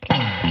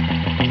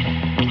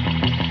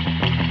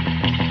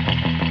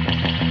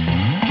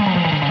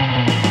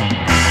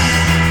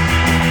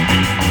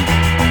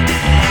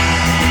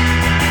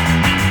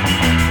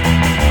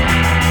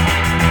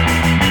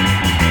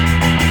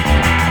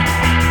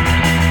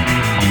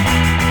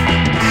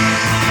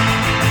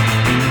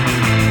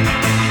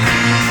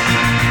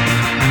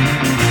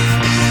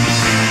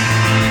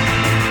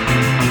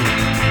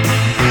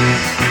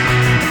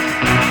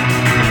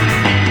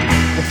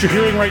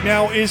hearing right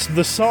now is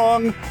the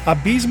song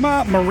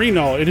Abisma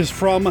Marino. It is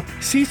from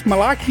Sis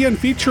Malakian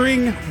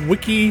featuring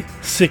Wiki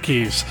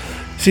Sickies.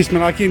 Sis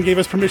Malakian gave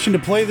us permission to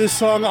play this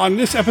song on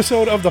this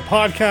episode of the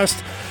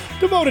podcast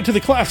devoted to the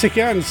classic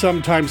and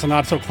sometimes the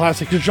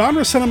not-so-classic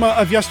genre cinema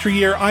of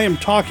yesteryear. I am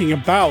talking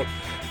about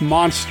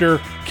Monster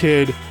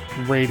Kid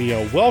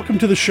Radio. Welcome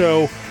to the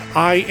show.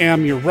 I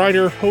am your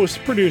writer,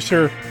 host,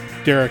 producer,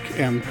 Derek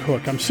M.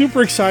 Cook. I'm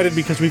super excited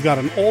because we've got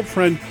an old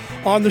friend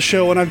on the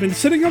show, and I've been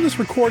sitting on this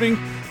recording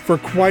for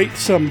quite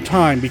some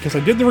time because I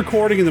did the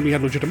recording and then we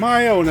had Lucia de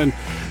Mayo, and then,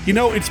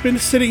 it's been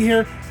sitting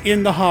here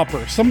in the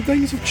hopper. Some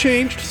things have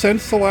changed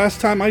since the last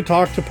time I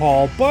talked to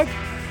Paul, but,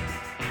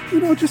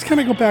 just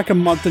kind of go back a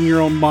month in your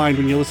own mind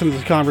when you listen to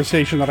the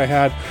conversation that I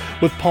had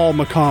with Paul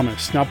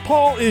McComas. Now,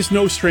 Paul is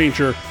no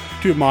stranger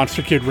to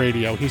Monster Kid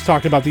Radio. He's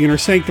talked about the Inner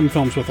Sanctum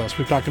films with us.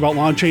 We've talked about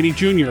Lon Chaney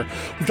Jr.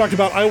 We've talked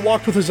about I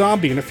Walked with a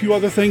Zombie and a few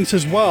other things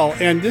as well.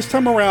 And this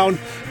time around,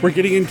 we're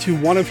getting into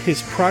one of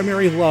his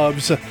primary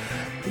loves,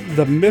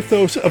 the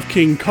mythos of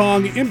King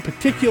Kong, in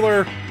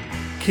particular,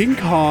 King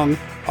Kong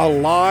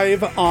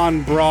Alive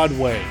on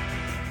Broadway.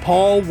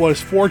 Paul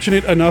was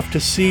fortunate enough to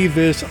see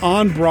this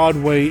on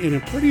Broadway in a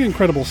pretty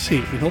incredible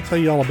seat, and he'll tell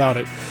you all about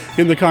it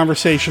in the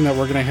conversation that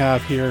we're going to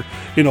have here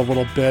in a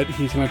little bit.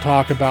 He's going to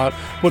talk about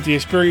what the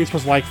experience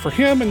was like for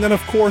him, and then,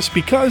 of course,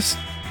 because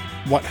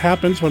what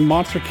happens when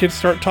monster kids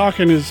start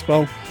talking is,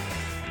 well,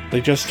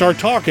 they just start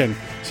talking.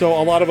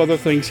 So a lot of other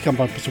things come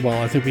up as well.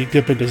 I think we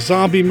dip into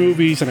zombie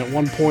movies, and at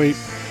one point,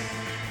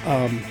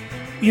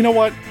 you know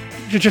what?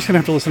 You're just going to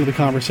have to listen to the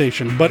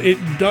conversation. But it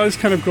does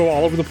kind of go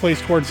all over the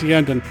place towards the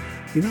end, and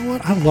you know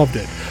what? I loved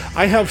it.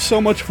 I have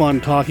so much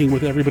fun talking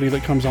with everybody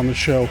that comes on the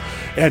show,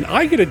 and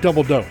I get a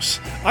double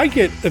dose. I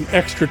get an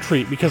extra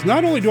treat because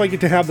not only do I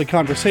get to have the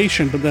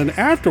conversation, but then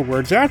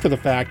afterwards, after the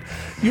fact,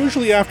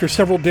 usually after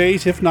several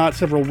days, if not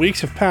several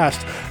weeks have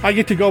passed, I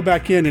get to go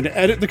back in and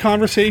edit the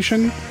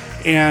conversation,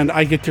 and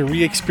I get to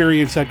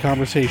re-experience that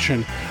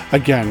conversation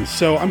again.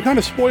 So I'm kind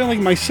of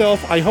spoiling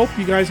myself. I hope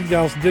you guys and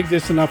gals dig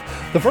this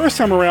enough the first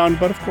time around,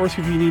 but of course,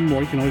 if you need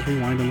more, you can always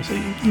rewind and say,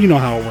 you know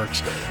how it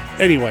works.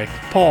 Anyway,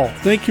 Paul,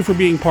 thank you for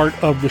being part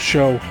of the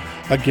show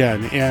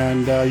again,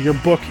 and your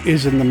book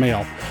is in the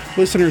mail.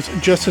 Listeners,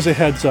 just as a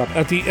heads up,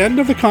 at the end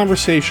of the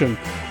conversation,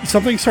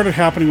 something started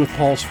happening with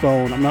Paul's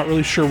phone. I'm not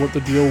really sure what the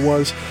deal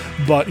was,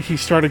 but he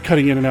started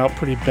cutting in and out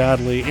pretty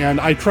badly,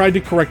 and I tried to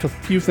correct a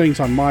few things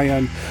on my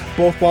end,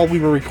 both while we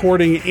were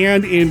recording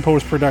and in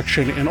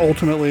post-production, and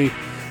ultimately,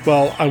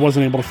 well, I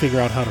wasn't able to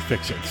figure out how to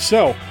fix it.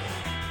 So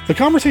the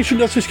conversation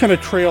does just kind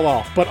of trail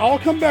off, but I'll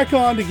come back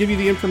on to give you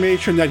the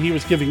information that he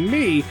was giving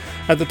me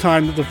at the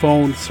time that the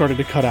phone started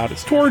to cut out.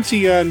 It's towards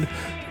the end.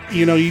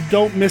 You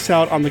don't miss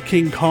out on the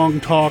King Kong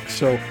talk,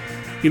 so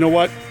you know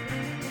what?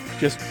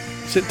 Just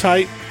sit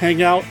tight,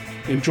 hang out,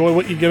 enjoy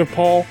what you get of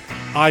Paul.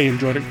 I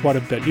enjoyed it quite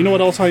a bit. You know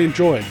what else I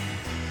enjoyed?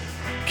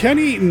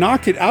 Kenny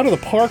knocked it out of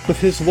the park with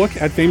his look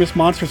at famous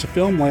monsters of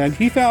Filmland.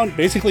 He found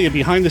basically a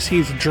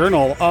behind-the-scenes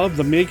journal of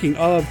the making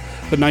of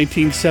the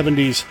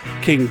 1970s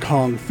King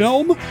Kong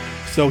film.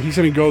 So he's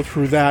going to go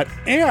through that.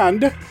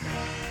 And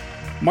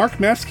Mark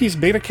Matsky's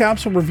Beta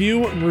Capsule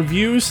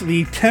reviews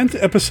the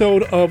 10th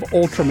episode of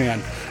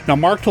Ultraman. Now,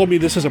 Mark told me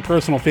this is a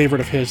personal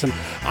favorite of his, and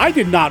I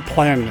did not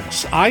plan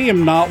this. I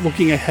am not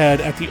looking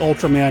ahead at the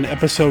Ultraman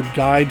episode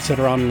guides that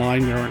are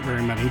online. There aren't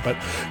very many, but,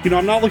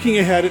 I'm not looking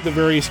ahead at the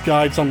various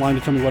guides online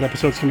to tell me what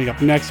episode's coming up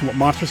next and what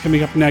monster's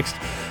coming up next.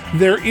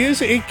 There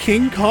is a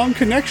King Kong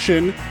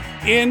connection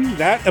in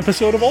that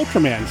episode of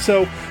Ultraman.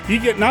 So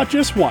you get not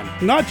just one,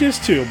 not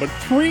just two, but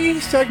 3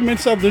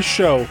 segments of the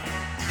show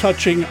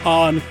touching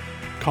on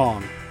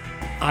Kong.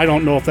 I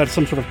don't know if that's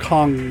some sort of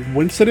Kong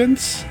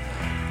coincidence.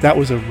 That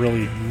was a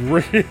really,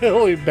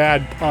 really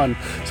bad pun.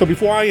 So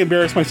before I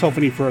embarrass myself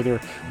any further,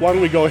 why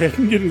don't we go ahead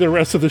and get into the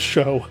rest of the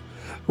show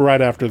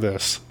right after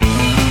this.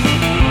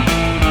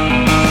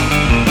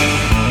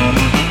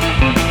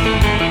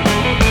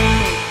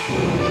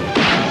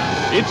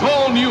 It's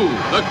all new.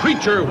 The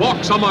creature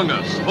walks among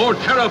us, more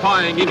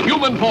terrifying in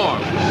human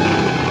form.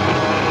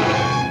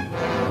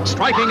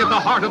 Striking at the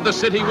heart of the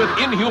city with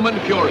inhuman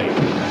fury.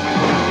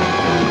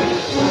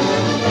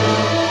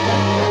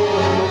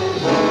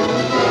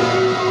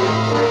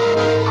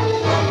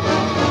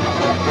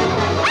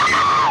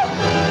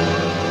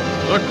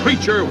 The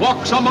creature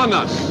walks among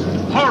us.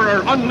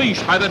 Horror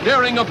unleashed by the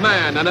daring of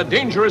man and a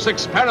dangerous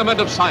experiment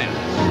of science.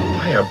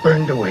 Fire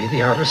burned away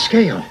the outer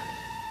scale.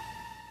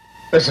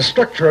 There's a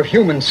structure of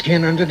human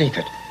skin underneath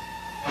it.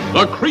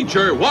 The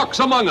creature walks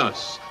among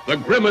us. The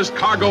grimmest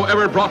cargo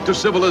ever brought to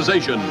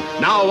civilization.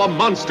 Now a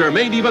monster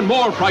made even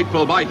more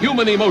frightful by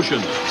human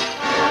emotions.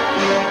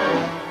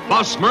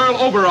 Bus Merle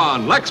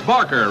Oberon, Lex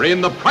Barker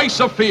in The Price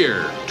of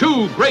Fear.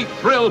 2 great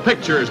thrill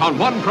pictures on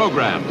one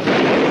program.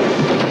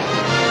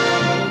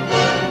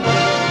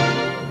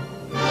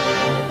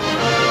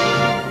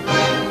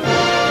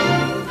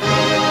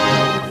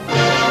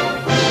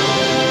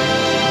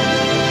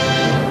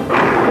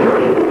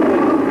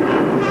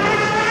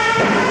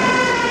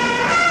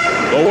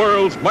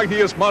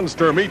 mightiest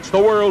monster meets the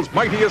world's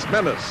mightiest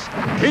menace.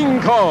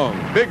 King Kong,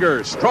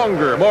 bigger,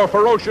 stronger, more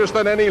ferocious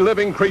than any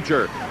living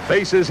creature,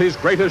 faces his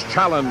greatest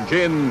challenge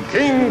in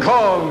King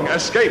Kong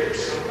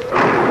Escapes.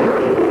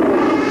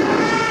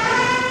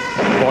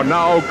 For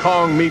now,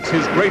 Kong meets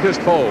his greatest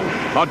foe,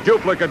 a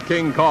duplicate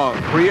King Kong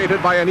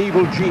created by an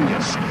evil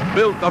genius,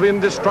 built of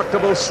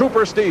indestructible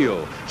super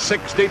steel,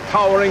 60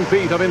 towering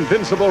feet of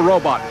invincible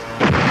robot.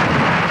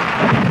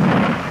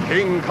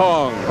 King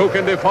Kong, who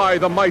can defy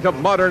the might of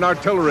modern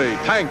artillery,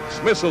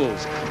 tanks,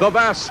 missiles, the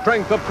vast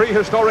strength of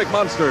prehistoric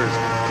monsters,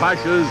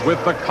 clashes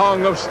with the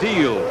Kong of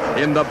Steel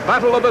in the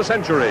battle of the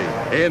century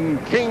in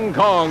King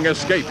Kong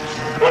Escapes.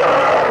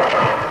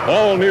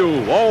 All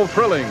new, all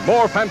thrilling,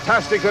 more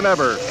fantastic than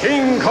ever,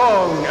 King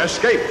Kong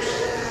Escapes.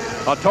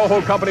 A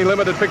Toho Company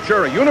limited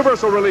picture, a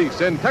universal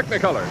release in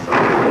Technicolor.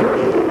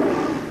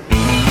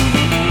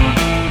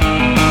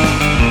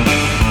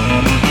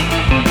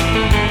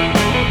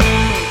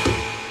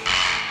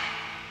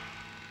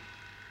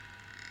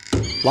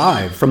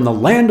 Live from the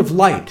Land of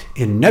Light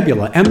in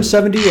Nebula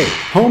M78,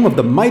 home of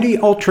the mighty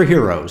Ultra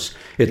Heroes,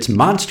 it's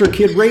Monster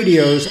Kid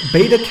Radio's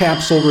Beta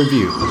Capsule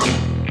Review.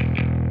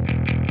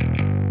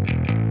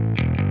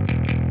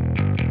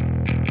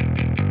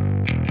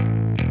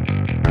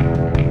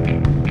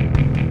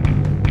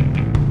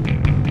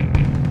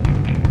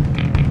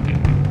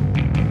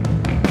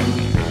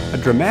 A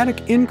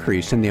dramatic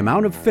increase in the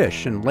amount of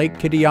fish in Lake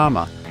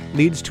Kitayama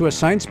leads to a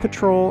Science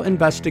Patrol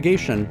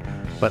investigation,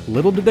 but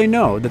little did they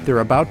know that they're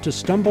about to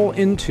stumble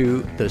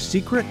into the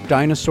secret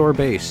dinosaur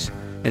base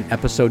in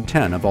Episode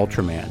 10 of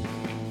Ultraman.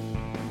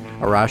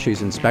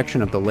 Arashi's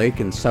inspection of the lake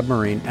in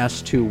submarine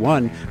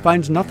S-21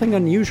 finds nothing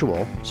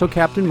unusual, so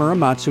Captain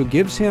Muramatsu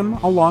gives him,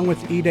 along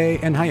with Ide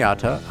and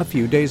Hayata, a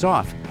few days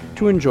off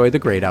to enjoy the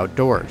great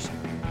outdoors.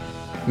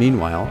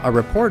 Meanwhile, a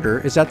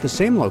reporter is at the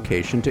same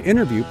location to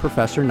interview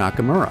Professor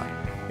Nakamura,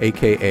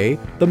 aka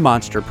the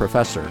Monster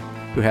Professor,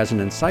 who has an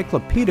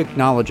encyclopedic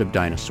knowledge of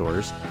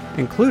dinosaurs,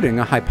 including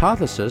a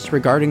hypothesis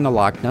regarding the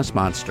Loch Ness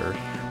Monster,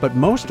 but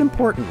most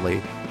importantly,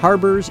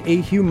 harbors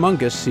a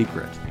humongous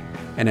secret,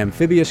 an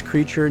amphibious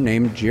creature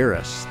named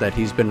Jiras that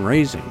he's been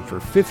raising for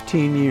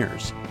 15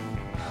 years.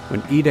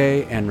 When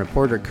Ide and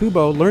reporter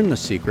Kubo learn the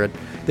secret,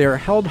 they are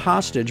held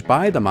hostage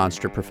by the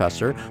Monster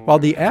Professor, while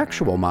the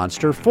actual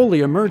monster fully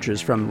emerges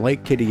from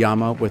Lake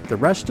Kitayama with the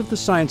rest of the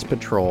Science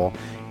Patrol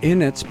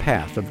in its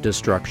path of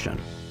destruction.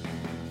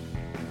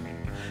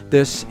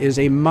 This is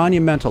a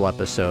monumental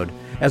episode,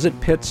 as it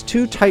pits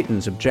two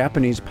titans of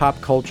Japanese pop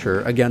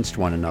culture against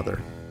one another.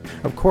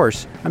 Of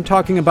course, I'm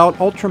talking about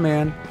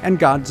Ultraman and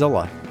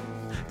Godzilla.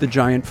 The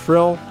giant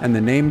frill and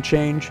the name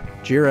change,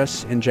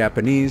 Jiras in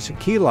Japanese,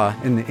 Kila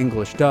in the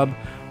English dub,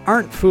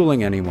 aren't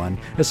fooling anyone,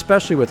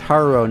 especially with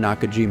Haruo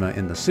Nakajima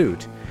in the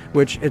suit,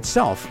 which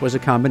itself was a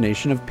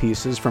combination of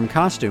pieces from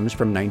costumes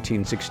from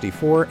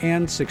 1964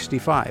 and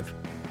 65.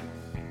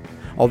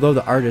 Although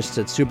the artists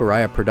at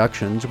Tsuburaya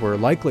Productions were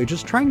likely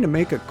just trying to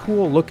make a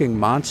cool-looking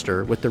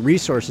monster with the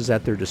resources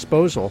at their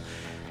disposal,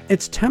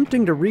 it's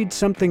tempting to read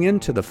something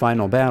into the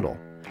final battle,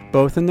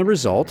 both in the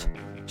result,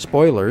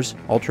 spoilers,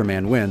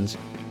 Ultraman wins,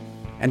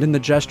 and in the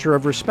gesture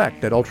of respect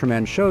that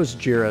Ultraman shows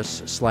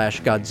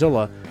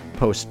Jiras/Godzilla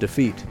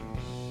post-defeat.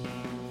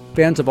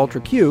 Fans of Ultra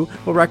Q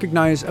will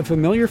recognize a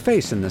familiar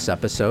face in this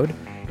episode.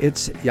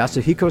 It's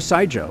Yasuhiko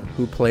Saijo,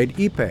 who played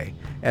Ippei,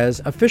 as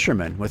a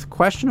fisherman with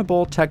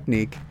questionable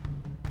technique,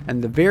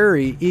 and the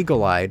very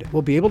eagle-eyed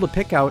will be able to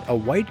pick out a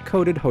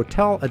white-coated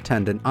hotel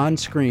attendant on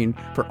screen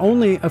for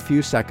only a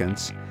few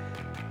seconds.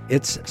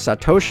 It's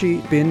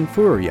Satoshi Bin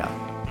Furuya,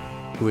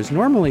 who is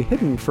normally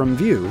hidden from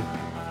view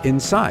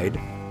inside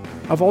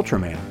of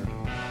Ultraman.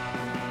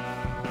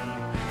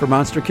 For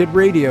Monster Kid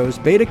Radio's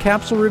Beta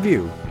Capsule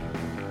Review,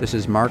 this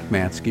is Mark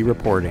Matsky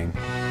reporting.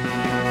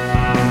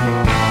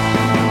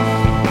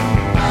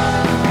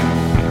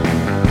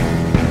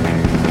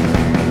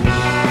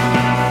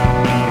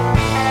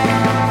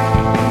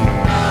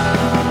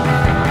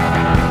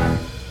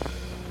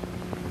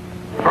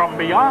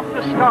 Beyond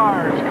the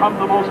stars come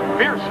the most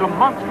fearsome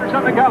monsters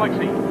in the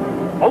galaxy.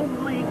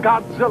 Only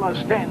Godzilla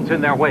stands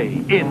in their way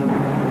in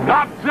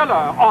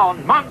Godzilla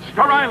on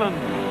Monster Island.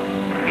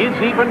 Is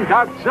even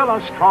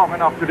Godzilla strong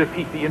enough to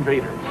defeat the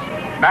invaders?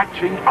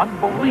 Matching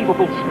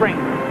unbelievable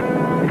strength,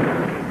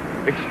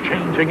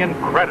 exchanging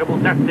incredible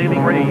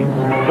death-dealing rays.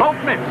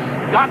 Don't miss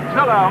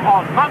Godzilla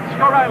on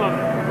Monster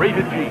Island,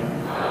 rated G.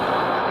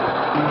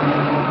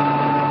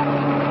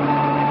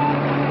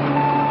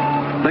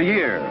 The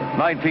year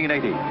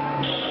 1980.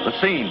 The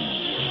scene,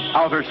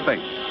 outer space.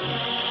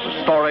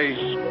 The story,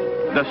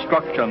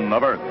 destruction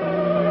of Earth.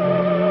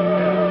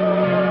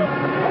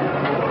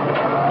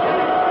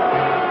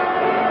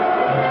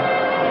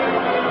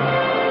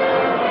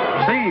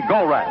 See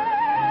Gorath,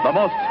 the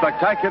most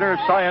spectacular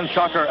science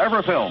shocker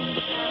ever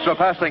filmed,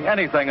 surpassing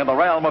anything in the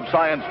realm of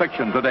science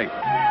fiction to date.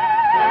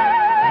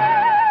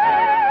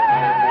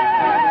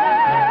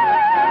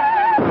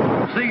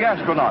 See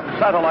astronauts,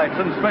 satellites,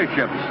 and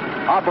spaceships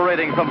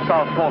operating from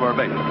South Polar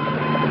Base.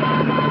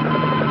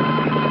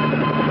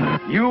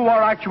 You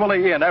are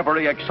actually in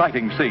every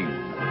exciting scene.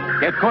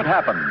 It could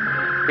happen.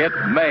 It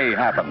may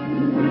happen.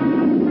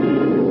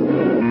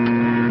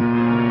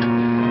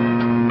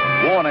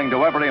 Warning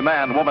to every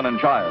man, woman, and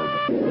child.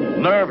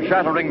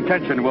 Nerve-shattering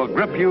tension will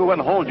grip you and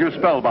hold you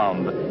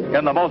spellbound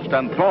in the most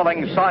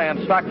enthralling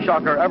science fact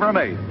shocker ever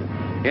made,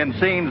 in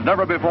scenes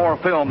never before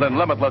filmed in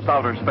limitless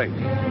outer space.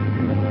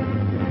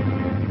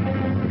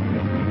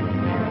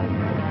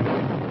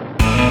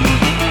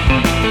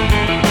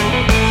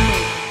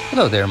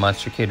 Hello there,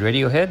 Monster Kid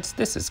Radioheads.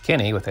 This is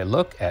Kenny with a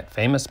look at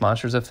famous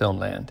monsters of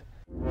filmland.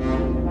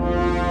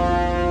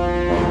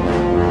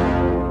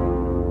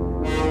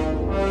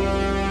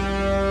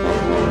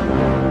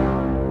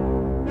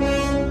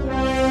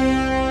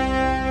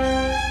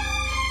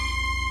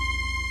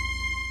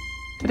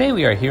 Today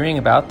we are hearing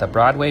about the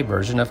Broadway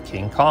version of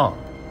King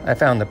Kong. I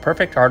found the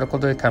perfect article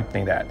to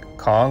accompany that,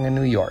 Kong in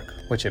New York,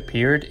 which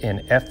appeared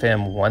in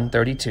FM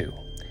 132.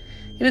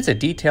 It is a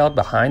detailed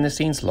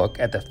behind-the-scenes look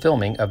at the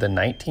filming of the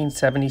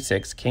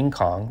 1976 King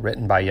Kong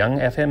written by young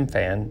FM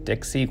fan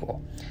Dick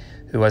Siegel,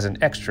 who was an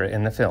extra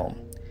in the film.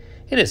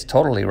 It is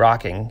totally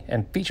rocking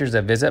and features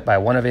a visit by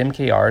one of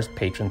MKR's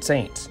patron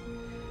saints.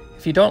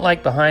 If you don't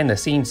like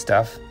behind-the-scenes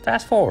stuff,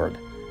 fast forward.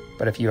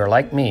 But if you are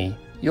like me,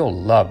 you'll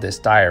love this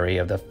diary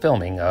of the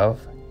filming of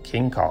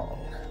King Kong.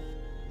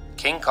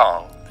 King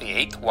Kong, the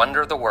eighth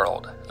wonder of the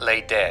world, lay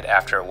dead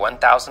after a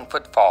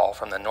 1,000-foot fall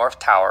from the North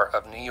Tower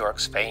of New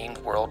York's famed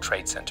World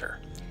Trade Center.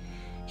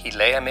 He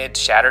lay amid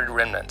shattered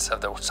remnants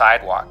of the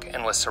sidewalk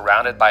and was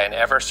surrounded by an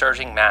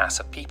ever-surging mass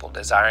of people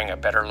desiring a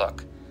better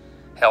look,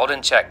 held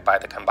in check by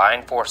the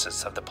combined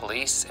forces of the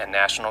police and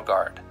National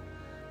Guard.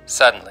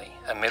 Suddenly,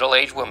 a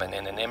middle-aged woman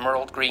in an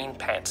emerald green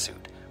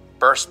pantsuit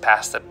burst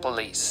past the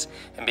police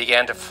and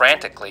began to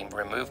frantically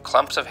remove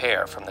clumps of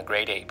hair from the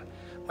great ape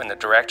when the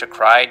director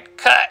cried,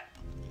 "Cut!"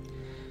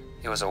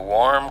 It was a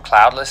warm,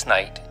 cloudless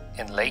night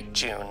in late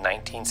June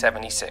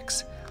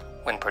 1976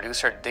 when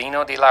producer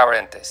Dino De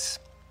Laurentiis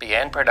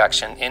began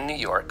production in New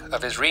York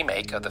of his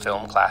remake of the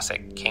film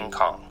classic King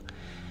Kong.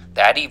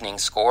 That evening,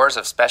 scores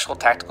of special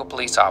tactical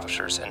police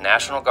officers and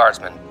National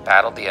Guardsmen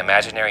battled the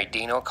imaginary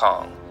Dino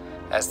Kong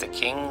as the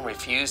king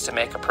refused to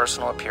make a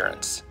personal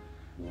appearance.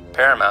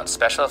 Paramount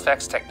special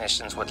effects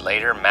technicians would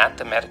later mat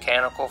the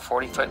mechanical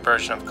 40-foot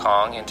version of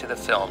Kong into the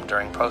film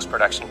during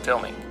post-production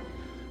filming.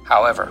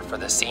 However, for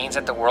the scenes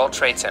at the World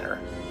Trade Center,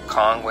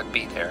 Kong would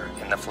be there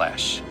in the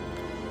flesh.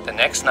 The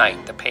next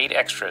night, the paid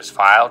extras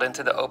filed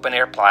into the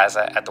open-air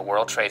plaza at the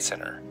World Trade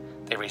Center.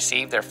 They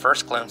received their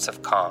first glimpse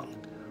of Kong,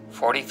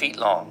 40 feet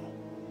long.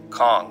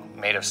 Kong,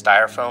 made of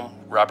styrofoam,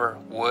 rubber,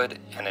 wood,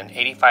 and an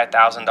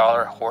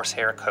 $85,000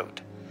 horsehair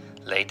coat,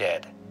 lay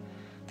dead.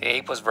 The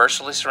ape was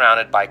virtually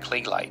surrounded by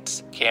Klieg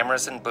lights,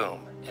 cameras, and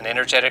boom, an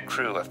energetic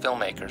crew of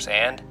filmmakers,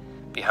 and,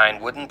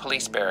 behind wooden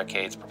police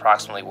barricades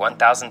approximately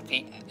 1,000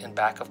 feet in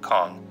back of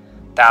Kong,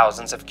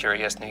 thousands of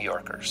curious New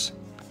Yorkers.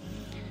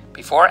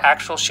 Before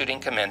actual shooting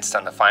commenced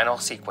on the final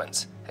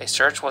sequence, a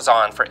search was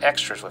on for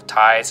extras with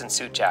ties and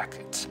suit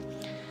jackets.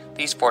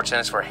 These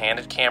fortunates were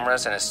handed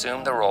cameras and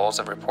assumed the roles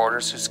of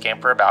reporters who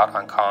scamper about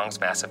on Kong's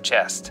massive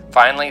chest.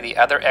 Finally, the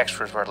other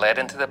extras were led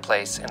into the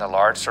place in a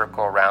large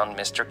circle around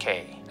Mr.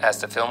 K, as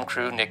the film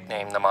crew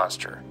nicknamed the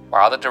monster,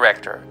 while the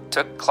director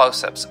took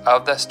close-ups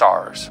of the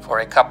stars for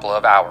a couple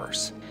of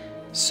hours.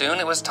 Soon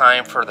it was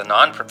time for the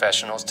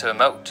non-professionals to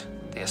emote.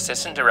 The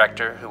assistant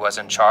director, who was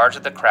in charge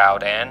of the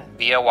crowd and,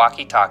 via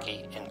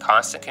walkie-talkie, in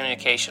constant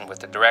communication with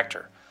the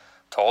director,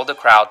 told the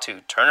crowd to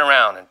turn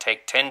around and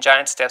take 10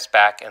 giant steps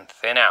back and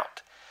thin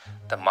out.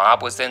 The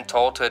mob was then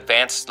told to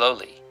advance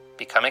slowly,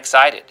 become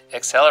excited,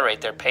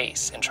 accelerate their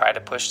pace, and try to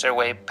push their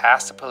way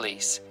past the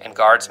police and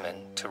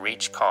guardsmen to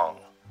reach Kong.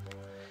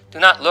 Do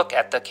not look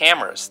at the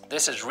cameras.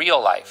 This is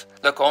real life.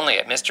 Look only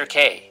at Mr.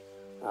 K.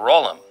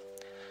 Roll him.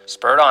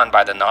 Spurred on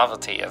by the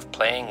novelty of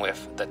playing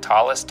with the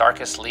tallest,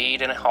 darkest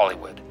lead in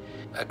Hollywood,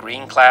 a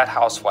green-clad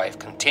housewife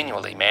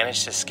continually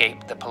managed to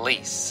escape the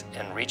police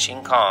and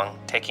reaching Kong,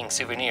 taking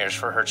souvenirs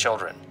for her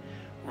children,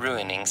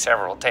 ruining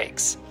several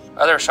takes.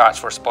 Other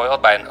shots were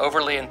spoiled by an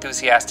overly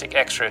enthusiastic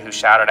extra who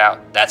shouted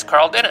out, "That's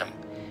Carl Denham!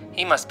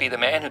 He must be the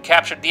man who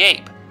captured the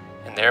ape,"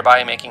 and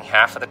thereby making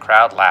half of the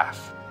crowd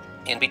laugh.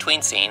 In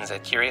between scenes, a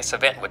curious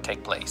event would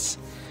take place,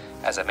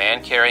 as a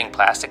man carrying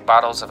plastic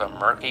bottles of a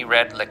murky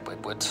red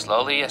liquid would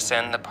slowly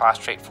ascend the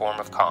prostrate form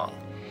of Kong.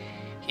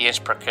 He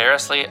inched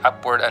precariously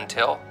upward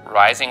until,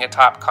 rising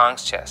atop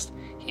Kong's chest,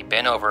 he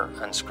bent over,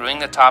 unscrewing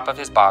the top of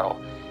his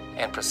bottle,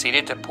 and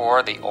proceeded to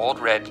pour the old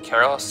red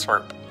Karo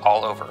slurp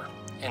all over.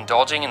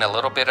 Indulging in a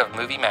little bit of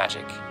movie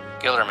magic,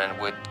 Gillerman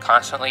would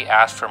constantly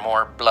ask for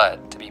more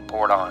blood to be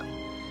poured on.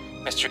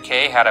 Mr.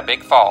 K had a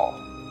big fall.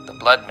 The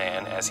Blood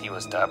Man, as he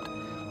was dubbed,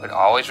 would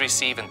always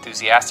receive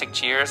enthusiastic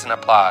cheers and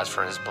applause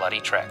for his bloody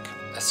trek.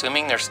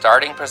 Assuming their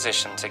starting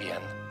positions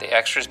again, the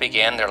extras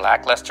began their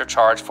lackluster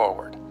charge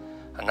forward.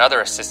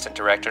 Another assistant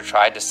director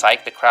tried to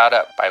psych the crowd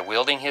up by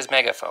wielding his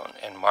megaphone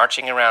and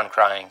marching around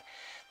crying,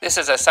 "This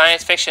is a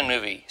science fiction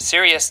movie,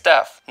 serious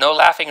stuff, no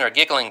laughing or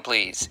giggling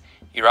please.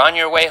 You're on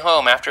your way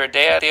home after a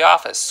day at the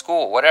office,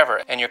 school,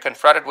 whatever, and you're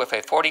confronted with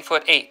a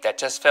 40-foot ape that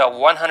just fell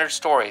 100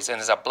 stories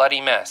and is a bloody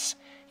mess.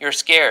 You're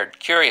scared,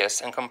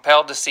 curious, and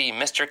compelled to see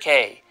Mr.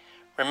 K.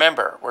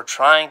 Remember, we're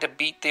trying to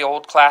beat the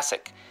old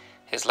classic.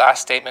 His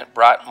last statement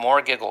brought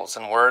more giggles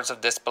and words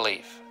of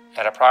disbelief.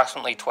 At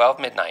approximately 12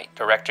 midnight,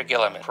 Director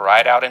Gilliman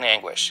cried out in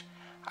anguish,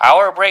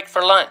 "Hour break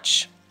for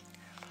lunch!"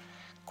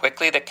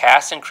 Quickly, the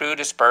cast and crew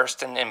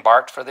dispersed and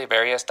embarked for the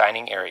various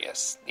dining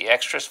areas. The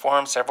extras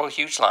formed several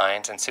huge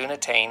lines and soon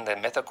attained the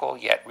mythical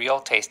yet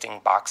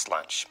real-tasting box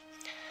lunch.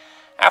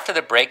 After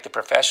the break, the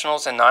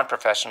professionals and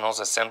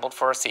non-professionals assembled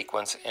for a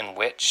sequence in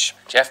which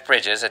Jeff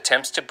Bridges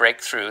attempts to break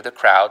through the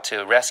crowd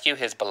to rescue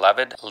his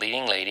beloved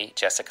leading lady,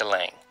 Jessica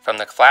Lange, from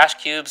the flash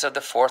cubes of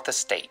the Fourth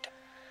Estate.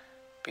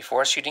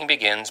 Before shooting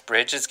begins,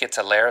 Bridges gets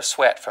a layer of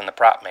sweat from the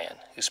prop man,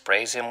 who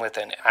sprays him with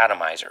an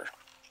atomizer.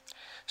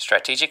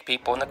 Strategic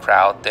people in the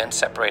crowd then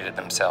separated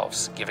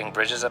themselves, giving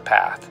Bridges a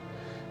path.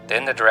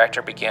 Then the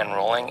director began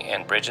rolling,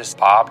 and Bridges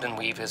bobbed and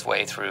weaved his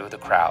way through the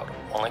crowd,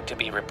 only to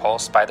be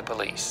repulsed by the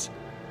police.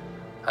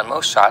 On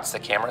most shots, the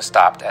camera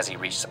stopped as he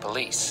reached the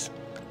police,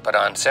 but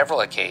on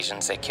several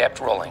occasions they kept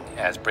rolling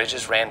as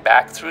Bridges ran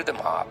back through the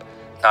mob,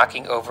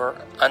 knocking over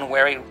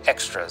unwary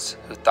extras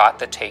who thought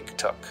the take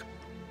took.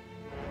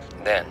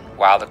 Then,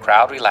 while the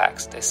crowd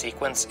relaxed, a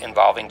sequence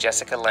involving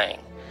Jessica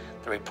Lange,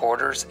 the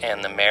reporters,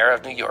 and the mayor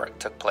of New York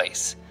took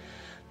place.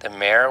 The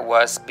mayor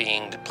was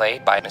being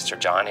played by Mr.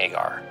 John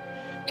Agar.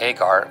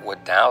 Agar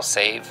would now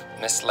save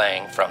Miss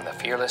Lange from the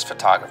fearless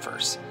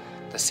photographers.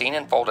 The scene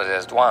unfolded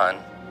as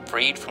Dwan,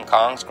 freed from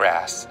Kong's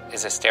grasp,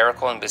 is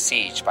hysterical and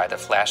besieged by the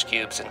flash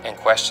cubes and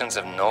questions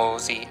of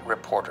nosy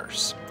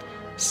reporters.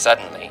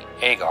 Suddenly,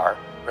 Agar,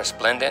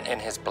 resplendent in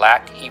his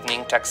black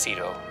evening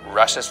tuxedo,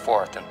 rushes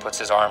forth and puts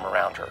his arm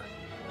around her.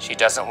 She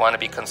doesn't want to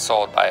be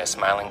consoled by a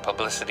smiling,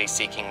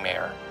 publicity-seeking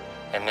mayor,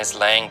 and Miss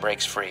Lange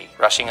breaks free,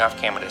 rushing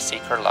off camera to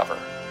seek her lover,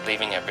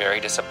 leaving a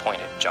very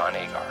disappointed John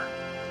Agar.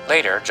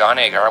 Later, John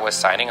Agar was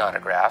signing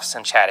autographs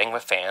and chatting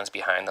with fans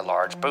behind the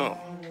large boom.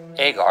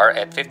 Agar,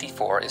 at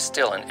 54, is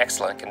still in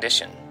excellent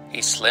condition.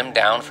 He's slimmed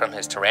down from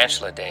his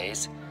tarantula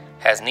days,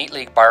 has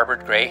neatly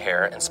barbered gray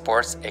hair, and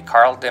sports a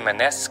Carl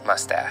Demonesque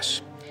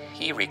mustache.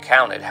 He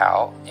recounted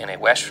how, in a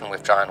Western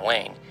with John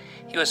Wayne,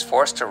 he was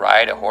forced to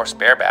ride a horse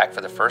bareback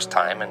for the first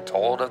time and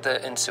told of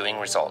the ensuing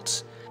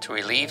results. To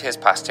relieve his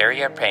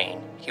posterior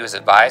pain, he was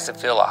advised to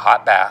fill a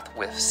hot bath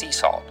with sea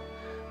salt.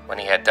 When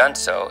he had done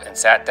so and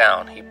sat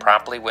down, he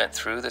promptly went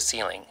through the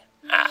ceiling.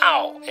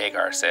 "Ow,"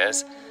 Agar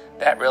says.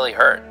 "That really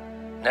hurt.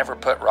 Never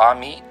put raw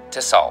meat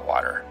to salt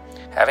water."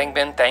 Having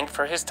been thanked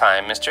for his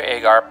time, Mr.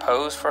 Agar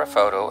posed for a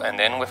photo and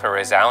then, with a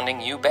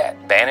resounding "you bet,"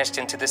 vanished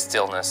into the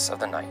stillness of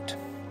the night.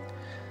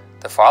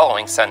 The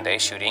following Sunday,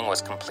 shooting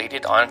was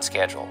completed on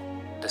schedule,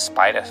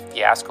 despite a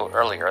fiasco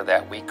earlier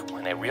that week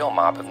when a real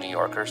mob of New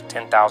Yorkers,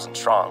 10,000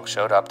 strong,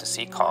 showed up to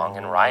see Kong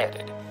and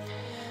rioted.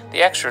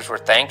 The extras were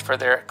thanked for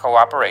their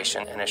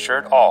cooperation and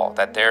assured all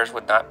that theirs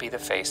would not be the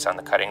face on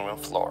the cutting room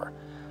floor.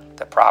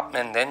 The prop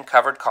men then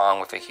covered Kong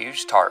with a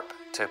huge tarp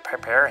to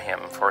prepare him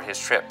for his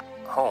trip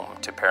home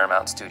to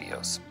Paramount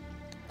Studios.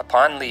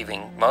 Upon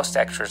leaving, most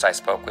extras I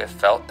spoke with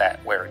felt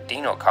that where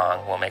Dino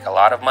Kong will make a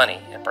lot of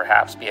money and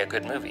perhaps be a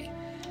good movie,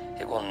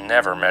 it will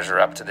never measure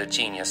up to the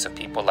genius of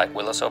people like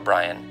Willis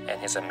O'Brien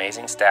and his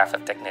amazing staff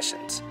of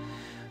technicians,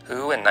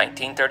 who in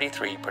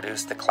 1933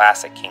 produced the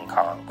classic King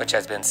Kong, which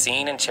has been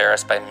seen and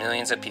cherished by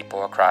millions of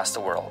people across the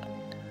world.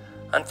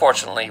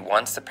 Unfortunately,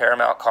 once the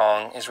Paramount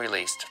Kong is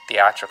released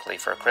theatrically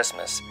for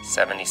Christmas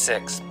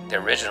 '76, the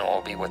original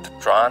will be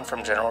withdrawn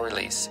from general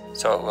release,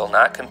 so it will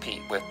not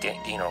compete with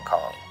Dino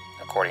Kong,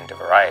 according to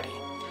Variety.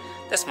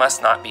 This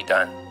must not be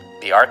done.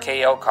 The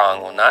RKO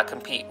Kong will not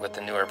compete with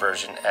the newer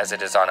version, as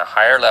it is on a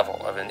higher level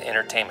of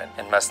entertainment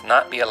and must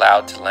not be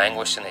allowed to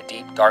languish in a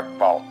deep, dark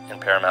vault in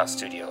Paramount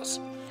Studios.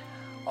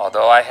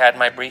 Although I had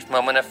my brief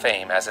moment of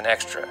fame as an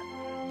extra,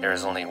 there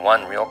is only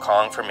one real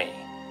Kong for me.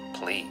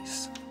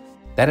 Please.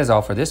 That is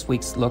all for this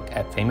week's look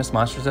at Famous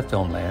Monsters of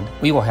Filmland.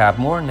 We will have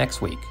more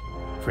next week.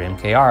 For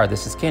MKR,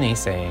 this is Kenny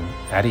saying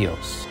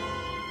adios.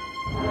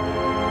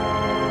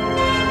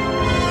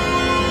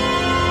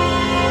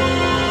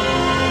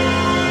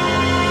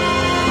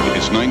 It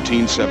is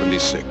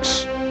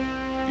 1976.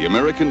 The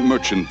American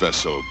merchant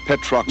vessel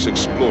Petrox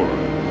Explorer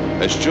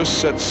has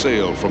just set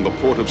sail from the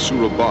port of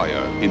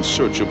Surabaya in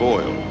search of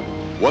oil.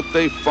 What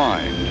they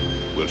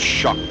find will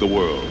shock the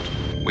world.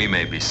 We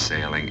may be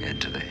sailing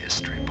into the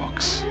history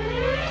books.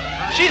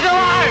 She's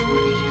alive!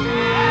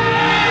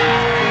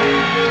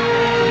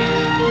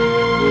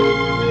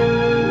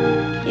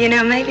 You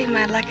know, maybe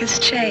my luck has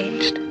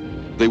changed.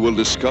 They will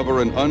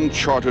discover an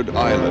uncharted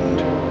island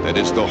that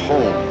is the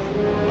home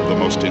of the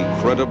most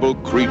incredible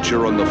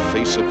creature on the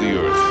face of the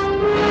earth.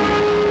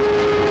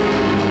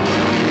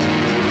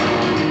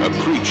 A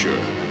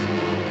creature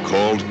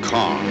called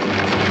Kong.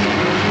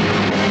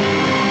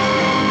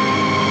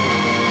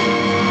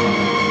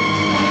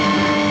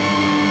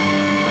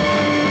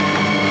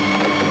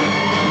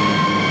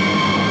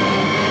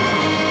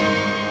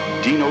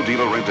 Dino De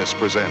Laurentiis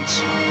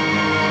presents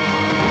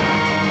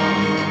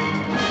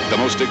the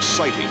most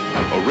exciting,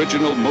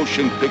 original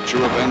motion picture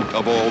event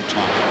of all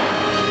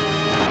time.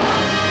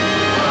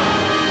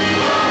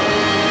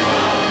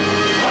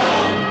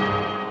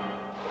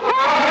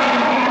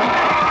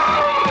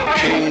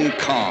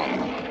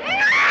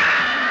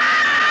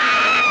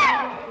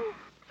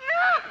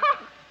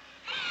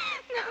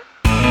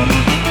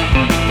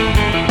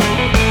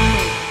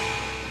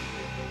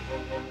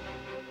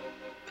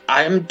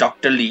 I am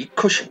Dr. Lee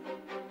Cushing.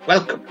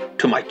 Welcome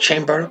to my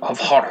Chamber of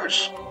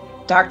Horrors.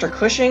 Dr.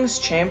 Cushing's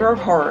Chamber of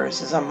Horrors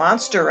is a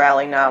monster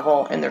rally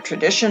novel in the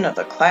tradition of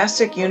the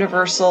classic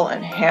Universal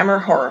and Hammer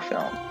horror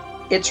film.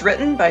 It's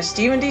written by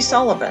Stephen D.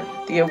 Sullivan,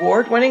 the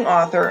award-winning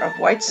author of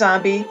White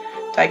Zombie,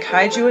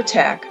 Daikaiju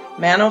Attack,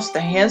 Manos: The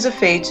Hands of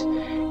Fate,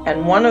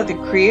 and one of the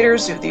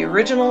creators of the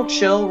original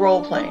Chill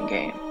role-playing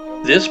game.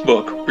 This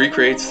book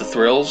recreates the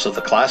thrills of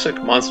the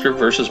classic Monster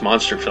vs.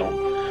 Monster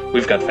film.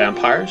 We've got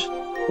vampires,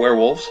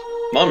 werewolves,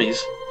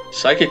 mummies,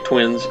 psychic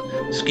twins,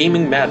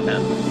 scheming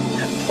madmen,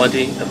 and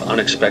plenty of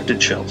unexpected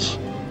chills.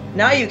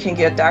 Now you can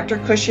get Dr.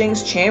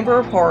 Cushing's Chamber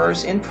of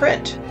Horrors in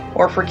print,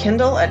 or for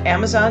Kindle at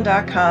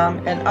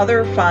Amazon.com and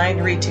other fine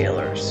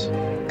retailers.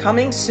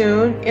 Coming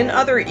soon in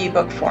other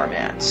ebook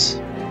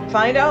formats.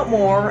 Find out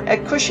more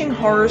at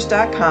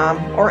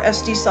CushingHorrors.com or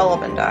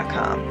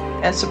SDSullivan.com,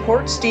 and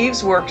support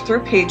Steve's work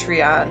through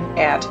Patreon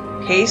at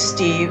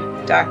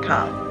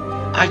HeySteve.com.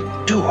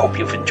 I do hope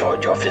you've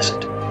enjoyed your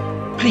visit.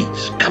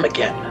 Please come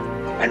again,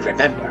 and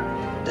remember,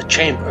 the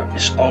chamber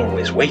is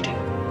always waiting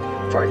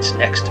for its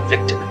next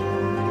victim.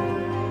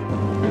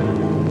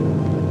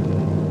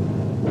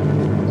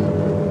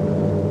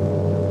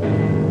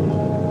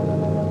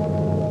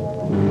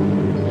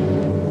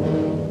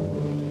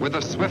 With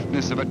the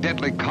swiftness of a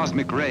deadly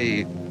cosmic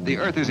ray, the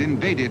Earth is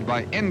invaded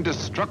by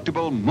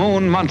indestructible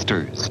moon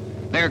monsters.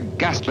 Their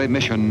ghastly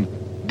mission,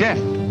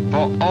 death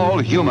for all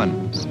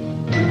humans.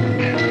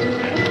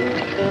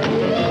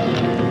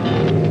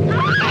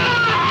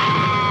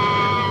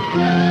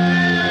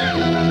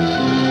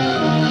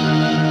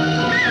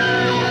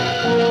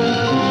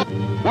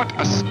 What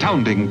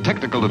astounding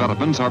technical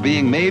developments are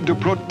being made to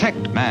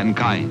protect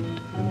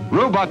mankind?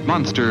 Robot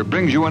Monster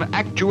brings you an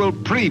actual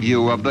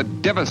preview of the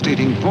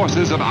devastating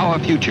forces of our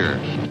future.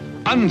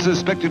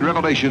 Unsuspected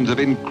revelations of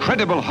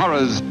incredible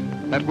horrors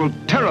that will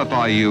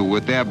terrify you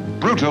with their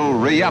brutal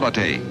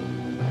reality.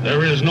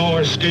 There is no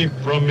escape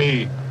from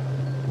me.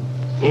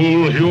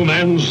 Fool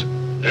humans,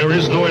 there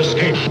is no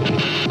escape.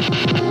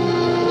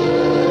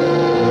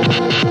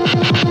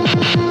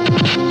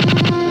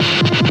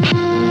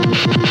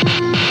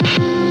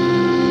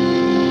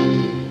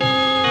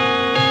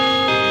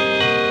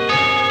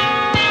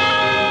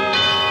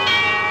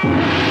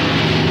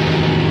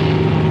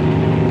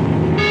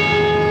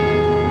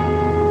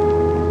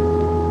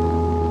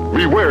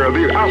 Beware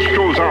the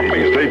Astro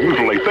Zombies. They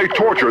mutilate, they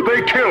torture,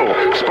 they kill.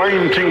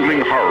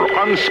 Spine-tingling horror,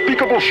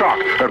 unspeakable shock,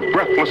 and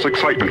breathless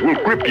excitement will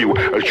grip you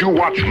as you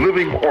watch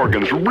living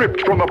organs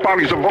ripped from the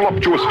bodies of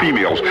voluptuous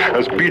females,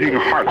 as beating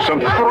hearts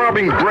and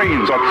throbbing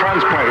brains are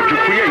transplanted to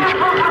create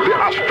the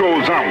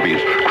Astro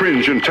Zombies.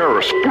 Cringe in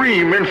terror,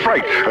 scream in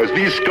fright as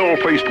these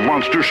skull-faced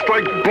monsters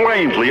strike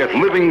blindly at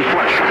living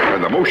flesh,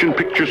 and the motion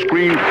picture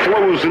screen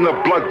flows in the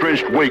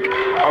blood-drenched wake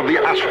of the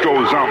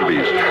Astro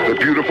Zombies. The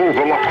beautiful,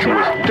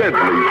 voluptuous,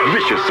 deadly,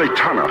 vicious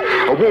Satana,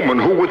 a woman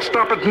who would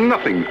stop at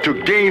nothing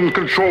to gain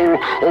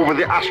control over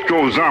the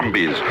Astro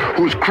Zombies,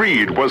 whose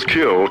creed was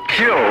kill,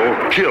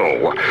 kill,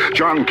 kill.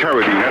 John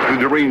Carradine as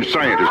the deranged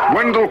scientist,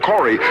 Wendell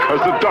Corey as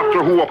the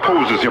doctor who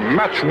opposes him,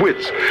 match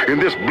wits in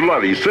this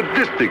bloody,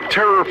 sadistic,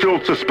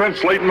 terror-filled,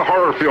 suspense-laden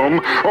horror film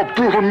of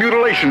brutal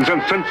mutilations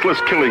and senseless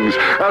killings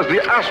as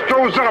the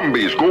Astro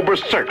Zombies go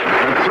berserk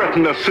and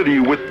threaten a city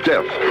with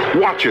death.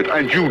 Watch it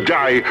and you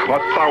die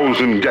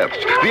 1,000 deaths.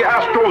 The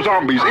Astro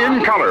Zombies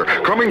in color,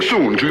 coming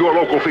soon to your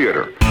local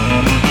theater.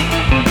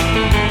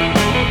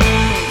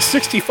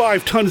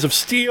 65 tons of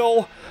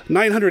steel,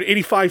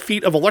 985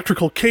 feet of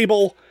electrical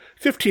cable,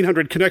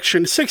 1,500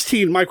 connections,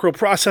 16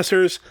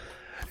 microprocessors,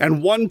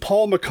 and one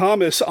Paul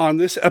McComas on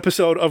this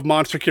episode of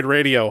Monster Kid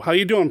Radio. How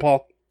you doing,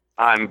 Paul?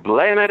 I'm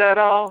blaming it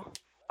all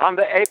on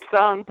the apes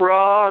on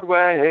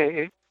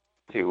Broadway,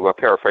 to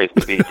paraphrase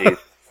the Bee Gees.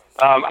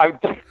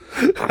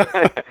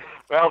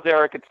 Well,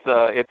 Derek,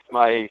 it's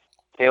my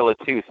Tale of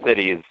Two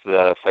Cities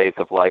phase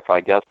of life,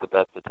 I guess, the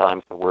best of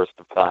times, the worst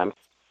of times.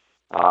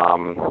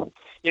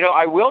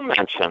 I will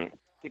mention,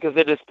 because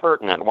it is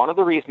pertinent, one of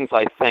the reasons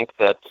I think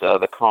that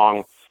the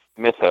Kong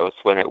mythos,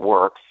 when it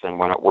works, and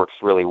when it works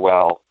really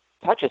well,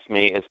 touches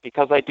me is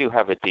because I do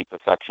have a deep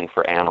affection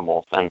for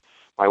animals. And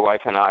my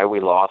wife and I, we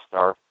lost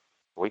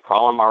we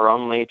call him our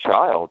only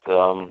child.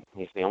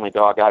 He's the only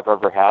dog I've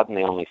ever had and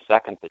the only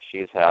second that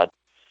she's had.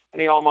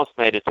 And he almost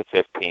made it to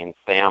 15.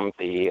 Sam,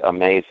 the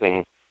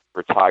amazing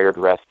retired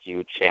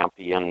rescue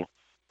champion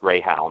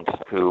greyhound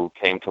who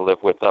came to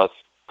live with us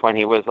when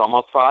he was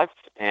almost 5,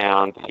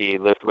 and he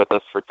lived with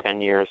us for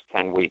 10 years,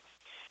 10 weeks.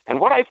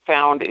 And what I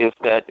found is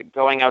that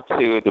going out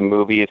to the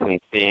movies and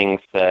seeing,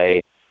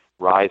 say,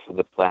 Rise of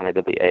the Planet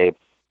of the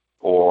Apes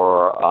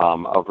or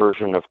a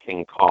version of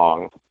King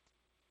Kong,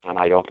 and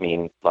I don't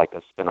mean like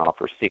a spin-off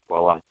or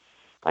sequel,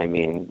 I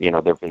mean,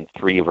 there have been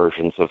 3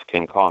 versions of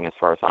King Kong as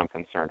far as I'm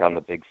concerned on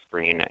the big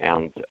screen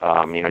and,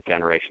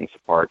 generations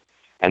apart.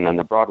 And then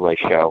the Broadway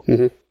show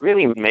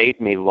really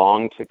made me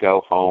long to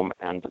go home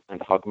and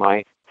hug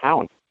my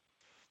hound,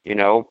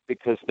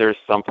 because there's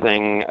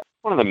something,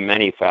 one of the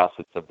many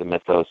facets of the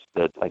mythos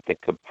that I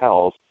think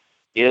compels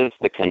is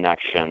the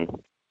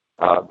connection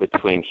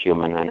between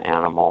human and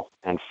animal,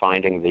 and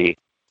finding the,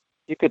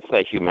 you could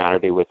say,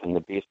 humanity within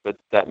the beast, but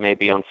that may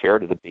be unfair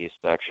to the beast,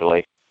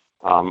 actually.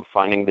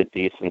 Finding the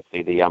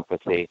decency, the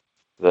empathy,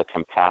 the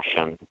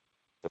compassion,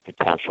 the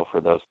potential for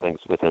those things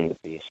within the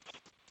beast.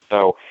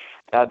 So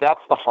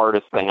that's the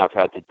hardest thing I've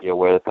had to deal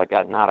with. I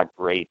got not a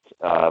great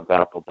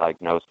medical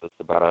diagnosis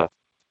about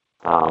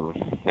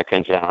a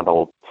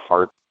congenital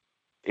heart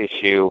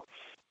issue,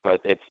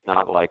 but it's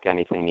not like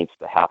anything needs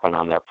to happen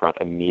on that front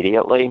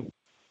immediately.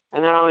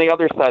 And then on the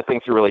other side,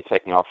 things are really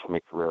taking off for me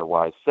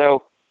career-wise.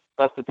 So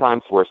best of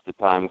times, worst of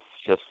times,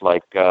 just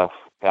like Paris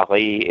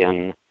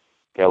in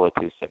Tale of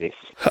Two Cities.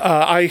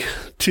 I,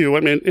 too, I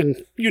mean,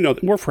 and you know,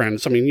 we're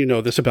friends. I mean, you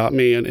know this about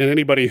me, and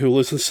anybody who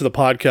listens to the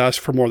podcast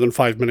for more than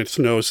 5 minutes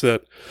knows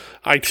that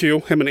I,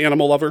 too, am an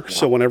animal lover. Yeah.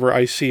 So whenever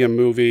I see a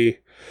movie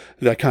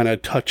that kind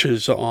of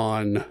touches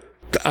on,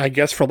 I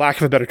guess, for lack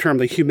of a better term,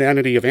 the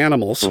humanity of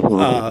animals,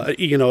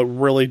 you know, it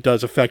really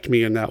does affect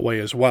me in that way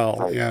as well.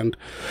 Right. And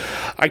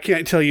I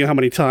can't tell you how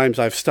many times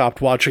I've stopped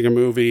watching a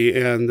movie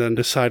and then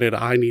decided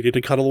I needed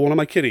to cuddle one of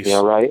my kitties.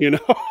 Yeah, right. You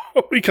know,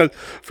 because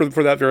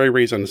for that very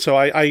reason. So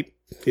I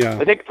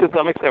think to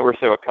some extent we're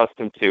so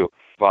accustomed to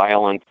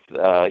violence,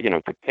 you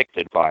know,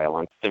 depicted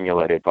violence,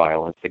 simulated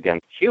violence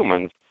against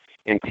humans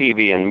in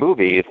TV and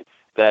movies,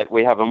 that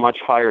we have a much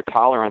higher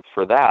tolerance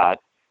for that.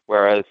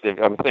 Whereas if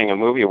I'm seeing a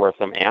movie where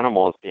some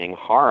animal is being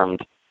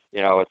harmed,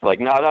 you know, it's like,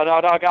 no,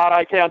 God,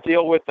 I can't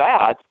deal with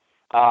that.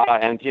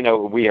 And, you know,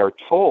 we are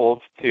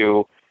told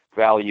to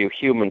value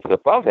humans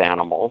above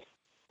animals.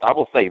 I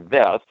will say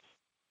this,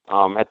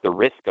 at the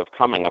risk of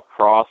coming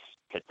across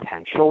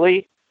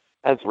potentially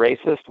as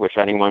racist, which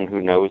anyone who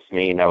knows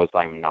me knows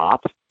I'm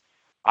not,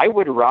 I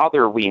would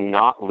rather we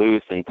not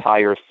lose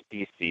entire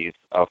species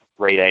of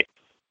great apes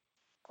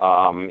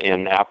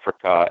in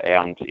Africa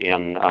and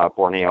in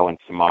Borneo and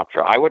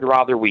Sumatra. I would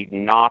rather we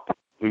not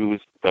lose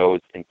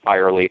those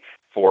entirely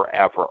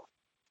forever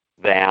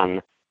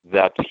than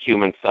that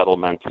human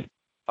settlement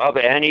of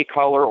any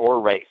color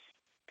or race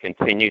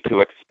continue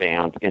to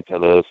expand into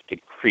those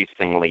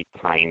decreasingly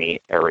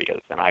tiny areas.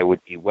 And I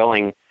would be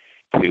willing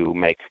to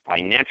make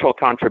financial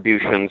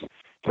contributions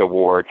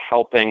toward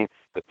helping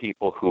the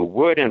people who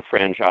would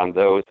infringe on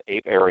those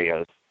ape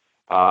areas,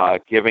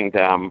 giving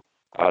them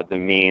the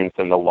means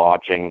and the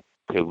lodging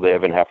to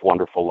live and have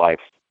wonderful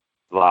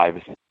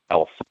lives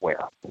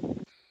elsewhere.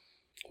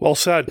 Well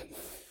said.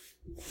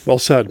 Well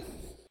said.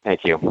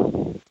 Thank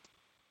you.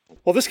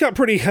 Well, this got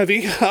pretty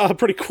heavy,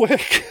 pretty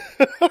quick.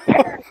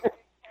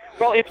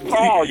 Well, it's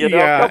Paul, you know.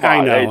 Yeah,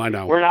 come on. I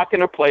know. We're not going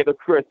to play the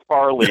Chris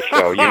Farley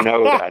show. You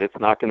know that. It's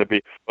not going to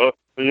be, you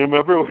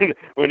remember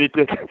when he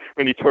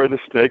tore the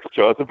snake's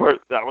jaws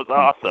apart? That was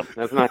awesome.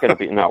 That's not going to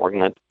be, no, we're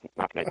not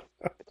going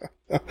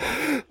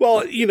to.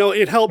 Well, you know,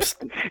 it helps.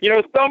 You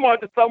know,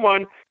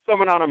 someone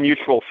on a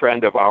mutual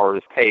friend of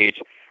ours, Paige,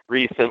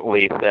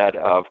 recently said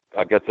of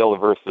Godzilla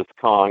versus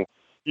Kong,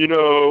 you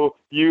know,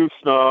 you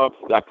snobs,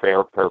 I'm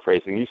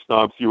paraphrasing, you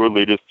snobs, you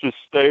elitists, just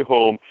stay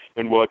home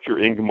and watch your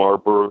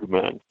Ingmar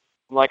Bergman.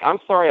 I'm like, I'm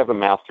sorry I have a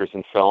master's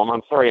in film.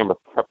 I'm sorry I'm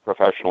a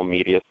professional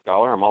media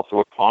scholar. I'm also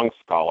a Kong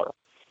scholar.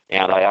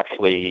 And I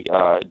actually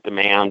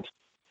demand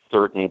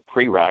certain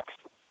prereqs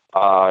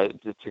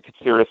to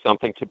consider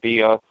something to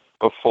be a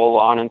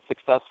full-on and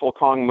successful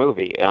Kong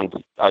movie.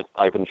 And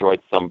I've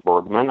enjoyed some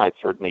Bergman.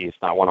 He's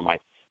not one of my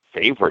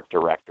favorite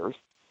directors.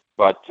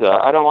 But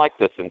I don't like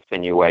this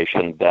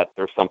insinuation that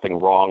there's something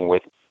wrong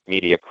with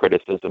media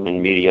criticism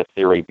and media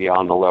theory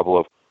beyond the level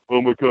of,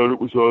 oh my God, it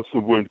was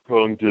awesome when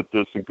Kong did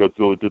this and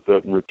Godzilla did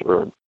that in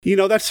return. You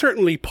know, that's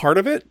certainly part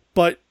of it,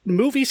 but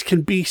movies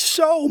can be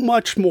so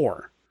much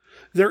more.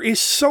 There is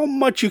so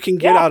much you can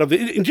get out of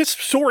it. And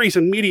just stories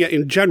and media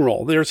in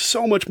general, there's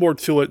so much more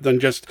to it than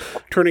just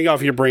turning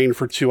off your brain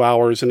for 2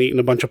 hours and eating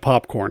a bunch of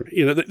popcorn.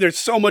 You know, there's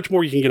so much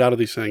more you can get out of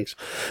these things.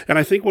 And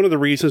I think one of the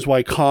reasons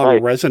why Kong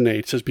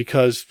resonates is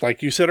because,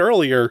 like you said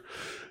earlier,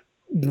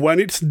 when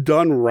it's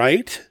done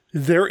right,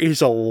 there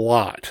is a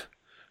lot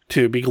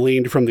to be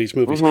gleaned from these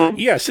movies. Mm-hmm.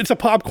 Yes, it's a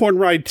popcorn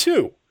ride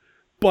too,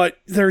 but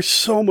there's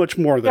so much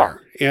more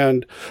there. Yeah.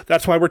 And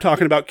that's why we're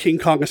talking about King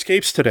Kong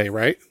Escapes today,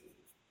 right?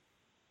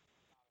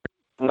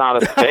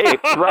 Not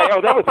Escapes, right? Oh,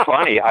 that was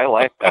funny. I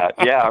like that.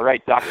 Yeah,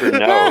 right. Dr.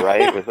 No,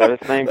 right? Was that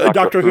his name?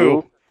 Dr.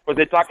 Who? Was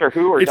it Dr.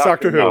 Who or it's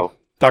Dr. Who? No?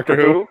 Dr.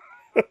 Who?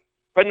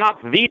 But not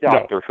the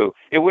Doctor Who.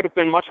 It would have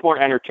been much more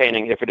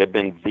entertaining if it had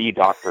been the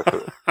Doctor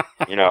Who,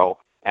 you know,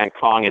 and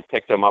Kong had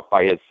picked him up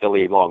by his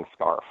silly long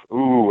scarf.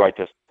 Ooh, I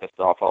just pissed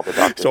off all the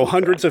Doctor So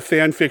hundreds of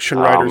fan fiction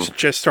writers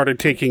just started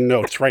taking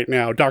notes right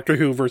now. Doctor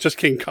Who versus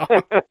King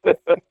Kong.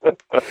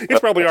 It's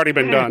probably already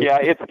been done. Yeah,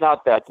 it's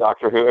not that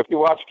Doctor Who. If you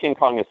watch King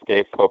Kong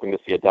Escapes hoping to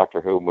see a Doctor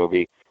Who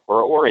movie,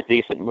 or a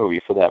decent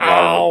movie for that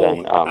matter,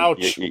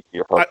 then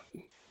your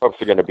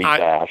hopes are going to be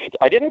dashed.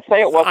 I didn't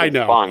say it wasn't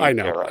fun. I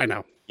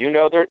know. You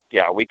know,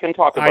 we can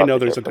talk about I know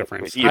there's a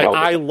difference.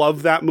 I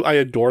love that. I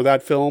adore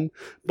that film,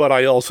 but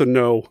I also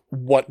know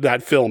what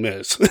that film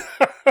is.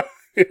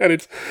 and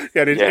it's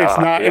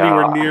not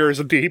anywhere near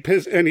as deep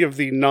as any of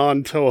the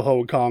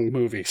non-Toho Kong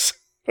movies.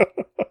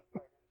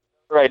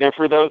 Right, and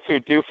for those who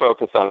do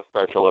focus on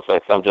special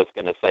effects, I'm just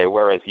going to say,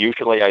 whereas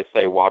usually I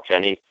say watch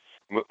any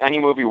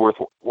movie worth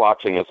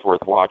watching is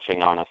worth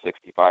watching on a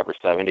 65 or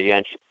 70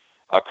 inch.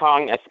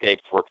 Kong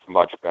Escapes works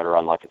much better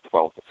on like a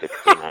 12 to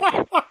 16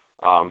 inch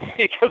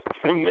because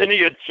the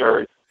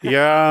miniatures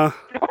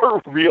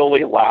are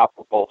really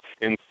laughable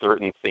in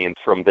certain scenes,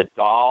 from the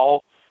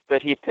doll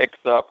that he picks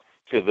up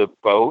to the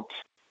boat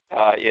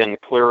in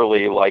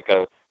clearly like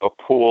a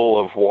pool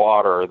of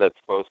water that's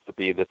supposed to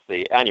be the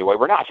sea. Anyway,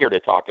 we're not here to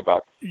talk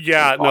about.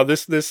 Yeah, no,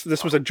 this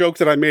was a joke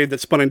that I made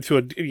that spun into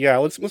a. Yeah,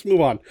 let's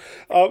move on.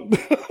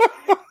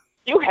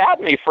 You had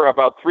me for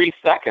about 3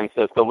 seconds,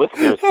 as the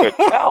listeners could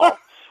tell.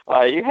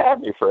 You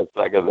had me for a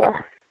second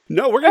there.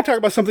 No, we're going to talk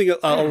about something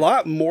a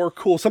lot more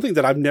cool, something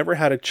that I've never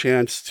had a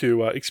chance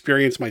to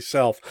experience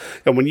myself.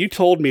 And when you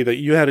told me that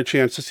you had a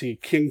chance to see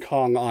King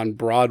Kong on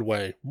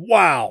Broadway,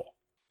 wow!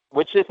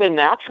 Which is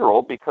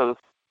unnatural because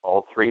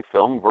all 3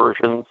 film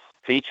versions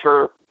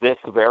feature this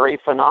very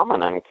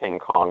phenomenon, King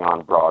Kong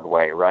on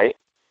Broadway, right?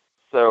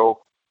 So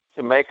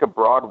to make a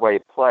Broadway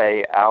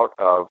play out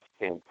of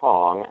King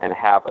Kong and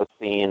have a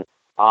scene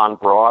on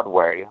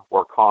Broadway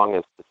where Kong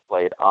is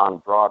displayed on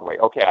Broadway.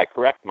 Okay, I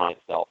correct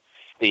myself.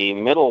 The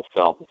middle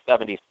film,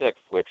 76,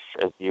 which,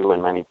 as you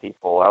and many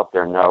people out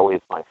there know,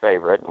 is my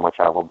favorite, and which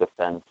I will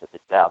defend to the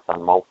death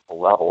on multiple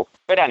levels.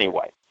 But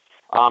anyway,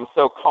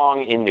 so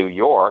Kong in New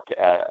York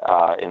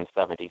in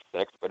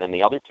 76, but in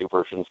the other 2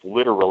 versions,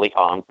 literally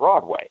on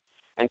Broadway.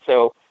 And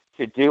so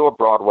to do a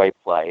Broadway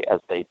play, as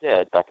they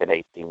did back in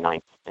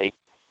 1819,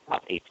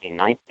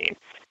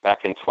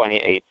 back in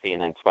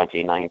 2018 and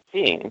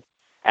 2019,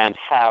 and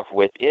have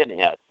within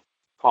it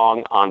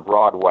Kong on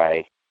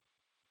Broadway,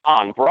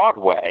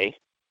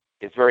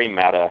 is very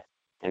meta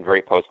and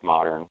very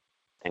postmodern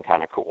and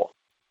kind of cool.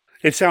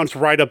 It sounds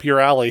right up your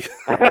alley.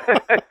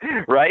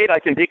 Right? I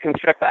can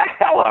deconstruct the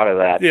hell out of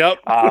that. Yep.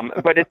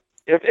 But it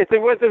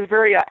was a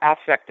very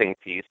affecting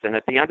piece, and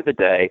at the end of the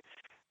day,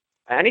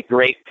 any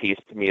great piece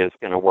to me is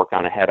going to work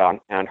on a head-on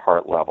and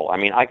heart level. I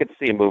mean, I could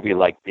see a movie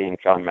like Being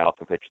John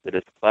Malkovich that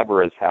is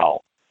clever as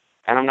hell,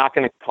 and I'm not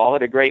going to call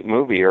it a great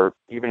movie or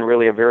even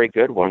really a very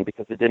good one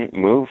because it didn't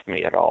move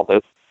me at all.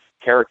 Those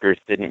characters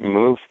didn't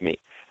move me.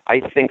 I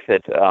think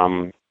that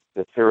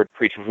the third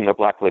Creature from the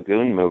Black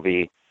Lagoon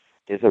movie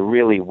is a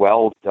really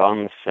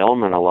well-done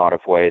film in a lot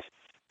of ways,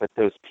 but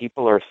those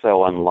people are so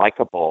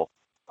unlikable.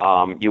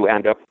 You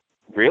end up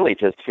really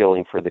just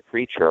feeling for the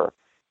creature,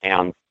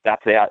 and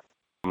that's it.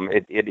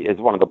 It is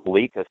one of the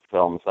bleakest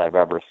films I've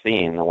ever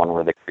seen, the one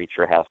where the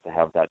creature has to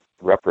have that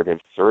reparative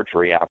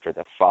surgery after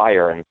the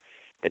fire, and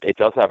it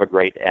does have a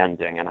great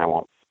ending, and I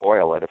won't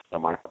spoil it if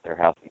someone out there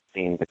hasn't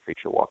seen The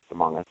Creature Walks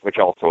Among Us, which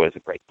also is a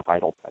great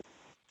title.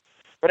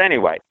 But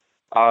anyway,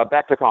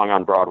 back to Kong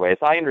on Broadway. As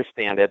I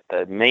understand it,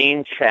 the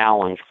main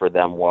challenge for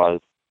them was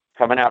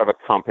coming out of a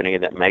company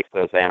that makes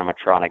those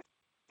animatronic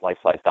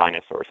life-size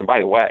dinosaurs. And by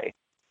the way,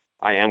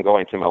 I am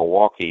going to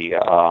Milwaukee,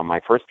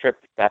 my first trip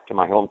back to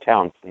my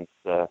hometown since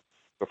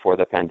before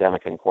the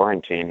pandemic and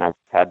quarantine. I've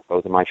had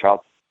both of my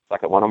shots,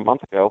 second one a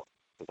month ago,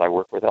 because I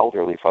work with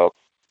elderly folks.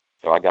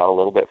 So I got a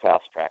little bit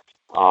fast-tracked.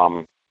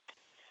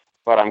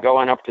 But I'm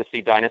going up to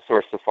see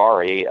Dinosaur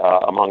Safari,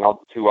 among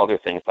 2 other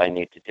things I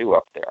need to do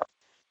up there.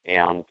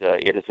 And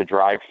it is a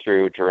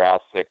drive-through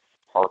Jurassic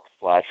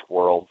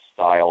Park/World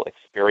style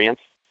experience.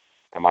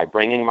 Am I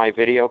bringing my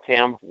video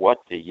cam? What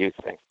do you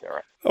think,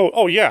 Derek?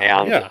 Oh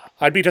yeah, yeah.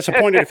 I'd be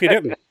disappointed if you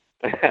didn't.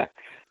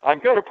 I'm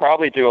going to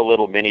probably do a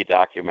little mini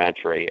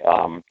documentary.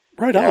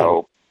 Right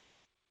on.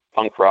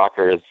 Punk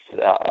rockers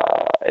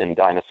in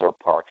Dinosaur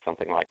Park,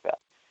 something like that.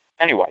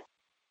 Anyway,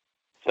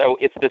 so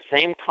it's the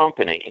same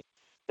company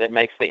that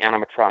makes the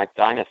animatronic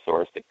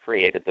dinosaurs that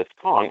created this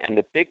Kong. And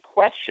the big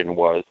question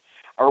was,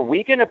 are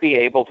we going to be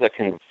able to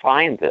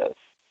confine this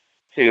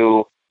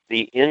to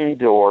the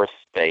indoor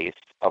space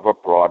of a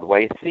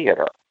Broadway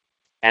theater?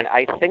 And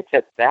I think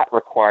that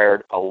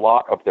required a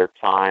lot of their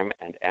time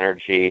and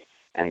energy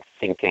and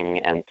thinking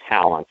and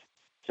talent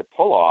to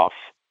pull off,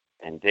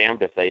 and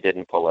damned if they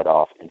didn't pull it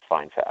off in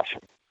fine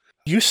fashion.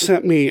 You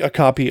sent me a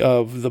copy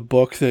of the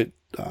book that,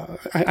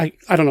 I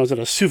don't know, is it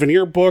a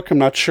souvenir book? I'm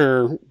not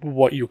sure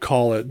what you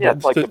call it. Yeah,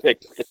 it's like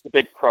it's a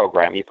big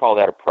program. You call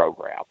that a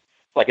program.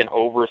 It's like an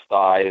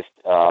oversized,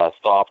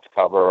 soft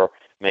cover,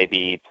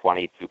 maybe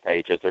 22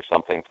 pages or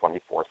something,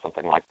 24,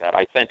 something like that.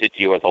 I sent it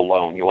to you as a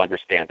loan. You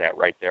understand that,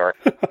 right, Derek?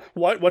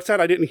 What's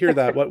that? I didn't hear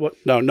that. What?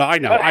 No, I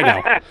know.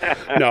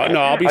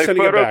 No, I'll be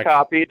sending it back.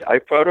 I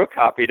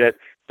photocopied it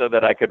so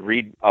that I could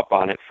read up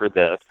on it for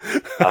this,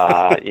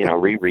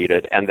 reread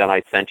it, and then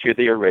I sent you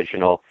the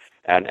original,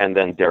 and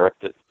then Derek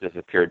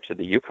disappeared to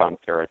the Yukon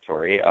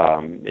Territory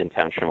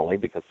intentionally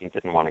because he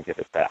didn't want to give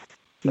it back.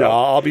 So. No,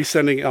 I'll be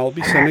sending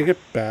it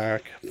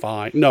back.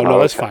 Fine. No,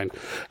 that's fine.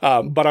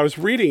 But I was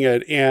reading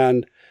it,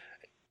 and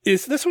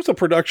This was a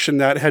production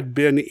that had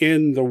been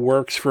in the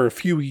works for a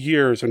few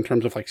years in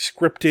terms of like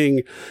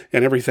scripting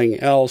and everything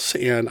else,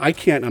 and I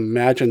can't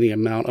imagine the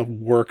amount of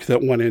work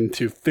that went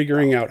into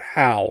figuring out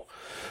how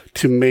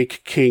to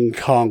make King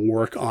Kong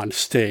work on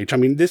stage. I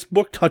mean, this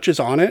book touches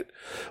on it,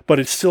 but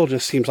it still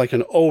just seems like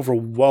an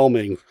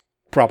overwhelming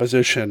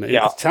proposition.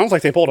 Yeah. It sounds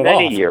like they pulled it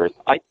off. Many years.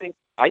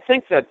 I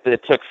think that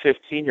it took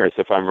 15 years,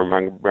 if I'm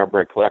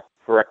remembering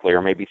correctly,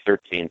 or maybe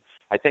 13.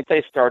 I think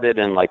they started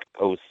in like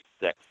 06,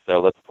 so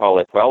let's call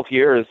it 12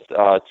 years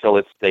till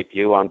its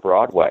debut on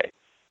Broadway.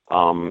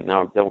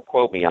 Now, don't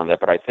quote me on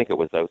that, but I think it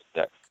was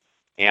 06.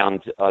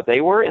 And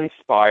they were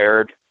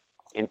inspired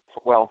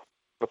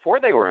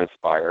before they were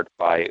inspired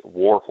by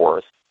War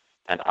Horse,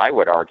 and I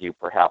would argue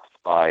perhaps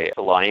by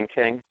The Lion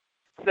King.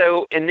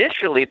 So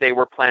initially they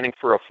were planning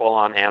for a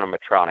full-on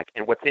animatronic,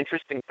 and what's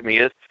interesting to me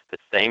is the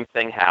same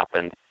thing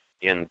happened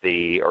in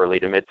the early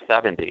to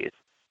mid-70s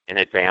in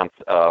advance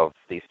of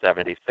the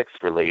 76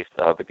 release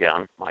of,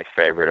 again, my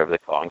favorite of the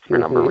Kongs for a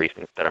number of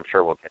reasons that I'm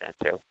sure we'll get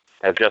into.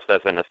 Just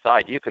as an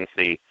aside, you can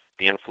see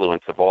the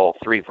influence of all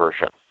three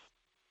versions,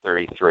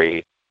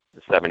 33,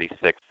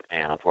 76,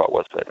 and what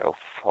was it,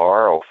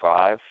 04,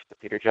 05, the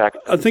Peter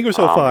Jackson? I think it was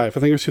 05. I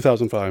think it was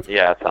 2005.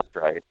 Yeah, that sounds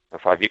right.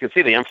 05. You can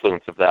see the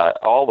influence of that,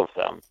 all of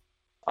them,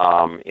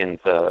 in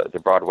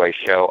the Broadway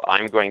show.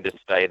 I'm going to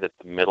say that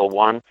the middle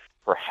one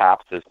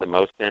perhaps is the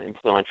most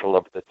influential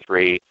of the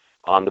three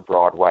on the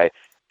Broadway,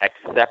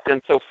 except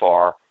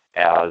insofar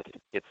as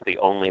it's the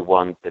only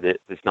one that it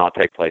does not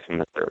take place in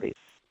the 30s.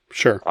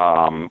 Sure.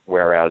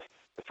 Whereas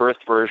the first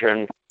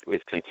version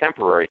is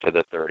contemporary to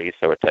the 30s,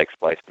 so it takes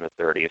place in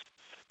the 30s.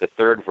 The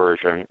third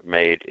version,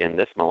 made in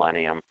this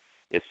millennium,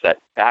 is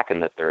set back in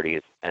the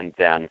 30s, and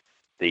then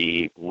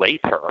the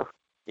later,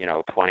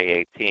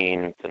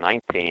 2018 to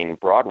 19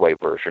 Broadway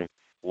version,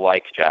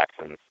 like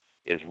Jackson's,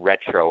 is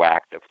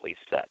retroactively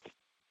set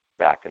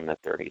back in the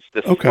 30s.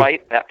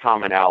 Despite that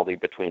commonality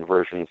between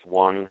versions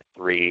 1,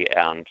 3,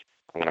 and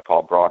I'm going to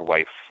call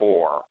Broadway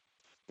 4,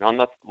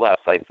 nonetheless,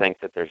 I think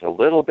that there's a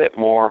little bit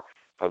more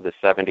of the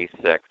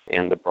 76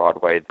 in the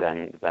Broadway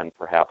than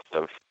perhaps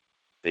of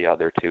the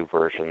other two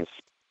versions.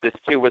 This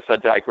too was a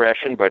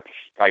digression, but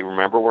I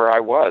remember where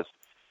I was.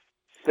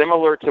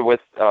 Similar to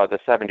with the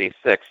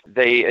 76,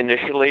 they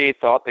initially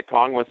thought that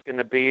Kong was going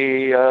to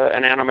be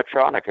an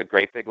animatronic, a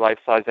great big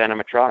life-size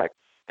animatronic.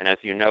 And as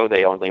you know,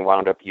 they only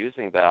wound up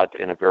using that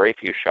in a very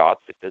few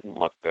shots. It didn't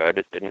look good.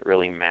 It didn't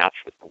really match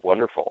with the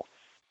wonderful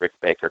Rick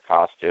Baker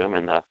costume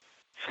and the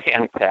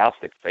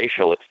fantastic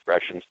facial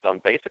expressions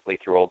done basically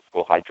through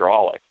old-school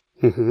hydraulics.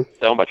 Mm-hmm.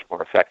 So much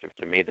more effective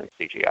to me than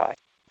CGI.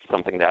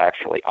 Something that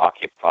actually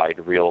occupied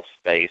real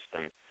space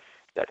and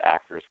that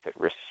actors could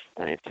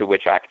to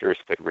which actors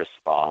could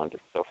respond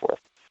and so forth.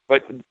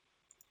 But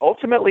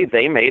ultimately,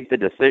 they made the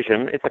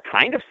decision. It's a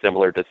kind of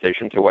similar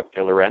decision to what De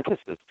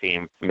Laurentiis'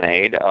 team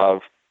made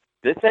of,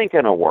 this ain't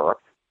going to work,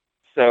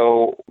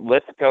 so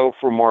let's go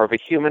for more of a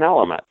human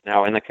element.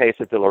 Now, in the case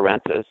of De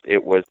Laurentiis,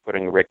 it was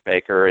putting Rick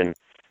Baker in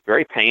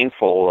very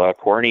painful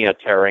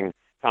cornea-tearing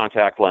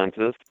contact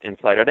lenses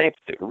inside an ape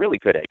suit, a really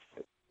good ape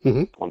suit.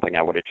 Mm-hmm. One thing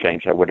I would have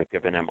changed, I would have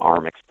given him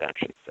arm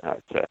extensions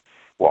to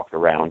walk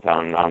around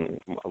on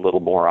a little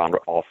more on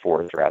all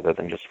fours rather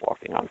than just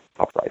walking on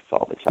uprights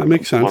all the time. That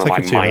makes sense. One of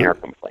my minor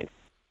complaints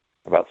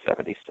about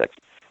 76.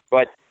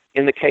 But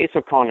in the case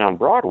of Kong on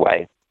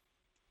Broadway,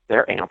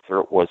 their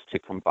answer was to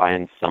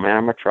combine some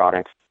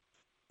animatronics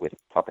with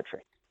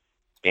puppetry.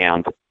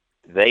 And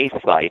they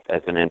cite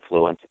as an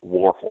influence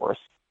War Horse,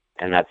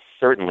 and that's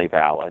certainly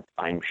valid.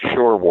 I'm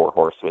sure War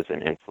Horse was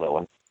an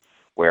influence,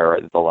 where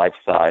the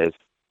life-size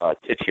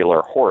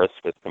titular horse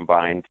was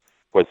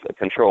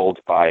controlled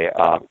by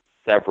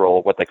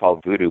several what they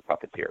call voodoo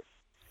puppeteers.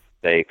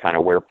 They kind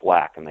of wear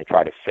black and they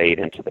try to fade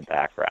into the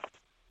background.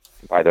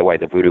 And by the way,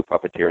 the voodoo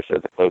puppeteers are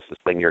the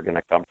closest thing you're going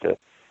to come to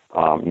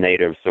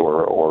natives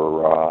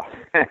or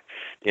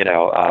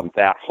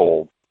that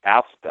whole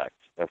aspect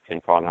of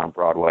King Kong on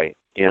Broadway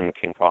in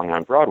King Kong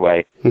on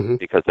Broadway, mm-hmm.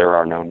 because there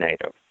are no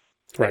natives.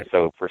 Right.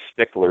 So for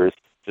sticklers,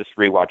 just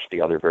rewatch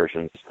the other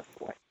versions.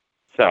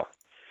 So,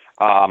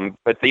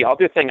 but the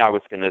other thing I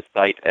was going to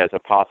cite as a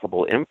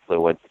possible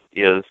influence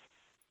is,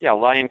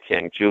 Lion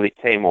King, Julie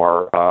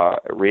Taymor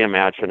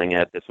reimagining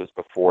it. This was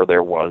before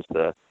there was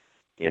the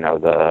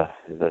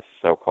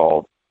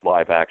so-called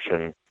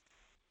live-action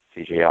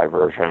CGI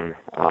version,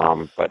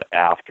 but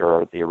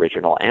after the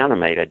original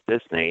animated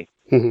Disney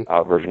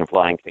mm-hmm. Version of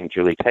Lion King,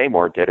 Julie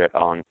Taymor did it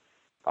on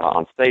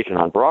stage and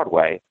on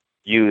Broadway,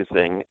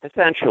 using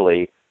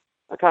essentially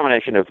a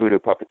combination of voodoo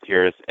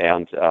puppeteers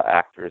and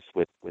actors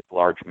with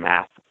large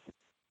masks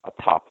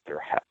atop their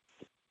heads.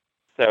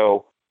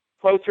 So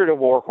closer to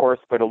War Horse,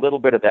 but a little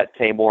bit of that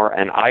Taymor,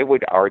 and I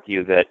would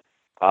argue that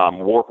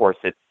War Horse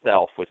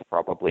itself was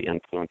probably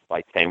influenced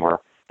by Taymor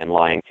and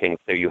Lion King,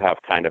 so you have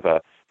kind of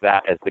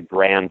that as the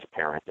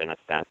grandparent, in a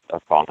sense,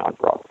 of Kong on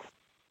Broadway,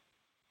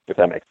 if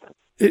that makes sense.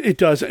 It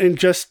does, and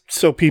just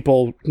so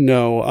people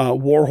know,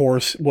 War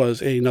Horse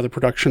was another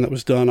production that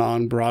was done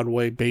on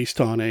Broadway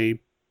based on a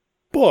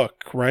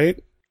book,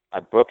 right?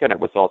 book, and it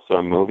was also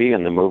a movie.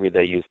 In the movie,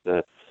 they used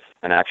an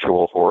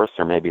actual horse,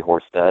 or maybe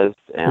horse does,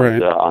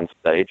 and on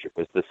stage it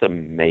was this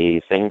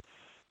amazing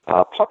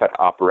puppet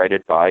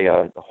operated by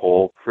a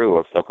whole crew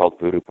of so-called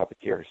voodoo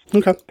puppeteers.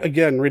 Okay.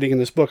 Again, reading in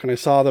this book, and I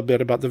saw the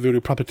bit about the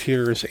voodoo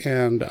puppeteers,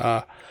 and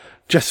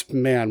just,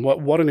 man,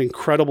 what an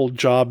incredible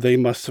job they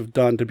must have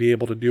done to be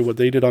able to do what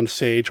they did on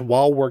stage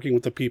while working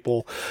with the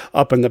people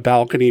up in the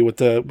balcony with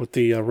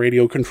the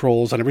radio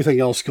controls and everything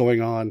else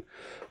going on.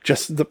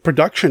 Just the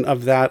production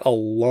of that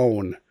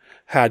alone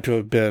had to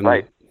have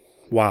been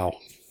wow.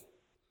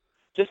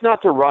 Just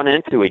not to run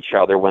into each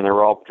other when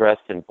they're all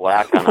dressed in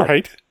black on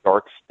a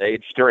dark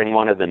stage during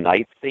one of the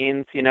night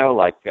scenes,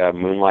 like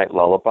Moonlight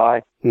Lullaby.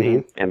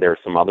 And there are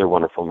some other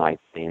wonderful night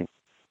scenes.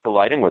 The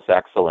lighting was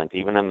excellent.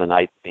 Even in the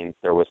night scenes,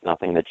 there was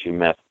nothing that you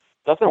missed.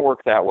 Doesn't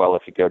work that well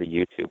if you go to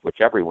YouTube,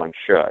 which everyone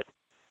should,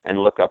 and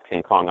look up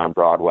King Kong on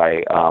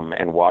Broadway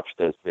and watch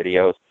those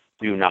videos.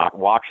 Do not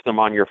watch them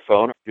on your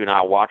phone. Do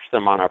not watch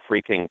them on a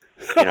freaking,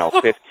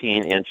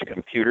 15-inch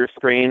computer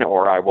screen,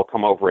 or I will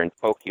come over and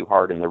poke you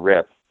hard in the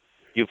ribs.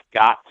 You've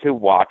got to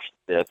watch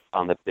this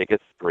on the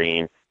biggest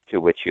screen to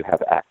which you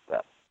have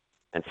access.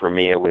 And for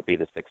me, it would be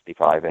the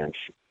 65-inch.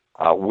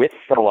 With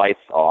the lights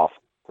off,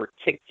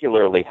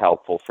 particularly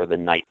helpful for the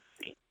night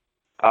scene.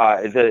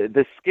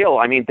 The skill,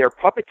 they're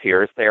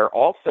puppeteers. They are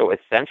also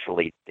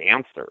essentially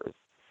dancers.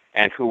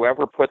 And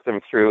whoever put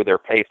them through their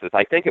paces,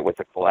 I think it was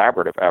a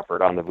collaborative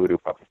effort on the voodoo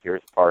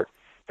puppeteers' part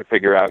to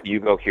figure out, you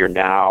go here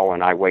now,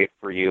 and I wait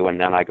for you, and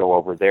then I go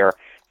over there.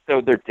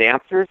 So they're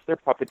dancers, they're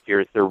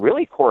puppeteers, they're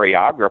really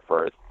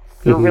choreographers,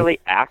 they're really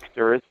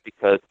actors,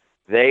 because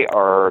they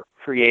are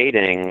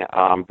creating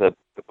the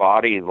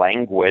body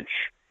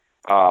language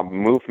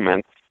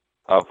movements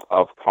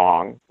of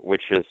Kong,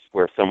 which is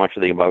where so much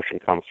of the emotion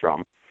comes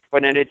from.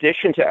 But in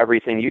addition to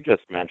everything you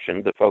just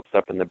mentioned, the folks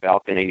up in the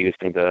balcony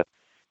using the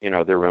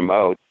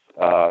remotes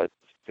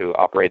to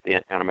operate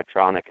the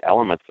animatronic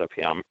elements of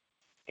him,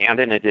 and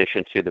in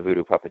addition to the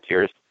voodoo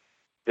puppeteers,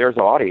 there's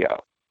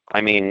audio.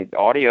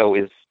 Audio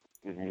is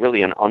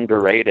really an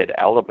underrated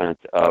element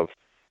of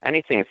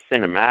anything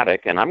cinematic,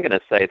 and I'm going to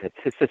say that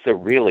this is a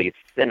really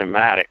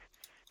cinematic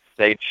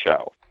stage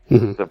show.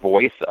 The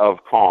voice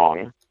of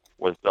Kong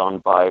was done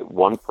by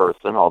one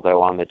person,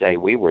 although on the day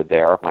we were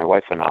there, my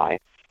wife and I,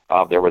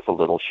 there was a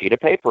little sheet of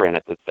paper in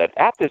it that said,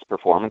 at this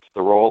performance,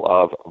 the role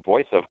of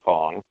voice of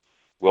Kong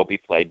will be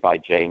played by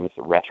James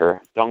Retter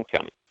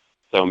Duncan.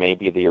 So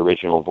maybe the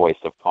original voice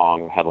of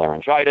Kong had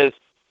laryngitis.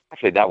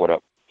 Actually, that would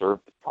have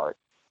served the part.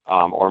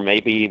 Or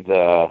maybe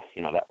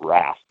that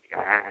rasp,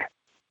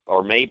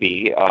 or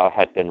maybe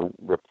had been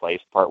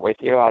replaced partway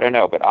through. I don't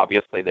know, but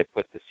obviously they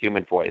put this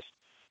human voice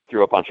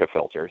through a bunch of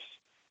filters,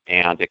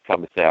 and it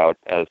comes out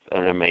as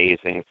an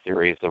amazing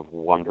series of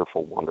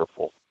wonderful,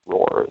 wonderful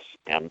roars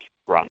and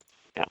grunts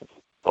and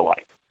the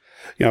like.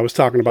 Yeah, I was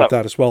talking about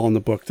that as well in the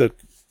book, that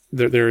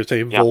there is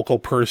a vocal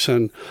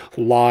person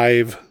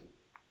live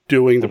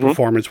doing the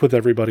performance with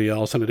everybody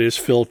else, and it is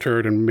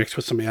filtered and mixed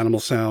with some animal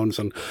sounds,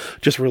 and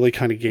just really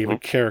kind of gave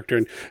it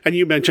character. And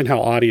you mentioned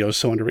how audio is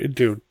so underrated.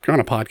 Dude, you're on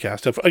a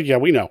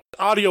podcast. We know.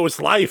 Audio is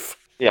life.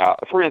 Yeah,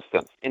 for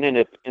instance, in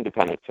an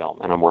independent film,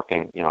 and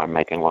I'm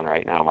making one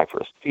right now, my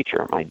first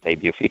feature, my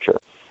debut feature,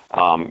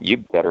 you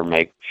better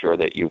make sure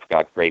that you've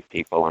got great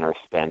people and are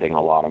spending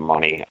a lot of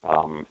money,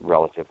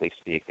 relatively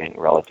speaking,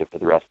 relative to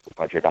the rest of the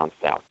budget on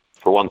sound.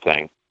 For one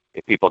thing,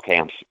 if people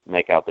can't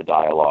make out the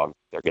dialogue,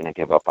 they're going to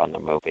give up on the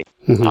movie.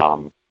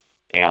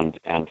 And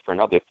for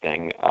another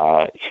thing,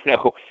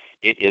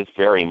 it is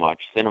very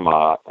much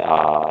cinema.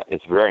 Is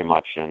very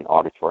much an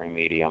auditory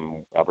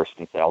medium ever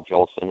since Al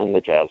Jolson and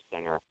the Jazz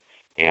Singer,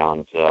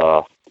 and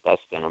the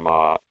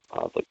cinema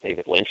that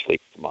David Lynch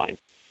leads to mind.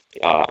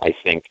 I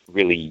think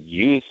really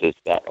uses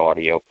that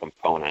audio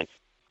component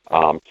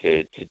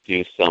to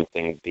do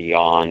something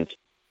beyond,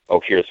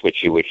 here's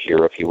what you would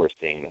hear if you were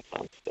seeing this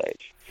on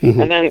stage.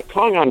 And then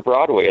Kong on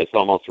Broadway is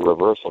almost a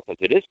reversal,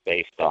 because it is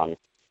based on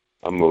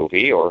a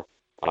movie, or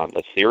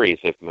a series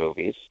of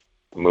movies,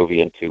 a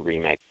movie and two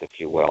remakes, if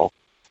you will,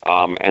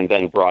 and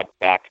then brought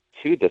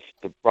to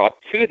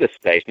the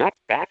stage, not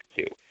back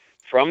to,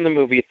 from the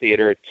movie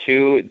theater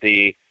to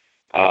the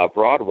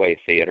Broadway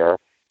theater,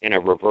 in a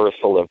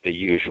reversal of the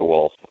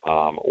usual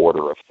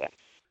order of things.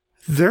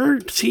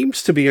 There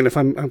seems to be, and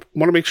I want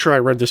to make sure I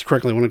read this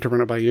correctly, I wanted to run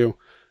it by you.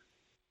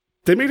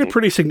 They made a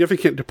pretty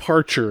significant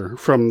departure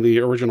from the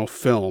original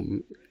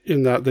film,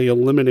 in that they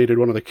eliminated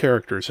one of the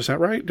characters. Is that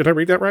right? Did I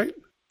read that right?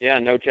 Yeah,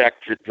 no Jack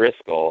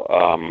Driscoll.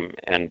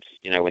 And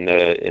in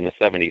the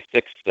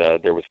 76,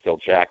 there was still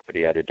Jack, but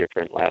he had a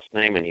different last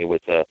name, and he was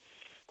a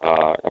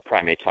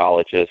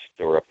primatologist,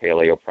 or a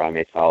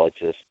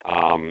paleoprimatologist.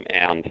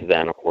 And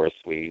then, of course,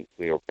 we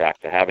were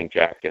back to having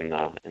Jack in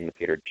the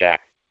Peter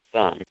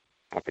Jackson.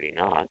 How could he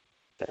not?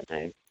 That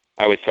name.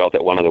 I always felt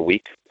that one of the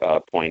weak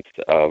points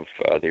of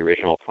the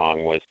original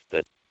Kong was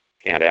that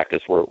camp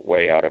actors were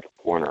way out of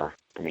a corner.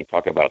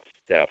 Talk about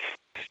Steph.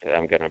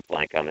 I'm going to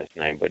blank on his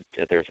name, but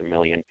there's a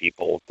million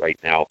people right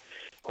now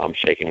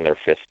shaking their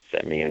fists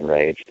at me in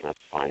rage, and that's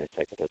fine. I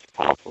take it as a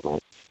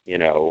compliment.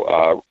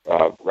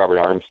 Robert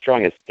Robert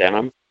Armstrong as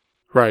Denham.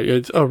 Right.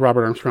 It's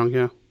Robert Armstrong.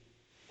 Yeah.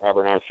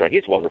 Robert Armstrong.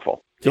 He's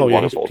wonderful. He's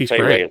wonderful. He's Fay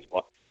great.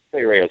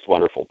 Ray is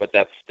wonderful, but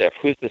that's stiff.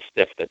 Who's the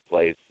stiff that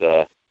plays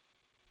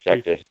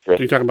Jack Driscoll?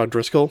 Are you talking about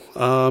Driscoll?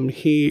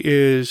 He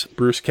is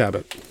Bruce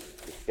Cabot.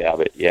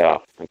 Cabot, yeah.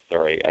 I'm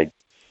sorry. I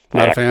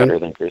Not a act fan? better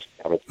than Bruce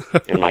Cabot.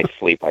 In my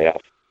sleep, I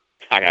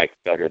act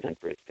better than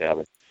Bruce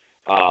Cabot.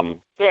 So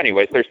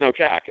anyways, there's no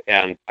Jack,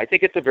 and I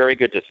think it's a very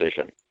good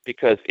decision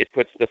because it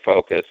puts the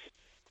focus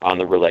on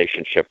the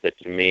relationship that,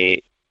 to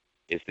me,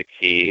 is the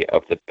key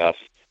of the best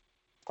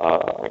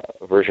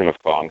version of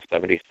Kong,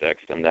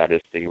 76, and that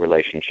is the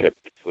relationship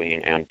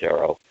between Ann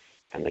Darrow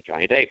and the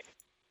giant ape.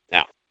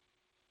 Now,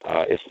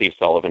 if Steve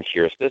Sullivan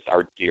hears this,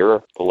 our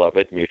dear,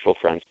 beloved, mutual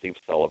friend Steve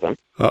Sullivan,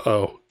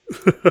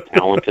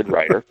 talented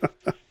writer,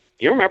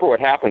 you remember what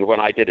happened when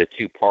I did a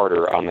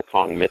two-parter on the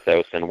Kong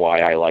mythos and why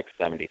I like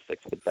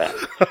 76 the best.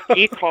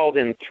 He called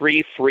in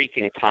 3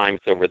 freaking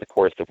times over the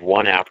course of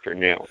one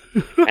afternoon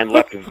and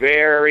left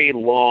very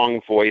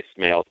long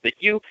voicemails that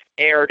you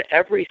aired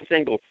every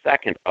single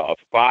second of,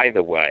 by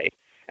the way.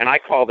 And I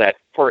call that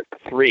part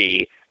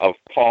 3 of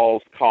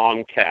Paul's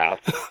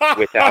Kongcast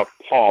without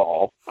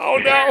Paul. Oh,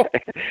 no.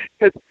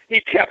 Because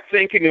he kept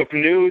thinking of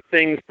new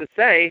things to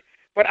say.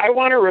 But I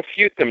want to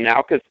refute them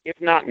now, because if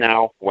not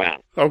now, when?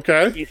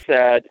 Okay. He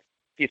said,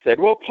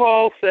 well,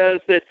 Paul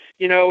says that,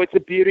 it's a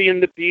Beauty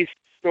and the Beast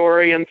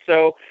story, and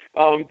so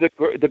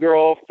the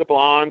girl, the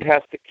blonde,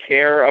 has to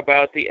care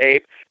about the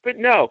ape. But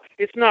no,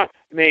 it's not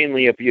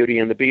mainly a Beauty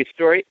and the Beast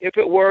story. If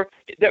it were,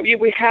 that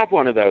we have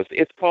one of those.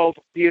 It's called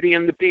Beauty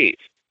and the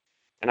Beast.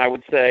 And I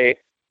would say,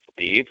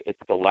 Steve,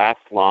 it's the last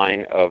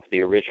line of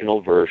the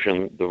original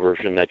version, the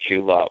version that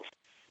you love.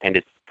 And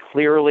it's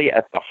clearly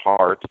at the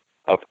heart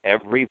of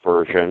every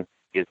version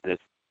is this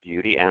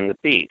Beauty and the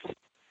Beast.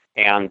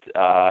 And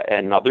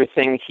another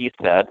thing he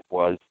said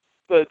was,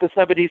 the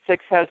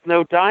 76 has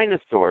no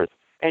dinosaurs.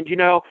 And,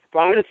 if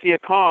I'm going to see a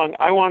Kong,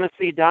 I want to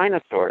see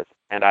dinosaurs.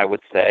 And I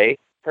would say,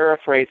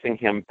 paraphrasing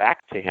him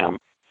back to him,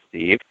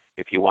 Steve,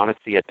 if you want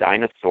to see a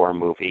dinosaur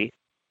movie,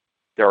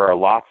 there are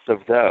lots of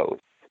those.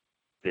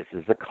 This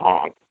is a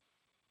Kong.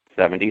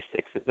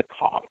 76 is a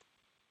Kong.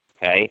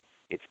 Okay?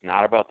 It's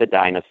not about the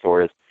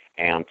dinosaurs.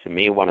 And to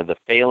me, one of the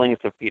failings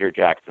of Peter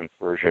Jackson's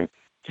version,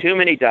 too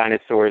many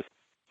dinosaurs,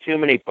 too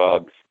many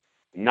bugs,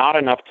 not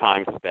enough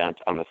time spent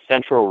on the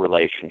central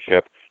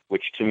relationship,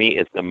 which to me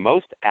is the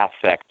most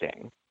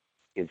affecting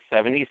in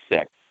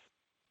 76,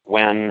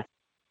 when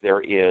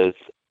there is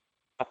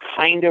a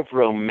kind of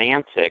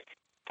romantic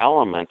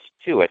element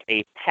to it,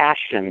 a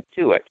passion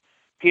to it.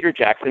 Peter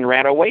Jackson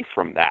ran away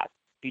from that.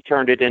 He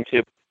turned it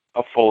into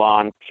a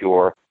full-on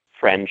pure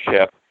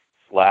friendship /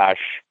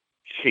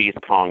 she's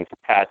Kong's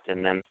pet,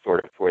 and then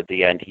sort of toward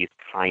the end, he's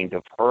kind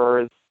of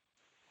hers.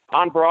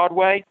 On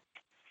Broadway,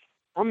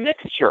 a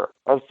mixture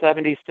of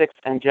 76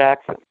 and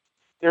Jackson.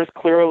 There's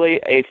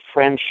clearly a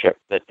friendship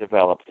that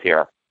develops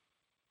here.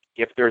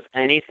 If there's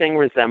anything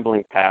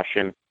resembling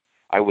passion,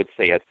 I would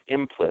say it's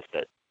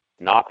implicit,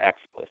 not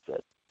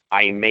explicit.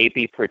 I may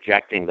be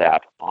projecting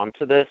that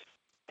onto this.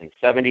 In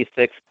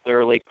 76,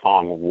 clearly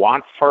Kong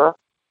wants her,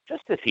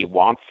 just as he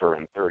wants her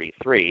in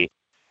 33.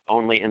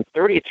 Only in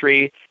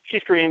 33, she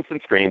screams and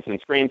screams and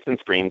screams and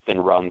screams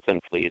and runs and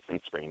flees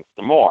and screams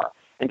some more,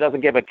 and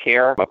doesn't give a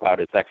care about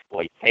his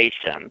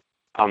exploitation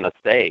on the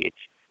stage,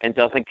 and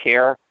doesn't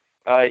care,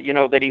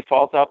 that he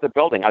falls off the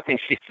building. I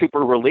think she's super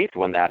relieved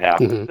when that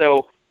happens. Mm-hmm.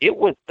 So it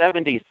was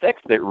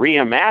 76 that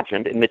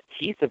reimagined, in the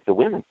teeth of the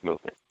women's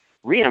movement,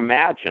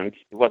 reimagined,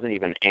 it wasn't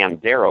even Ann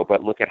Darrow,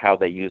 but look at how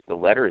they used the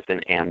letters in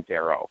Ann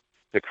Darrow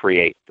to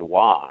create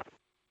Dwan.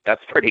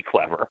 That's pretty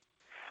clever.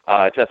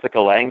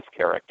 Jessica Lange's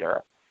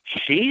character,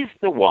 she's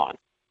the one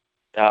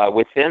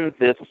within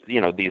this,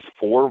 these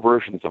 4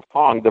 versions of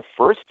Kong, the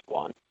first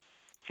one,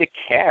 to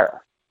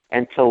care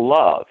and to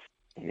love.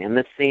 And in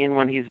the scene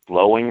when he's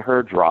blowing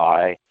her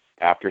dry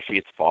after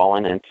she's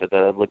fallen into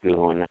the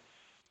lagoon,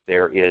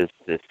 there is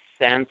this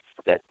sense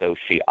that though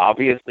she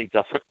obviously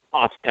doesn't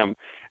want him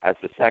as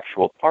a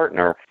sexual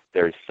partner,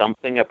 there's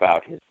something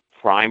about his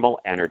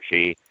primal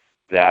energy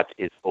that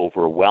is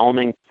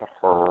overwhelming to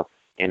her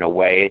in a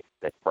way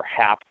that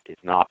perhaps is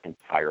not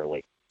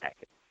entirely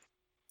negative.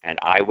 And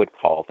I would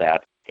call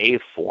that a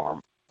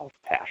form of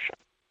passion.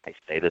 I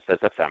say this as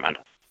a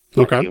feminist.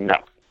 Okay.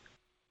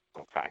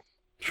 Okay.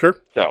 Sure.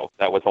 So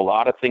that was a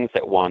lot of things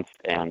at once,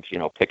 and,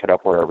 pick it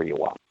up wherever you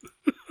want.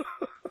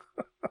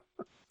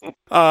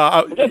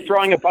 I'm just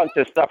throwing a bunch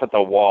of stuff at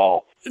the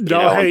wall.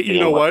 Hey, you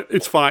know what?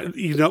 It's fine.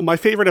 My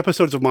favorite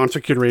episodes of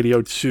Monster Kid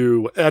Radio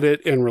to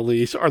edit and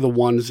release are the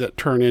ones that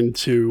turn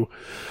into,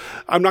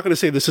 I'm not going to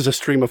say this is a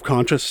stream of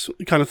conscious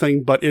kind of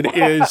thing, but it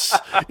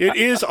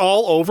is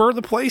all over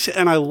the place,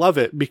 and I love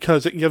it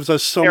because it gives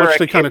us so much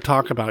to kind of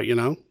talk about,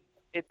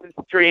 It's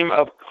a stream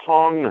of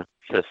consciousness.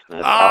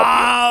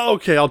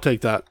 Okay, I'll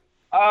take that.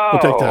 I'll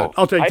take that.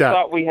 I'll take that.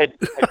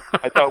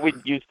 I thought we'd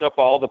used up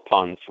all the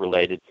puns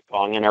related to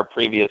Kong in our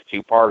previous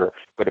two-parter,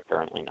 but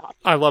apparently not.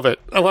 I love it.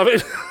 I love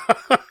it.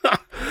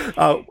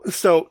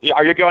 So,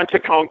 are you going to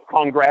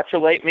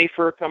congratulate me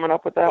for coming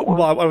up with that one?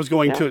 Well, I was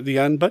going to at the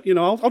end, but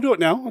I'll do it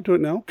now.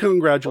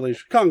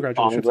 Congratulations.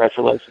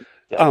 Congratulations.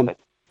 Yeah,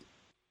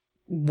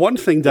 one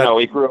thing that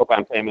we grew up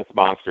on Famous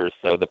Monsters,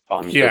 so the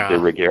puns are de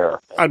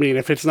rigueur. I mean,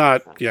 if it's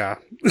not, yeah.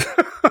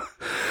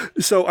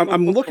 So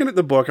I'm looking at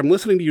the book. I'm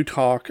listening to you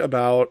talk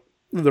about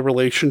the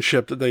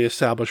relationship that they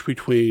established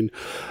between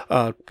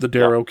the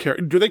Darrow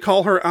character. Do they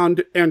call her Ann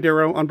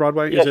Darrow on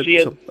Broadway? Yeah, she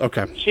is.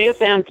 Okay. She is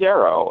Ann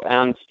Darrow,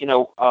 and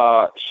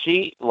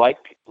she like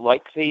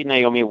the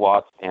Naomi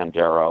Watts Ann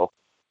Darrow,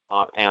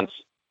 and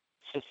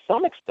to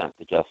some extent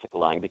the Jessica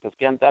Lange, because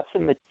again, that's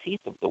in the teeth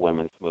of the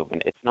women's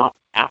movement. It's not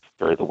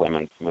after the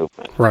women's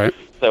movement, right?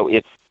 So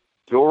it's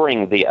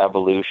during the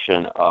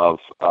evolution of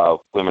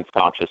women's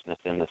consciousness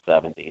in the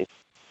 70s.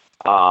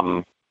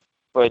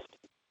 But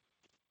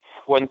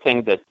one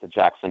thing that the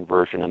Jackson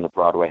version and the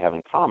Broadway have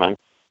in common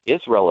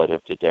is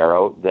relative to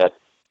Darrow, that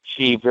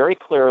she very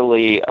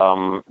clearly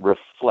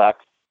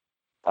reflects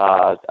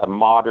a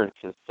modern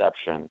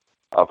conception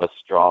of a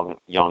strong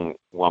young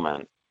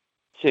woman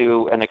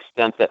to an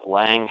extent that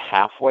Lange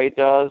halfway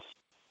does,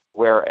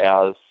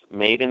 whereas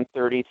Made in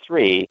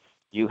 33,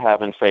 you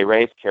have in Fay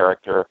Wray's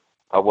character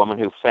a woman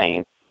who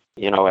faints,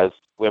 as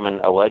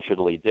women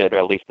allegedly did, or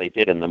at least they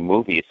did in the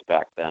movies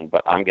back then,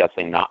 but I'm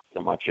guessing not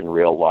so much in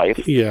real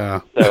life.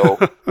 Yeah. So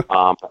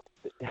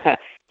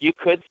you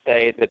could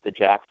say that the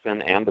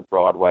Jackson and the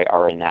Broadway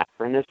are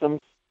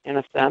anachronisms in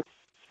a sense,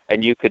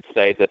 and you could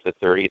say that the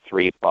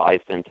 33 buys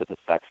into the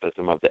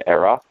sexism of the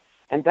era,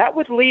 and that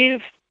would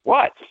leave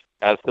what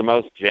as the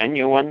most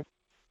genuine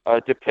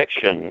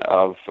depiction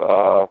of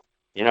how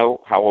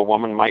a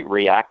woman might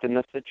react in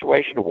this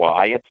situation.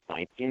 Why, it's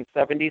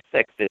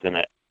 1976, isn't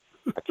it?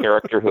 A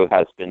character who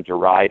has been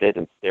derided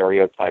and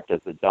stereotyped as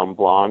a dumb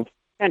blonde,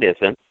 and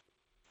isn't.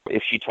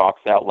 If she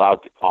talks out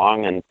loud to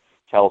Kong and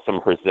tells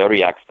him her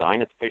zodiac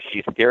sign, it's because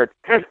she's scared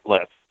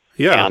shitless.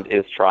 Yeah. And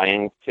is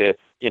trying to,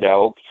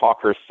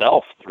 talk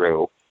herself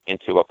through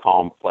into a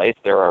calm place.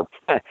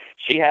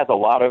 She has a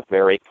lot of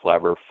very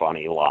clever,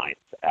 funny lines,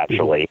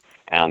 actually.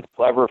 Mm-hmm. And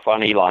clever,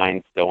 funny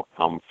lines don't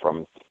come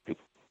from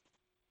stupid.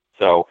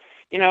 So,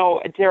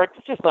 Derek,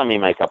 just let me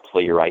make a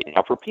plea right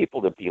now for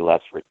people to be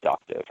less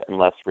reductive and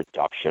less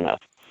reductionist.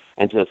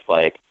 And just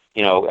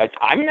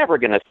I'm never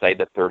going to say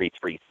that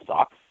 33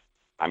 sucks.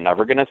 I'm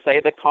never going to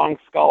say that Kong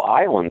Skull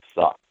Island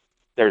sucks.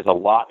 There's a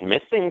lot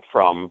missing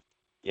from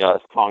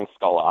Kong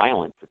Skull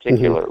Island,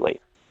 particularly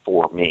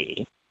for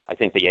me. I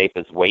think the ape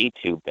is way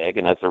too big,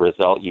 and as a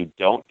result, you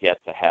don't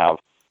get to have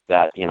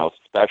that,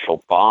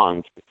 special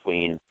bond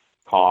between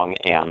Kong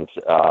and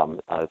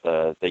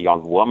the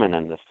young woman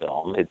in the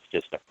film. It's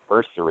just a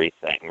cursory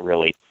thing,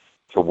 really,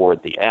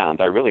 toward the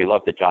end. I really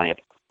love the giant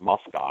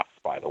muskox,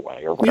 by the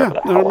way, or whatever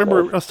the hell I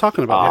remember us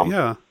talking about it,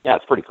 yeah. Yeah,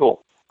 it's pretty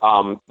cool.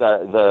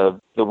 The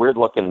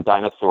weird-looking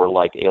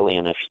dinosaur-like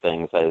alienish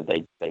things,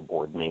 they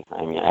bored me.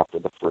 I mean, after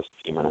the first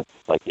few minutes,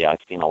 it's like, yeah, I've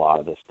seen a lot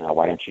of this now.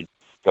 Why don't you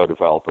go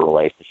develop a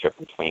relationship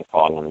between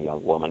Kong and the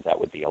young woman? That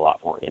would be a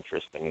lot more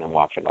interesting than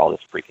watching all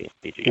this freaking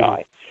CGI.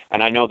 Mm-hmm.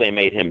 And I know they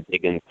made him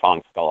big in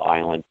Kong Skull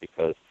Island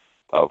because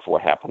of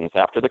what happens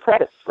after the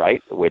credits,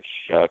 right? Which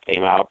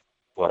came out,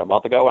 a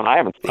month ago, and I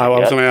haven't seen it yet. I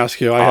was going to ask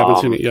you. I haven't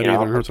seen it yet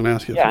either. I was going to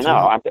ask you. Yeah,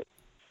 no,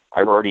 I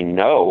already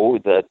know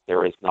that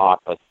there is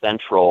not a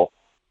central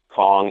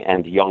Kong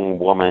and young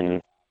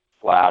woman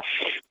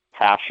 /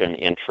 passion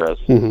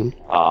interest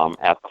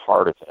at the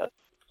heart of it.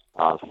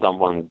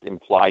 Someone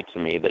implied to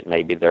me that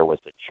maybe there was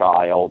a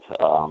child.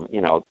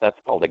 That's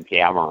called a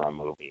Gamera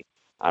movie.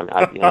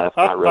 That's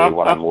not really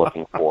what I'm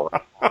looking for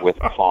with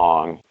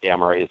Kong.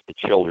 Gamera is the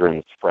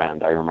children's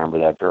friend. I remember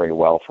that very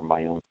well from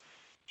my own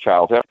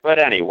childhood. But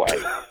anyway,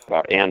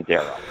 about Ann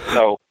Darrow.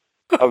 So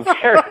a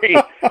very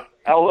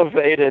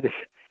elevated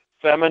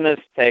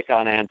feminist take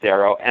on Ann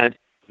Darrow. And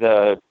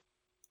the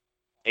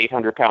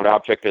 800-pound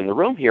object in the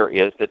room here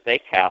is that they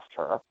cast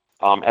her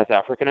as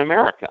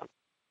African-American,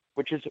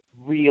 which is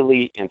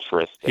really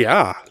interesting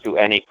to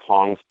any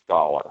Kong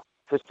scholar.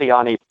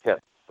 Christiane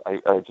Pitts.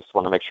 I just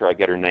want to make sure I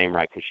get her name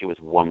right because she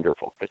was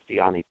wonderful.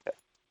 Christiane Pitts.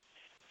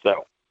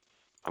 So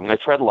I'm going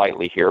to tread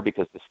lightly here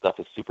because this stuff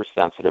is super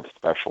sensitive,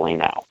 especially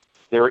now.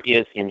 There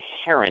is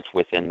inherent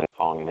within the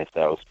Kong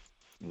mythos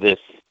this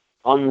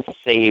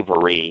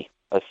unsavory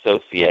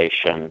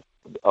association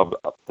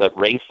that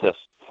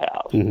racists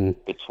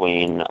have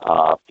between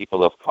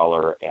people of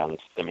color and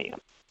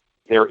simians.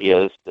 There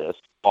is this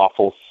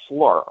awful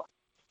slur.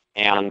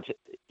 And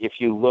if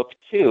you look,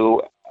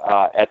 too,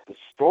 at the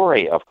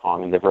story of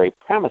Kong and the very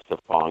premise of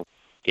Kong,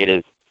 it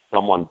is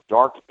someone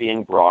dark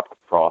being brought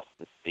across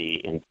the sea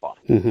in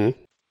fun.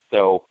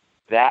 So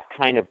that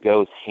kind of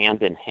goes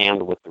hand in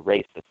hand with the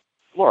racist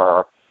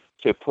slur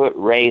to put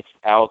race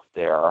out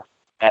there,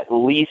 at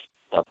least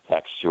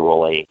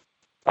subtextually,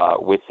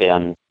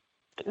 within,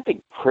 I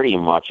think, pretty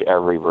much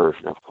every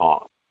version of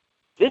Kong.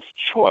 This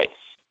choice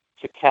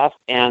to cast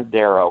Ann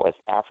Darrow as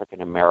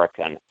African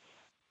American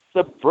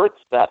subverts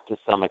that to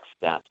some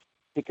extent,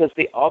 because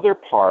the other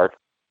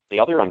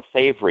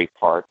unsavory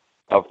part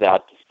of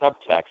that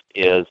subtext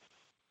is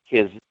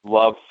his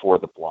love for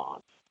the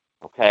blonde.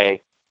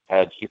 Okay?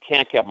 And you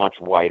can't get much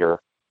whiter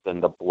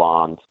than the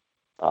blonde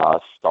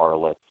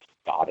starlet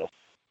goddess.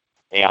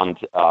 And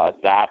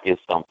that is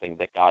something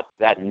that got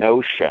that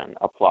notion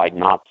applied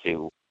not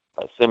to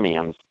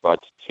simians, but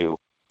to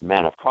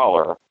men of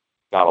color,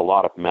 got a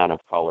lot of men of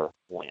color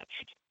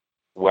lynched.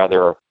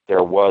 Whether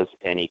there was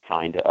any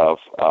kind of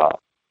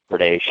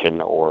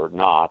predation or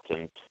not,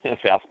 and the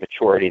vast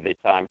majority of the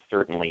time,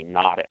 certainly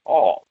not at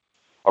all.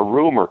 A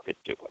rumor could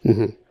do it.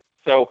 Mm-hmm.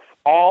 So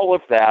all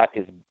of that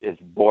is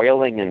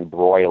boiling and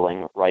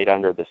broiling right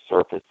under the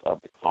surface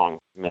of the Kong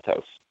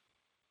mythos.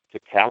 To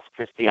cast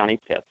Christiane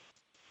Pitts,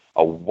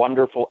 a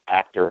wonderful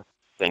actor,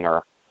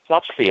 singer,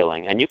 such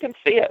feeling, and you can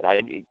see it.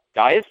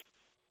 Guys,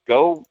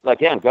 go to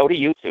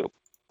YouTube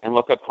and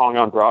look at Kong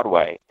on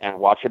Broadway and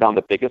watch it on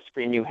the biggest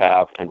screen you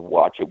have and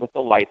watch it with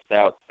the lights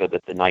out so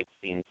that the night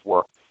scenes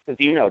work.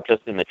 Because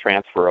just in the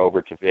transfer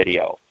over to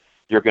video,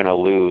 you're going to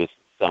lose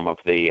some of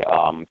the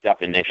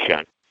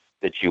definition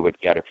that you would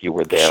get if you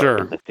were there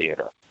in the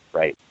theater,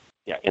 right?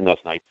 Yeah, in those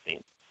night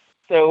scenes.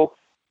 So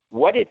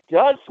what it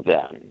does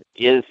then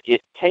is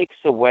it takes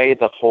away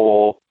the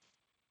whole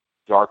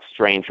dark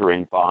stranger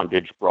in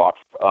bondage brought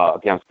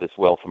against his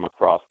will from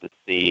across the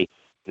sea,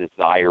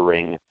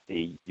 desiring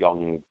the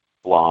young,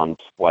 blonde,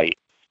 white,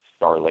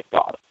 starlit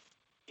goddess.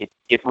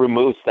 It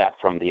removes that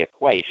from the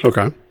equation.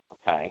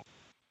 Okay.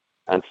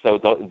 And so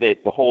the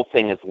whole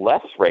thing is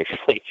less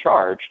racially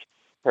charged,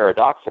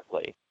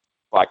 paradoxically,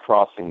 by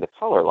crossing the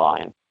color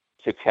line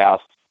to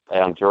cast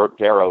Ann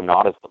Darrow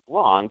not as the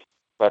blonde,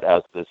 but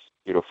as this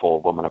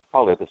beautiful woman of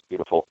color, this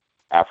beautiful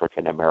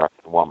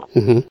African-American woman.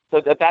 Mm-hmm.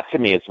 So that to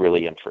me is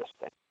really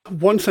interesting.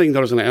 One thing that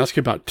I was going to ask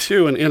you about,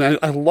 too, and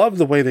I love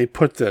the way they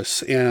put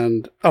this,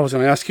 and I was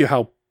going to ask you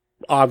how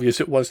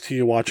obvious it was to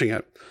you watching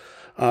it.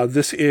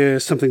 This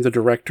is something the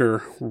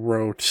director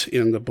wrote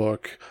in the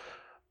book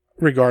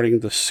regarding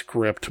the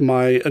script.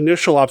 My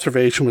initial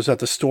observation was that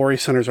the story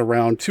centers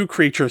around two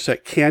creatures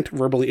that can't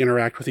verbally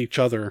interact with each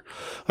other,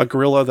 a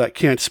gorilla that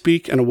can't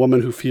speak and a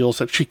woman who feels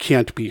that she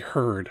can't be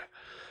heard.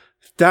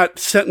 That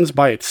sentence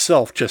by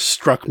itself just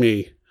struck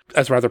me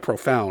as rather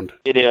profound.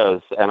 It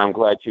is, and I'm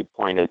glad you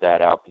pointed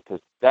that out because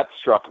that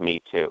struck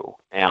me too.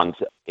 And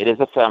it is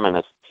a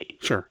feminist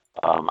piece. Sure.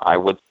 I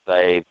would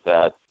say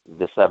that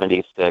the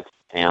 76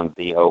 and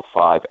the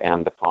 05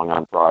 and the Kong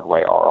on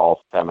Broadway are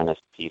all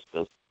feminist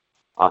pieces.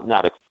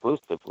 Not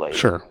exclusively,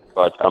 sure,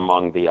 but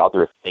among the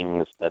other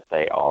things that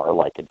they are,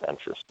 like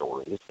adventure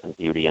stories and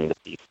Beauty and the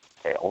Beast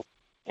tales.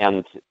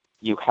 And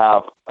you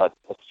have a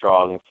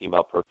strong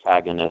female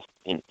protagonist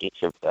in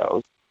each of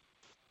those.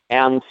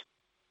 And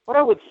what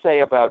I would say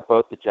about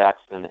both the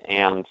Jackson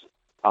and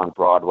on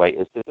Broadway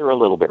is that they're a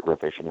little bit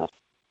revisionist.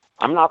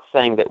 I'm not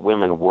saying that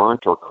women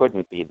weren't or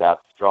couldn't be that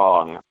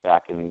strong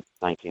back in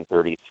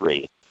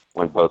 1933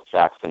 when both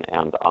Jackson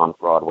and on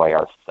Broadway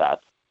are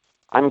set.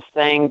 I'm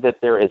saying that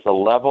there is a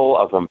level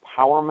of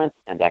empowerment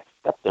and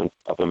acceptance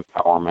of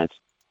empowerment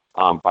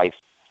by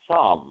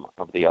some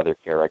of the other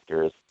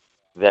characters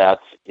that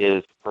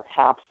is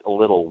perhaps a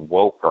little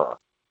woker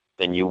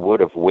than you would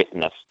have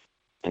witnessed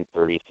in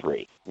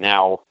 33.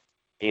 Now,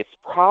 it's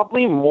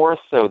probably more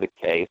so the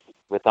case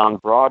with on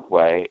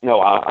Broadway,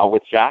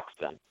 with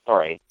Jackson,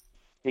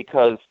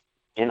 because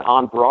in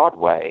on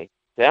Broadway,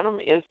 Denham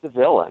is the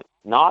villain,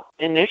 not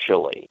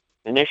initially.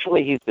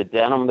 Initially, he's the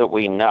Denham that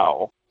we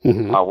know,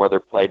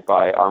 whether played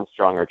by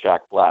Armstrong or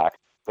Jack Black,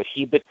 but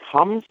he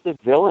becomes the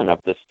villain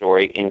of the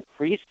story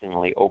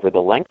increasingly over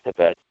the length of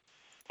it.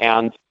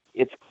 And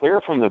it's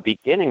clear from the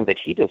beginning that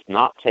he does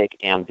not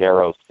take Ann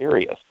Darrow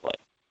seriously.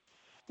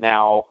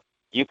 Now,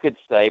 you could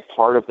say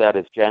part of that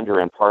is gender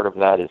and part of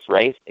that is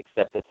race,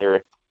 except that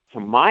there, to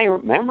my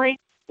memory,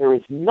 there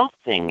is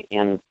nothing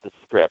in the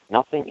script,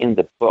 nothing in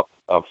the book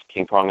of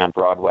King Kong on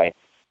Broadway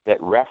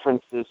that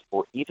references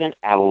or even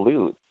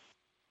alludes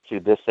to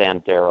this Ann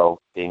Darrow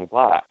being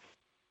black.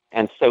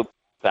 And so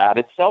that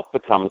itself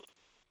becomes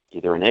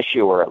either an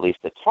issue or at least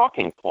a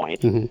talking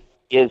point.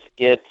 Is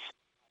it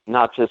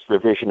not just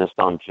revisionist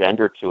on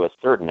gender to a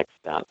certain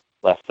extent,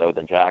 less so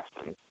than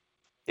Jackson?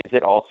 Is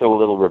it also a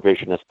little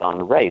revisionist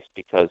on race?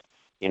 Because,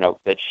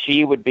 that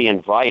she would be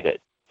invited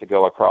to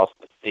go across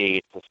the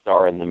sea to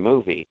star in the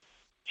movie,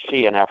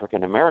 she, an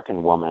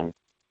African-American woman,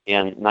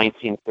 in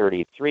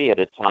 1933 at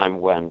a time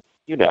when,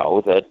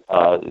 that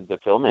the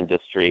film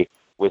industry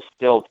was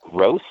still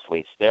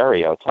grossly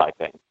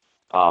stereotyping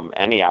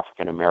any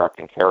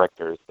African-American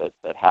characters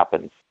that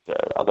happened,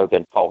 other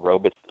than Paul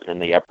Robeson in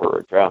The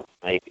Emperor Jones,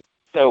 maybe.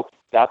 So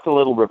that's a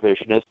little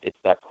revisionist. It's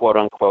that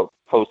quote-unquote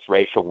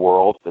post-racial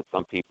world that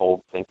some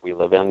people think we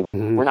live in.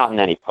 We're not in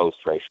any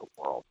post-racial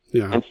world.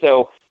 Yeah. And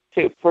so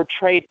to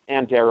portray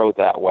Ann Darrow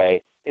that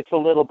way, it's a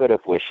little bit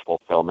of wish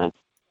fulfillment.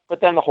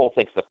 But then the whole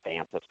thing's a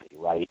fantasy,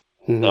 right?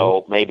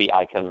 So maybe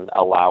I can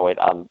allow it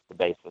on the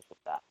basis of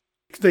that.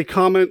 They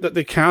comment that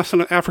they cast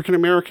an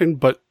African-American,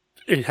 but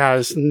it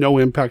has no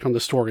impact on the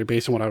story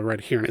based on what I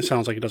read here, and it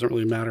sounds like it doesn't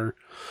really matter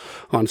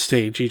on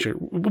stage either,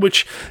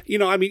 which, you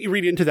know, I mean, you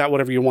read into that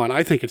whatever you want.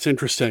 I think it's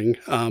interesting,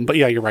 but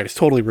yeah, you're right, it's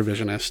totally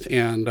revisionist,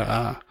 and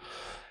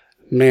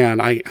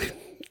man,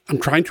 I'm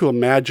trying to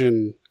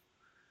imagine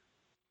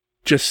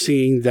just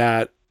seeing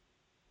that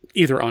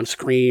either on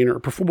screen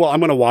or I'm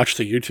going to watch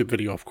the YouTube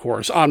video, of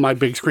course, on my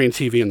big screen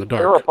TV in the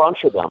dark. There are a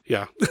bunch of them.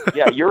 Yeah.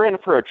 Yeah, you're in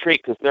for a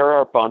treat because there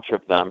are a bunch of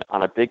them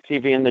on a big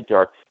TV in the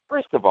dark.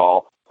 First of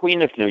all,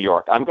 Queen of New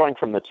York. I'm going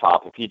from the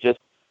top. If you just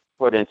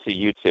put into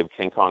YouTube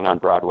King Kong on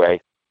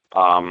Broadway,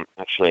 the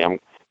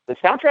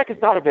soundtrack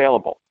is not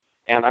available.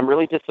 And I'm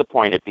really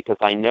disappointed because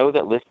I know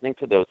that listening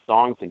to those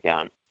songs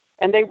again,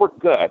 and they were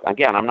good.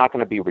 Again, I'm not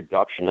going to be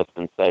reductionist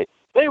and say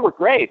they were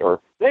great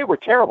or they were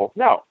terrible.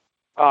 No.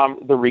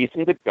 The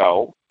reason to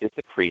go is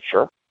The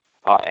Creature,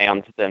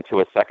 and then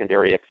to a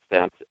secondary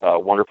extent,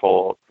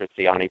 wonderful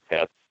Christiane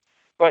Pitts.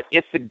 But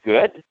it's a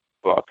good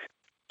book.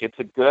 It's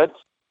a good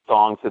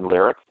songs and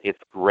lyrics. It's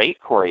great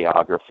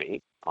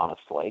choreography,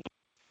 honestly.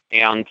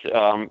 And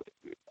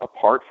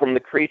apart from The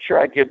Creature,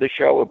 I give the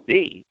show a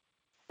B.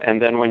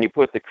 And then when you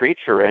put The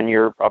Creature in,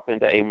 you're up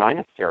into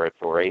A-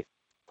 territory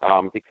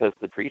because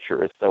The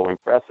Creature is so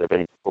impressive.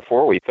 And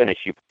before we finish,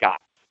 you've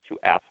got to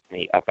ask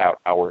me about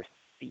our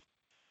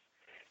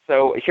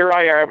So here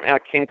I am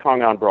at King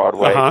Kong on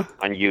Broadway on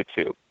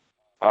YouTube.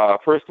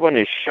 First one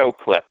is Show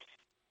Clips,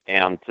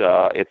 and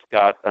it's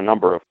got a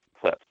number of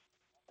clips.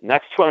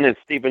 Next one is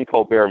Stephen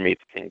Colbert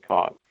meets King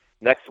Kong.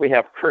 Next we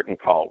have Curtain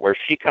Call, where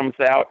she comes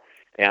out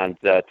and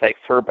takes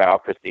her bow,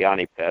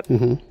 Christiane Pitts,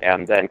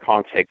 and then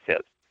Kong takes his.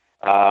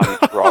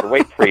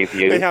 Broadway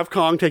previews. They have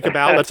Kong take a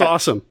bow. That's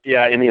awesome.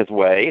 Yeah, in his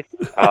way.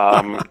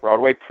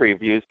 Broadway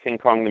previews, King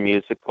Kong the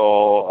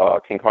Musical,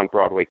 King Kong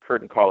Broadway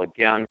Curtain Call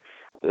again.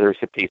 There's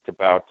a piece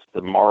about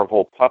the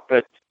Marvel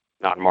puppet,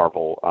 not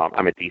Marvel.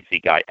 I'm a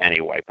DC guy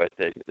anyway, but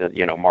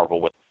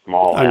Marvel with a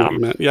small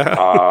M.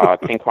 Yeah.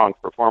 King Kong's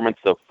performance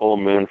of Full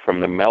Moon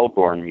from the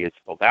Melbourne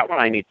musical. That one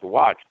I need to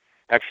watch.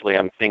 Actually,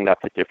 I'm seeing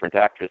that's a different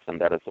actress,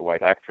 and that is a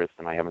white actress,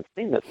 and I haven't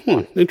seen this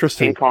one.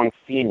 Interesting. King Kong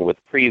scene with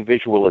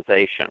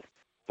pre-visualization.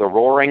 The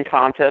roaring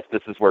contest.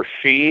 This is where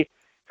she,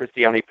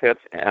 Christiane Pitts,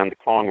 and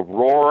Kong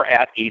roar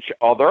at each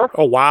other.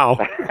 Oh, wow.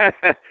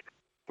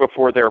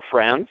 Before they're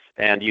friends,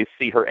 and you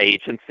see her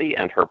agency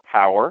and her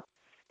power,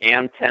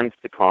 and tends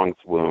to Kong's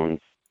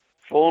wounds.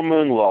 Full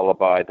Moon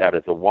Lullaby, that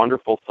is a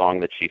wonderful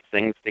song that she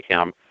sings to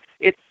him.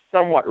 It's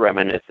somewhat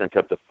reminiscent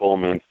of the Full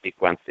Moon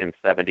sequence in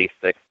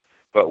 76,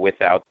 but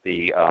without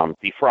the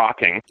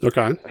defrocking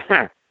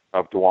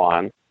of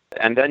Dwan.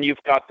 And then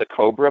you've got the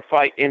Cobra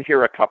fight in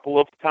here a couple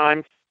of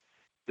times.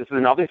 This is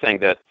another thing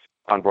that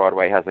on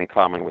Broadway has in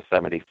common with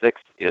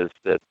 76 is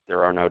that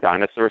there are no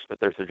dinosaurs, but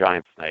there's a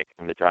giant snake,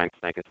 and the giant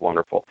snake is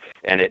wonderful.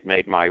 And it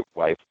made my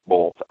wife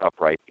bolt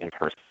upright in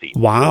her seat.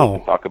 Wow. We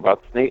can talk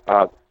about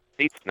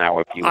seats now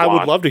if you want. I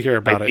would love to hear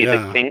about it,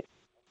 yeah.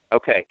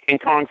 King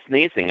Kong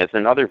sneezing is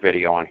another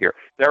video on here.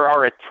 There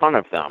are a ton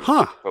of them.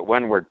 But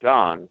when we're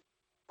done,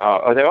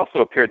 they also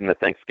appeared in the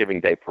Thanksgiving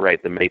Day Parade,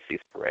 the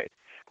Macy's Parade.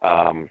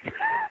 All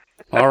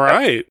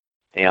right.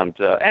 And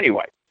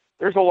anyway,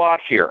 there's a lot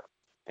here.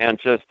 And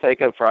just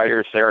take a Friday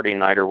or Saturday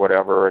night or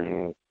whatever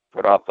and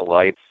put out the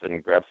lights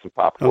and grab some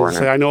popcorn.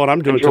 I know what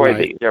I'm doing enjoy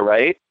tonight. Yeah,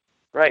 right?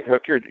 Right.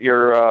 Hook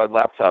your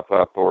laptop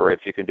up, or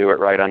if you can do it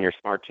right on your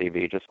smart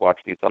TV, just watch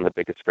these on the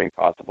biggest screen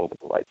possible with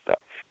the lights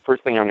up.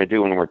 First thing I'm going to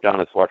do when we're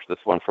done is watch this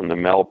one from the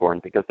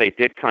Melbourne, because they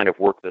did kind of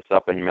work this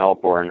up in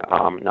Melbourne,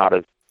 not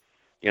as,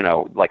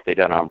 like they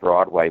did on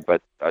Broadway,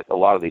 but a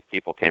lot of these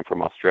people came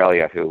from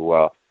Australia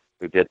who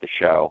did the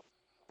show.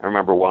 I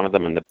remember one of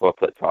them in the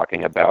booklet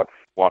talking about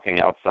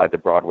walking outside the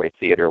Broadway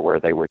theater where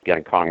they were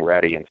getting Kong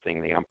ready and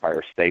seeing the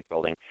Empire State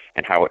Building,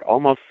 and how it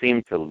almost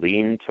seemed to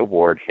lean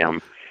toward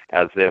him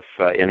as if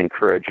in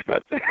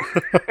encouragement.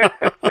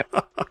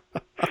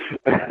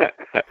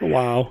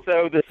 Wow.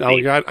 So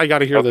I got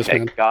to hear this,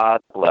 man.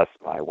 God bless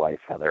my wife,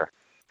 Heather,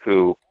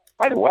 who,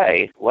 by the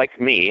way,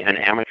 like me, an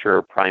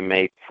amateur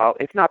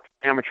if not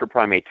amateur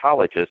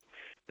primatologist,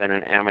 then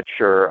an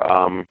amateur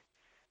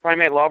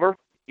primate lover.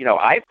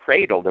 I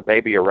cradled a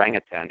baby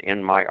orangutan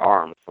in my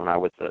arms when I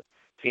was a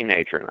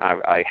teenager, and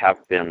I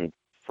have been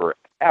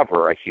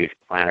forever a huge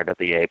Planet of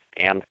the Apes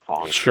and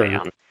Kong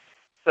fan.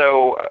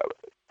 So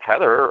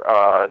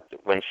Heather,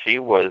 when she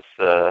was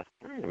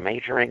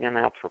majoring in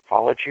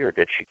anthropology, or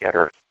did she get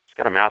she's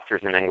got a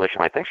master's in English,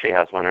 and I think she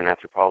has one in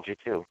anthropology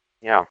too.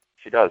 Yeah,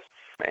 she does.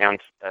 And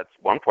at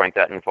one point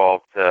that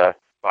involved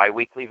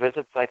bi-weekly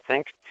visits, I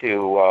think,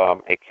 to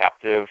a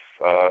captive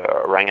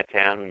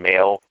orangutan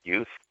male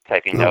youth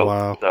taking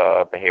notes,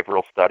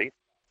 behavioral studies.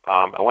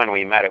 And when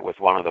we met, it was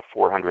one of the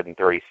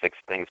 436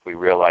 things we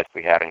realized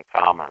we had in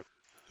common.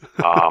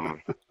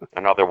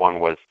 Another one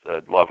was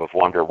the love of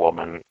Wonder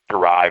Woman,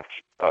 derived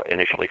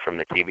initially from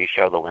the TV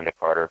show, the Linda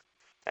Carter.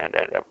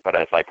 But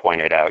as I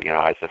pointed out,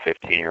 I was a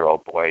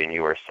 15-year-old boy, and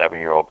you were a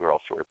 7-year-old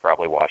girl, so we're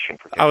probably watching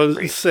for I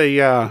was say,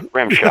 yeah.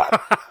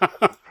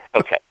 Rimshot.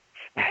 Okay.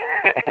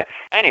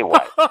 Anyway,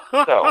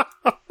 so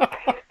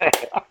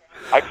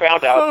I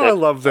found out that I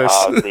love this.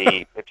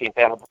 the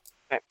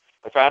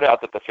I found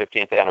out that the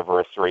 15th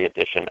anniversary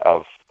edition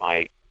of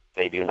my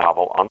debut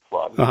novel,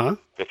 Unplugged,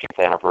 15th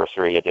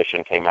anniversary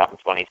edition came out in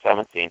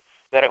 2017,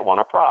 that it won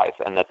a prize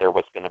and that there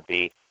was going to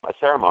be a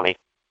ceremony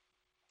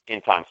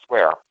in Times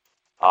Square.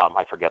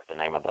 I forget the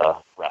name of the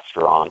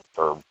restaurant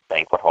or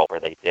banquet hall where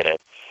they did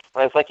it.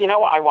 But I was like,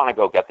 I want to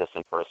go get this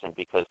in person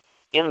because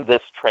in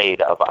this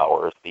trade of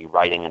ours, the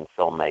writing and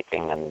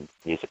filmmaking and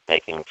music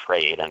making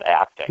trade and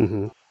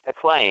acting,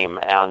 acclaim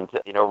and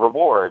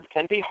reward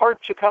can be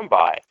hard to come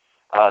by.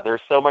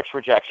 There's so much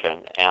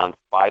rejection. And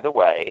by the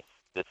way,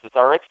 this is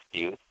our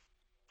excuse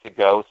to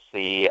go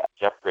see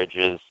Jeff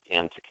Bridges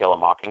in To Kill a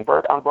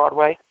Mockingbird on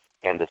Broadway.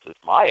 And this is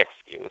my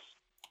excuse,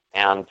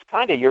 and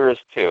kind of yours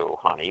too,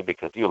 honey,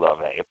 because you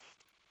love Abe,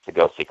 to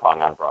go see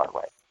Kong on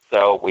Broadway.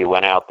 So we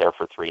went out there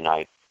for 3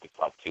 nights. We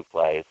saw 2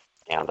 plays,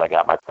 and I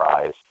got my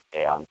prize,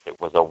 and it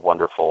was a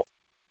wonderful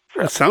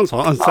trip. It sounds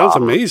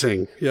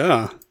amazing.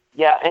 Yeah.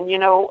 Yeah, and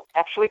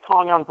actually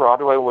Kong on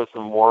Broadway was a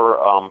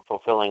more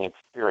fulfilling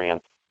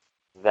experience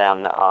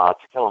than To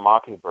Kill a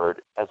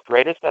Mockingbird. As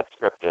great as that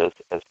script is,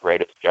 as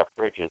great as Jeff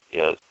Bridges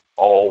is,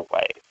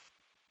 always,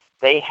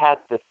 they had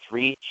the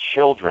 3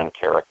 children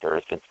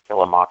characters in To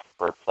Kill a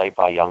Mockingbird played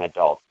by young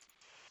adults,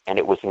 and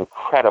it was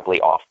incredibly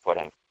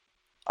off-putting.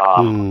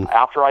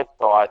 After I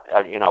saw it,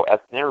 at an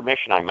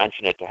intermission, I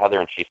mentioned it to Heather,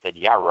 and she said,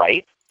 yeah,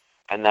 right.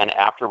 And then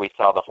after we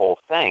saw the whole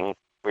thing,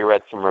 we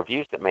read some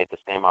reviews that made the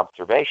same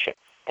observation.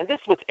 And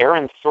this was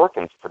Aaron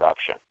Sorkin's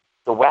production,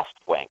 The West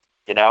Wing,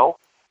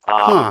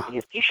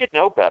 He should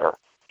know better,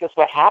 because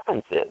what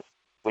happens is,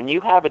 when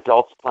you have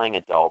adults playing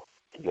adults,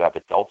 and you have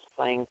adults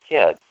playing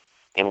kids,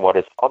 in what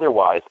is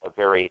otherwise a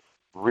very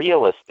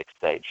realistic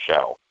stage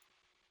show,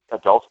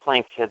 adults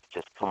playing kids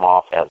just come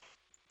off as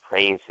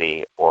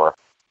crazy or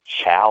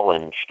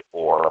challenged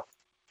or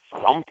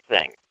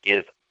something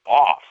is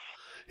off.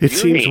 It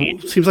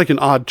seems like an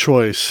odd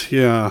choice,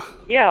 yeah.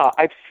 Yeah,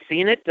 I've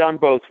seen it done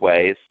both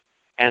ways,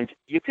 and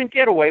you can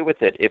get away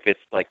with it if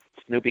it's like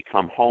Snoopy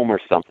Come Home or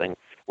something,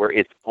 where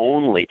it's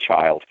only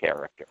child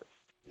characters.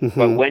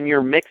 But when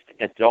you're mixing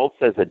adults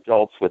as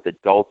adults with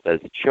adults as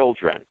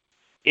children,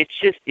 it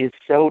just is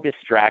so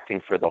distracting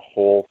for the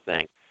whole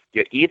thing.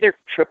 You either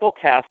triple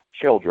cast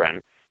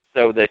children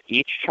so that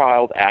each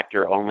child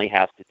actor only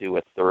has to do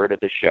a third of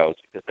the shows,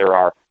 because there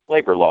are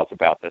labor laws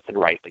about this, and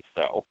rightly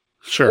so.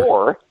 Sure.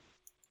 Or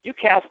you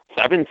cast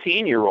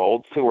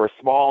 17-year-olds who are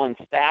small in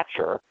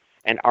stature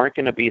and aren't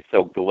going to be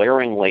so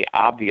glaringly,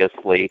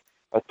 obviously,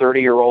 a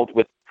 30-year-old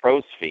with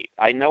crow's feet.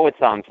 I know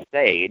it's on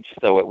stage,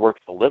 so it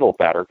works a little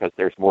better because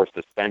there's more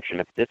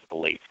suspension of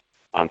disbelief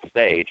on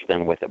stage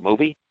than with a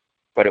movie,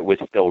 but it was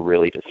still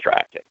really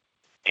distracting.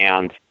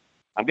 And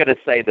I'm going to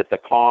say that the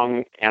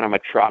Kong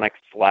animatronic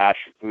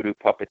 / voodoo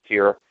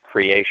puppeteer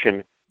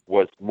creation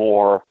was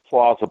more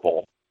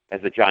plausible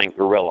as a giant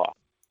gorilla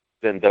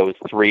than those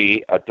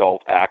 3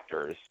 adult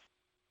actors,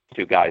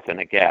 2 guys and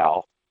a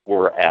gal,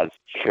 were as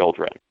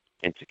children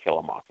in To Kill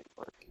a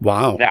Mockingbird.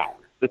 Wow. Now,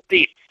 the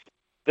seats.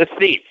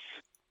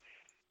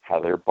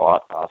 Heather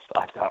bought us,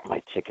 I've got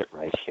my ticket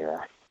right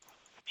here.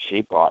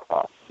 She bought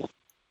us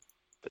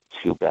the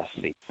 2 best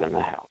seats in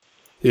the house.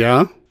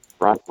 Yeah?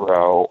 Front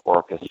row,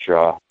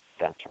 orchestra,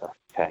 center,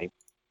 okay?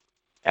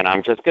 And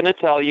I'm just going to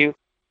tell you,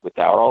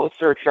 without all the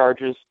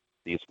surcharges,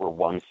 these were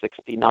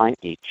 $169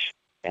 each,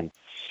 and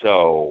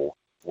so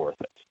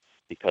worth it.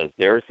 Because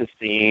there's a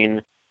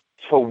scene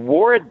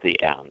toward the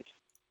end,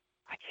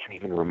 I can't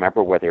even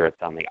remember whether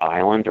it's on the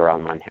island or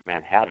on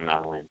Manhattan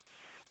Island,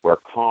 where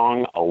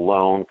Kong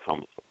alone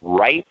comes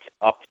right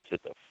up to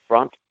the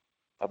front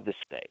of the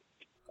stage.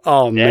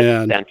 Oh,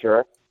 man.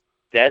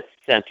 Dead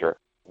center,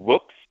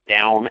 looks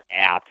down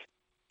at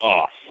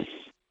us,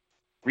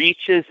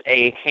 reaches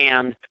a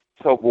hand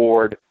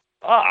toward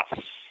us.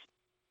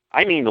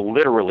 I mean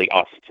literally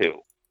us two,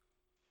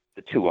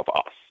 the 2 of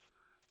us.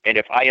 And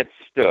if I had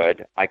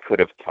stood, I could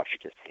have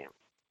touched his hand.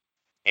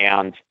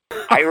 And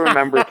I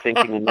remember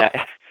thinking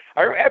that,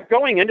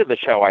 going into the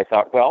show, I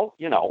thought, well,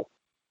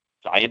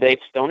 giant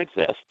apes don't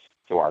exist,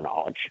 to our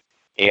knowledge,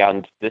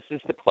 and this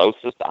is the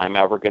closest I'm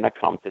ever going to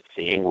come to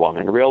seeing one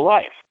in real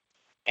life.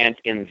 And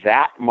in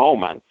that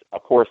moment,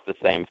 of course, the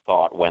same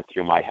thought went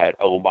through my head,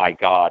 oh my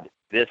God,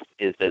 this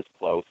is as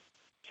close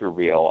to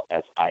real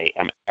as I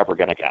am ever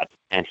going to get.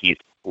 And he's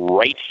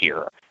right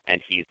here,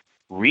 and he's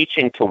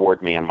reaching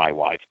toward me and my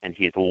wife, and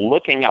he's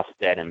looking us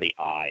dead in the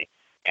eye.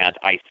 And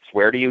I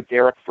swear to you,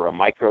 Derek, for a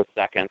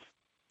microsecond,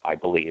 I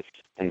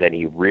believed. And then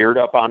he reared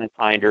up on his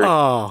hinders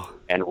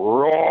and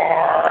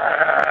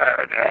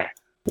roared.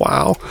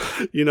 Wow.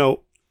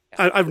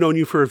 I've known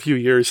you for a few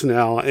years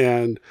now,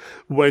 and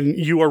when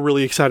you are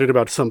really excited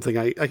about something,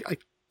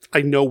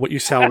 I know what you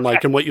sound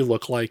like and what you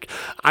look like.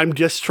 I'm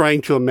just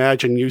trying to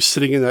imagine you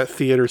sitting in that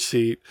theater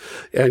seat,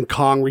 and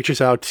Kong reaches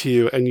out to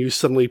you, and you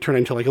suddenly turn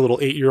into like a little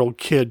 8-year-old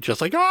kid,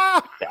 just like,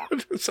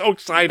 so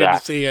excited to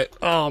see it.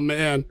 Oh,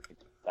 man.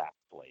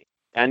 Exactly.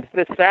 And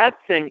the sad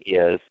thing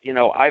is, in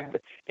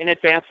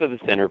advance of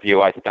this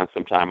interview, I spent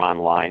some time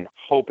online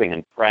hoping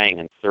and praying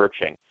and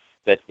searching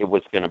that it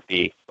was going to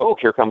be, oh,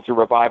 here comes a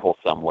revival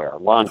somewhere,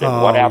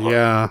 London, whatever.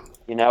 Yeah.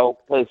 You know,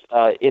 because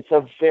it's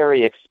a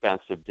very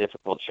expensive,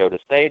 difficult show to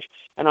stage,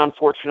 and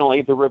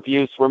unfortunately the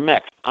reviews were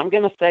mixed. I'm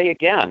going to say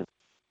again,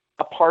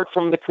 apart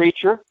from The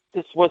Creature,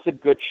 this was a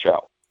good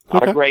show.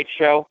 Not a great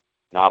show,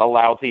 not a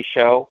lousy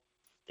show.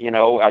 You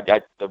know,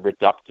 the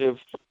reductive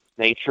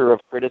nature of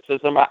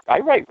criticism. I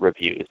write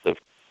reviews of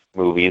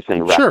movies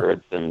and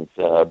records and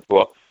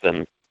books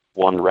and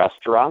one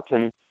restaurant,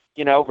 and,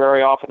 you know,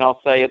 very often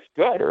I'll say it's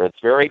good or it's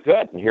very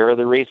good, and here are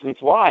the reasons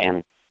why,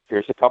 and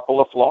here's a couple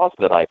of flaws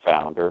that I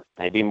found, or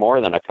maybe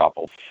more than a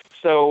couple.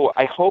 So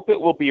I hope it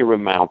will be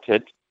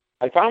remounted.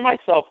 I found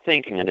myself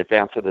thinking in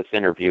advance of this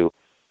interview,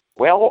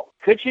 well,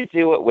 could you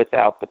do it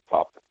without the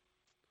puppet?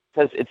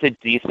 Because it's a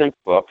decent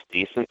book,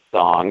 decent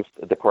songs.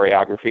 The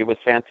choreography was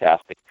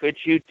fantastic. Could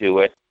you do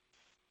it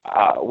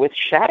with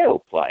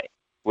shadow play?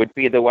 Would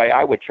be the way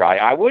I would try.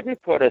 I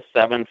wouldn't put a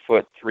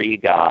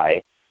 7'3"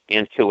 guy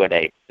into an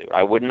ape suit.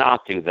 I would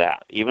not do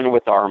that, even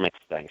with arm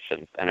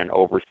extensions and an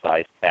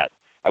oversized head.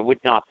 I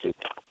would not do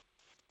that.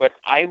 But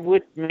I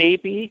would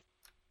maybe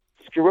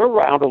screw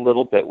around a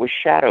little bit with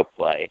shadow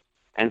play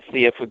and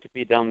see if it could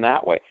be done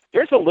that way.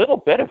 There's a little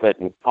bit of it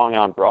in Kong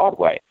on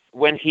Broadway.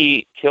 When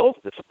he kills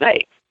the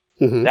snake,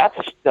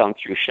 that's done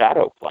through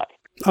shadow play.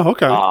 Oh,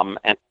 okay.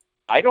 And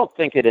I don't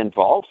think it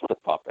involves the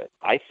puppet.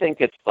 I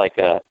think it's like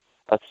a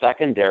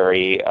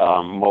secondary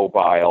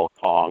mobile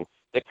Kong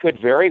that could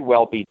very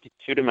well be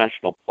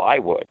two-dimensional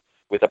plywood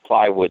with a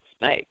plywood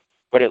snake,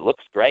 but it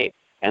looks great.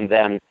 And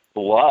then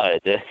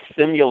blood,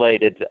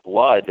 simulated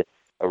blood,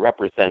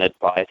 represented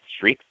by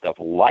streaks of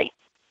light,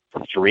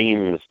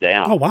 streams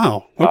down. Oh,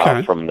 wow.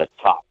 Okay. From the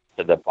top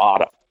to the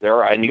bottom.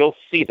 And you'll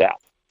see that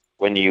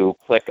when you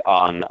click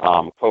on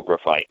Cobra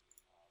Fight,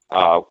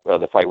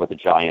 the fight with the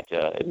giant,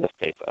 in this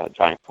case, a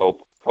giant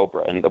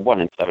cobra, and the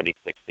one in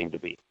 76 seemed to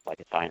be like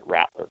a giant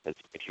rattler because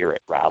you could hear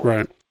it rattling.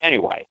 Right.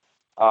 Anyway,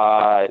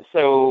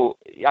 so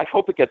I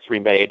hope it gets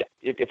remade.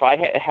 If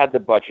I had the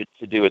budget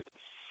to do it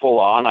full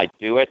on, I'd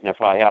do it, and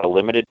if I had a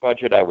limited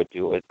budget, I would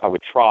do it. I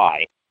would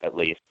try at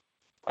least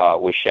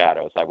with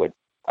shadows. I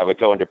would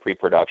go into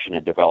pre-production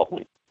and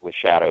development with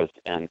shadows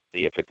and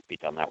see if it could be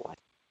done that way.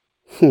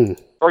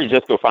 Or you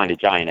just go find a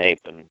giant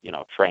ape and, you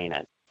know, train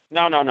it.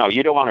 No.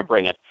 You don't want to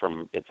bring it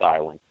from its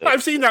island.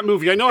 I've seen that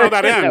movie. I know how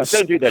that ends. No,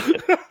 don't do that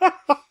shit.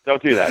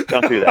 Don't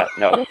do that.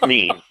 No, that's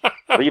mean.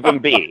 Leave him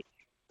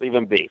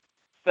be.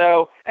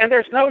 So, and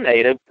there's no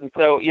natives, and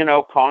so, you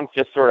know, Kong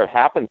just sort of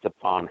happens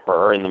upon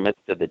her in the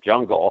midst of the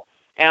jungle,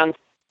 and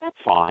that's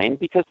fine,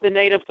 because the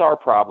natives are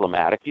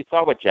problematic. You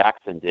saw what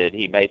Jackson did.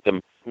 He made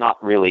them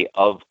not really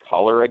of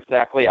color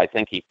exactly. I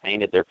think he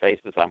painted their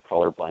faces. I'm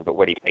colorblind, but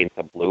what, he paints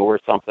them blue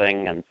or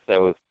something, and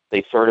so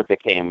they sort of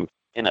became,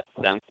 in a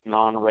sense,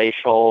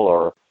 non-racial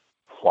or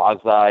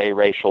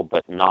quasi-racial,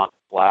 but not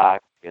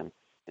black, and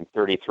in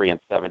 33 and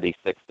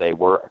 76 they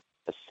were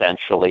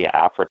essentially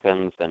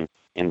Africans, and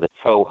in the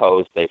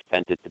Tohos they've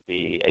tended to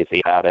be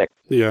Asiatic.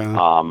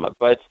 Yeah.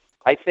 But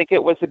I think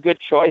it was a good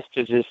choice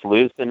to just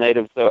lose the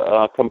natives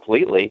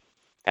completely,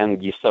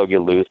 and you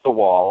lose the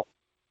wall,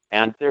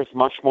 and there's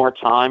much more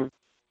time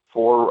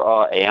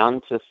for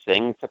Anne to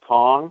sing to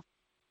Kong,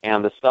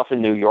 and the stuff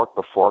in New York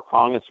before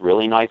Kong is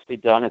really nicely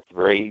done. It's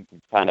very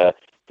kind of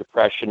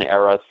Depression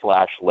era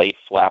 / late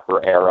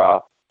flapper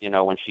era. You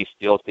know, when she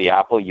steals the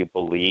apple, you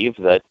believe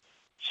that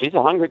she's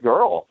a hungry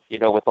girl, you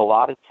know, with a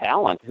lot of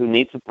talent who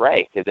needs a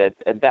break.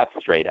 And that's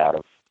straight out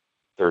of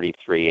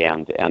 33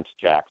 and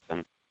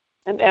Jackson.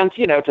 And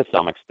you know, to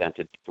some extent,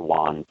 it's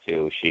Dwan,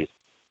 too.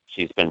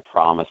 She's been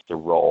promised a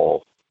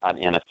role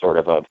in a sort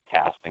of a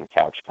casting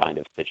couch kind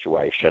of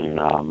situation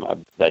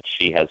that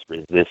she has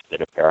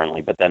resisted,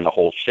 apparently. But then the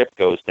whole ship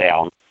goes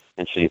down,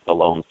 and she's the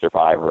lone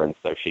survivor, and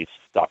so she's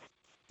stuck,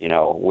 you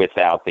know,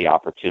 without the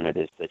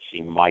opportunities that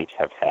she might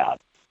have had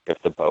if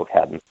the boat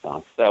hadn't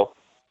sunk. So,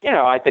 you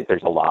know, I think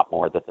there's a lot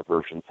more that the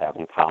versions have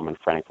in common,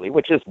 frankly,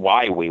 which is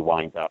why we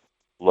wind up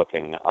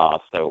looking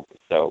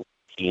so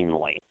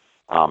keenly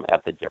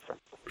at the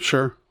difference.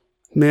 Sure.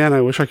 Man,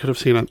 I wish I could have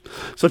seen it.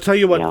 So tell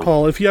you what,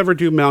 Paul, if you ever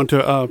do mount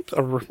a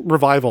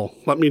revival,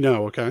 let me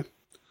know, okay?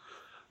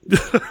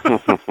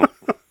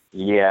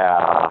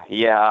 Yeah.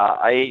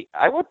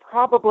 I would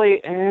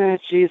probably,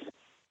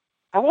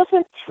 I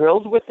wasn't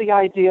thrilled with the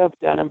idea of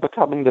Denham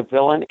becoming the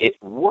villain.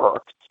 It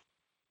worked,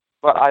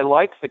 but I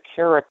like the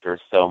character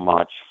so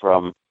much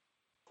from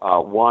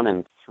 1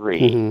 and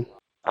 3.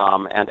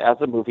 And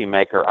as a movie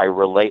maker, I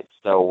relate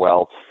so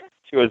well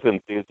to his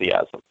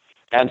enthusiasm.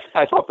 And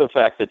I love the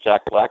fact that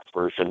Jack Black's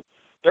version,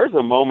 there's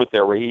a moment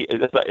there where he,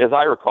 as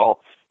I recall,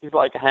 he's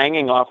like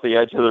hanging off the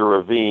edge of the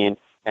ravine,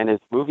 and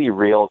his movie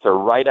reels are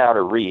right out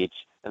of reach,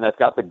 and that's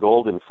got the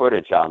golden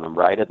footage on them,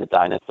 right, of the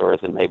dinosaurs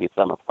and maybe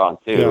some of Kong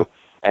too. Yeah.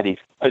 And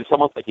it's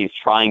almost like he's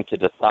trying to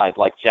decide,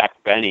 like Jack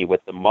Benny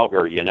with the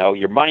mugger, you know,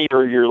 your money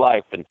or your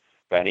life. And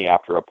Benny,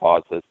 after a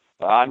pause, says,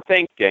 I'm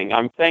thinking.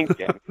 And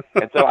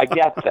so I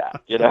get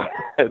that, you know.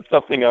 It's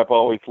something I've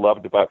always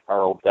loved about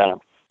Carl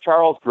Denham.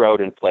 Charles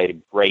Grodin played a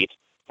great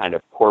kind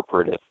of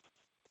corporatist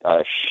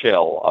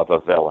shill of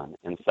a villain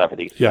in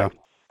 76. Yeah.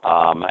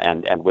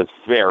 and was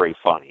very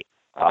funny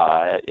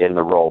in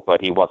the role,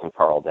 but he wasn't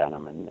Carl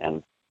Denham.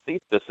 And see,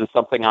 this is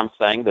something I'm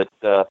saying that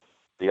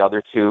the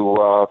other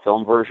two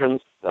film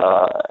versions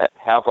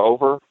have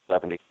over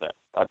 76.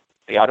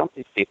 I don't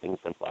see things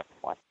in black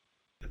and white.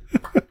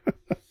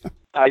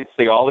 I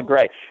see all the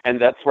gray, and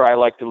that's where I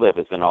like to live,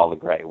 is in all the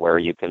gray, where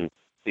you can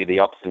see the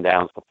ups and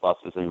downs, the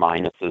pluses and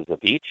minuses of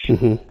each,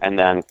 and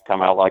then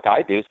come out like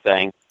I do,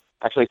 saying,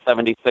 actually,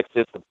 76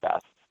 is the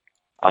best,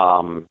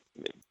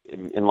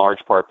 in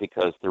large part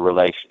because the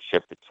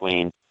relationship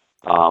between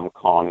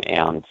Kong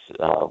and,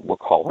 we'll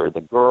call her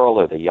the girl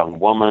or the young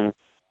woman,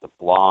 the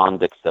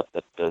blonde, except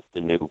that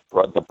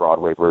the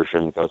Broadway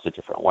version goes a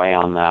different way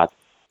on that.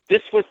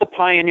 This was the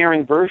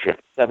pioneering version,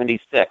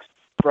 76,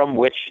 from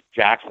which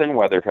Jackson,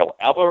 whether he'll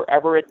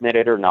ever admit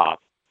it or not,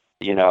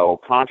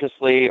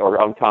 consciously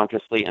or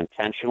unconsciously,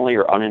 intentionally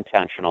or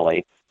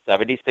unintentionally,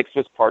 76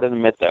 was part of the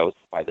mythos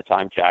by the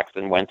time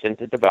Jackson went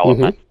into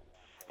development.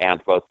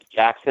 And both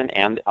Jackson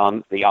and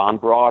the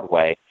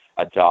on-Broadway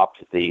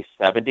adopt the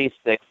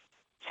 76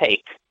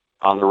 take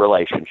on the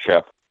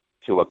relationship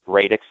to a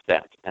great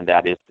extent. And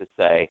that is to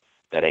say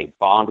that a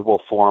bond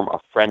will form, a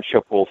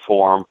friendship will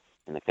form.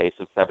 In the case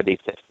of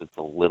 76, it's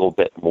a little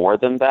bit more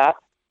than that,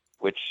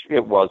 which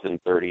it was in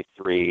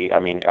 33. I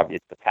mean,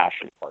 the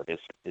passion part is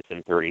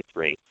in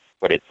 33,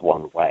 but it's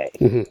one way.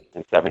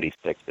 In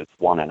 76, it's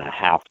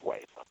 1.5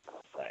 ways, I'm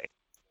going to say.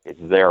 It's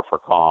there for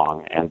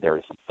Kong, and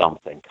there's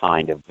something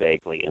kind of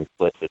vaguely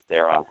implicit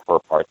there on her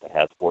part that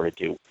has more to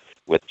do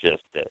with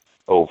just the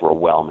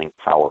overwhelming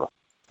power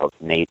of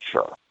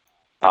nature.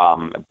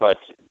 But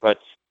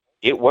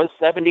it was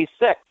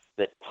 76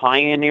 that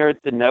pioneered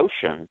the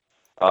notion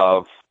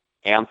of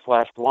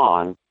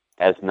Anne/Blonde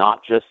as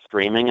not just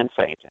screaming and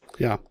fainting.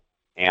 Yeah.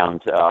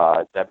 And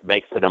that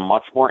makes it a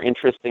much more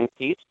interesting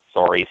piece.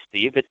 Sorry,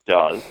 Steve, it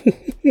does.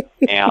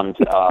 and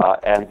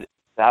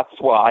that's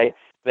why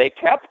they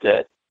kept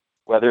it,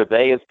 whether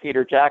they as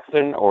Peter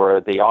Jackson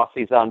or the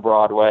Aussies on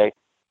Broadway.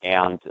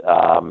 And,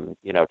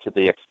 to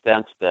the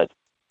extent that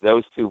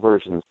those two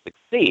versions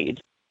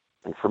succeed,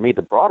 and for me,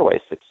 the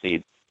Broadway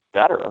succeeds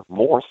better,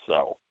 more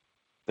so,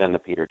 than the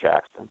Peter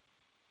Jackson.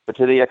 But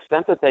to the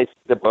extent that they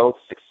both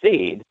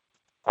succeed,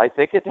 I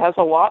think it has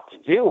a lot to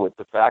do with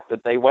the fact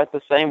that they went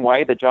the same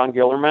way that John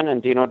Guillermin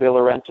and Dino De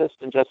Laurentiis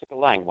and Jessica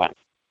Lange went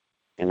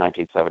in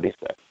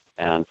 1976.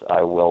 And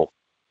I will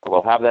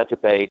have that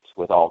debate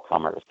with all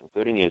comers,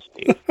 including you,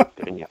 Steve.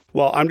 Including you.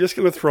 Well, I'm just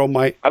going to throw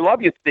my... I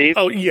love you, Steve.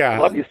 Oh, yeah. I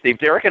love you, Steve.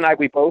 Derek and I,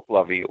 we both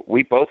love you.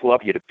 We both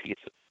love you to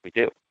pieces. We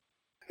do.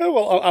 Oh,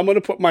 well, I'm going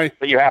to put my...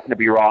 But you happen to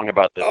be wrong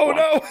about this one.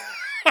 No!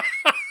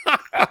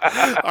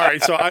 All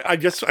right, so I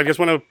just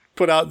want to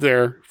put out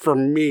there, for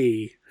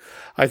me,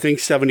 I think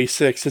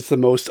 76 is the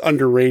most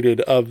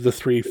underrated of the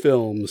three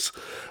films.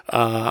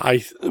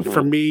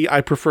 For me,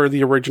 I prefer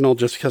the original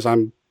just because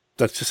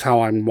that's just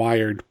how I'm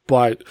wired.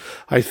 But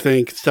I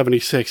think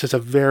 76 is a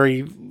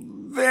very,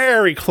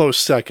 very close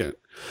second.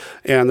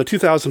 And the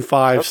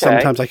 2005,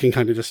 sometimes I can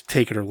kind of just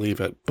take it or leave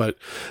it. But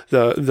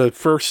the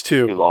first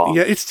two, too long.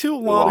 Yeah, it's too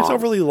long. It's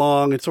overly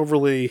long. It's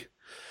overly.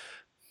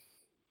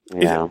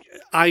 Yeah.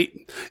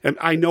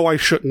 I know I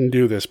shouldn't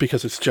do this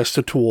because it's just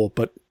a tool,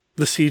 but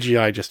the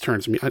CGI just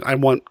turns me. I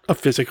want a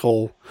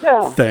physical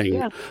thing.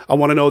 Yeah. I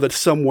want to know that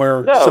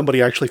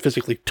somebody actually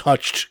physically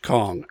touched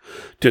Kong,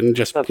 didn't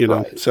just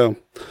right. So,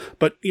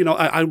 but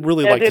I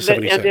really like the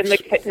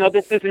 76.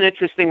 This is an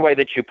interesting way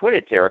that you put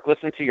it, Derek.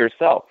 Listen to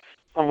yourself.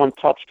 Someone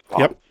touched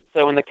Kong. Yep.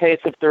 So in the case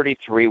of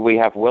 33, we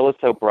have Willis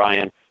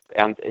O'Brien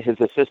and his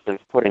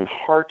assistants putting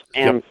heart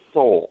and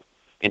soul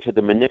into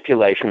the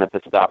manipulation of the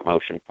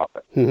stop-motion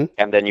puppet.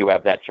 And then you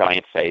have that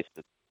giant face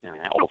that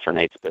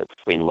alternates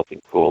between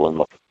looking cool and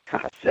looking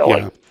kind of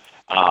silly.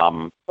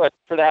 Yeah. But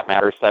for that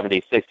matter,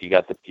 76, you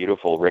got the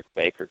beautiful Rick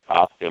Baker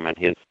costume and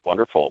his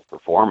wonderful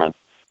performance,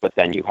 but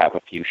then you have a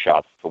few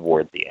shots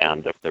toward the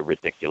end of the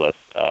ridiculous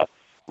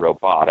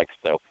robotics.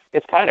 So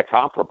it's kind of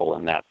comparable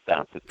in that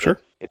sense.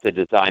 It's a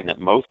design that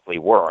mostly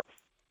works,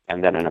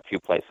 and then in a few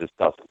places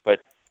doesn't.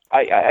 But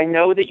I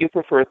know that you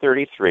prefer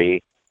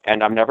 33,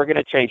 and I'm never going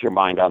to change your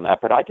mind on that,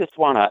 but I just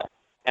want to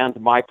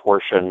end my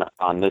portion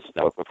on this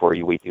note before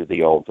we do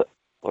the old,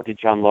 what did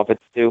John Lovitz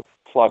do?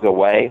 Plug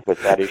Away. Was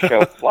that his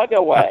show? Plug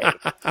Away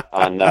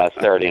on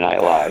Saturday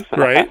Night Live.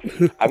 Right.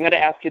 I'm going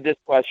to ask you this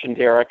question,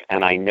 Derek,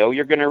 and I know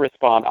you're going to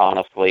respond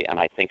honestly, and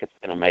I think it's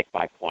going to make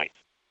my point.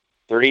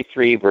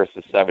 33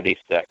 versus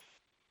 76.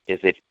 Is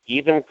it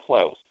even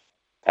close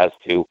as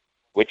to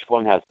which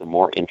one has the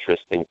more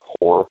interesting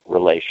core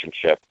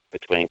relationship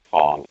between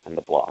Kong and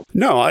the Blonde?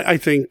 No, I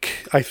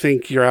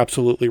think you're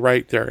absolutely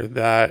right there,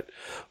 that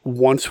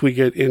once we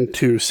get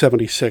into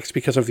 76,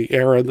 because of the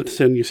era that's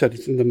in, you said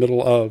it's in the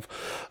middle of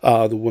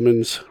the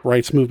women's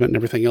rights movement and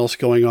everything else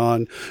going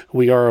on,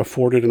 we are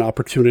afforded an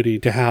opportunity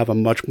to have a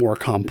much more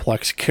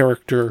complex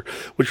character,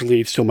 which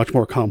leads to a much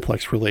more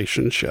complex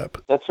relationship.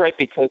 That's right,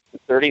 because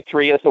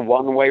 33 is a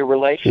one-way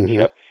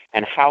relationship,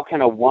 and how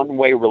can a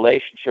one-way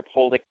relationship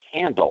hold a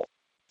candle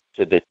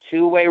to the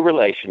two-way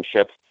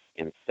relationships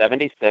in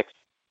 76,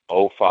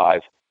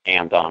 05,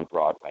 and on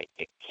Broadway?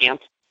 It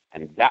can't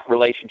And that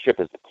relationship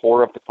is the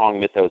core of the Kong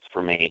mythos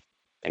for me,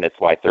 and it's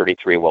why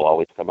 33 will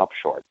always come up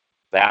short.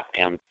 That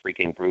and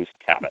freaking Bruce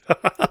Cabot.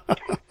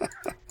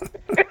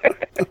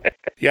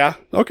 Yeah,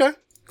 okay.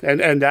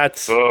 And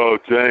that's... Oh,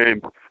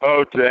 James,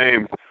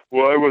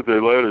 why would they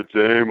let a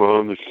dame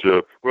on the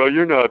ship? Well,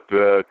 you're not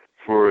bad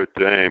for a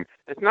dame.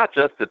 It's not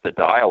just that the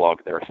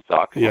dialogue there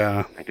sucks.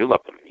 Yeah. I do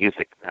love the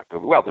music in that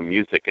movie. Well, the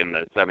music in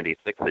the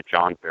 76, the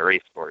John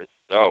Barry score is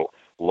so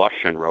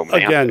lush and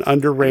romantic. Again,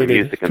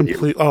 underrated.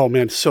 Oh,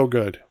 man, so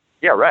good.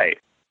 Yeah, right.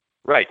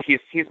 Right.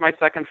 He's my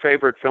second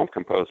favorite film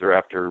composer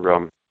after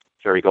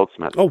Jerry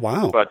Goldsmith. Oh,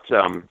 wow. But,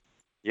 John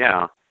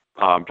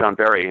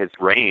Barry, his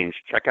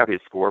range, check out his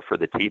score for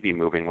the TV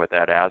movie with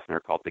Ed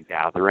Asner called The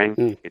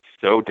Gathering. It's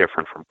so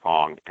different from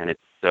Kong, and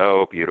it's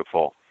so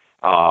beautiful.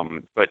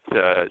 So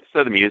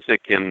the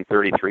music in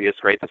 33 is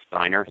great, the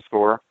Steiner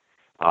score.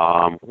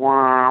 They're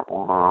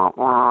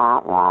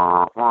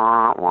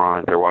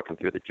walking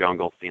through the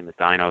jungle, seeing the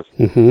dinos.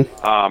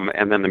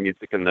 And then the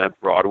music in the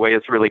Broadway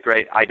is really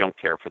great. I don't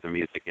care for the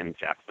music in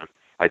Jackson.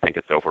 I think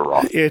it's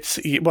overwrought.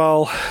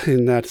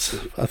 And that's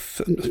that's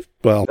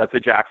a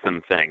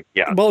Jackson thing.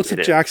 Yeah. Well, it's a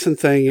Jackson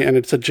thing, and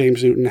it's a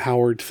James Newton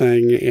Howard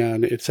thing,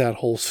 and it's that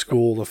whole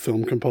school of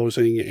film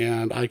composing.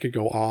 And I could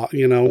go on,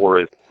 More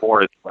is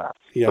less.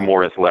 Yeah. The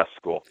more is less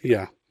school.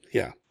 Yeah.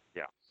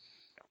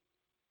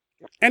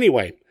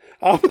 Anyway.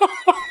 What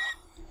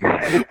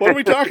are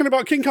we talking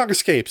about? King Kong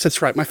Escapes.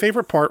 That's right. My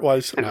favorite part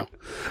was my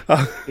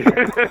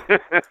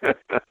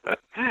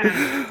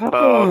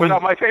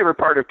favorite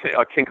part of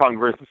King Kong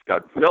versus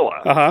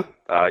Godzilla,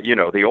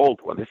 the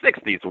old one, the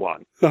 60s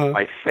one.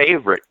 My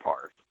favorite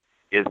part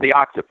is the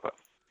octopus.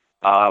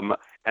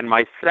 And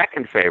my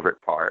second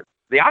favorite part,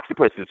 the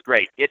octopus is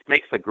great. It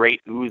makes a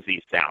great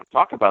oozy sound.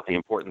 Talk about the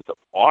importance of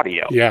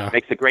audio. Yeah. It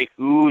makes a great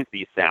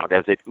oozy sound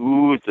as it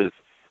oozes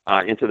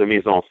into the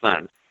mise en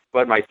scène.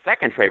 But my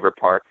second favorite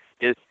part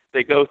is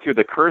they go through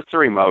the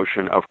cursory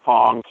motion of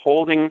Kong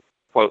holding,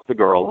 quote, the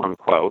girl,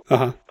 unquote,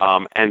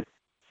 and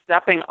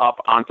stepping up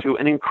onto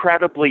an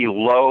incredibly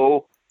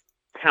low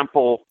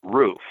temple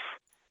roof.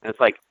 And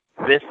it's like,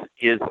 this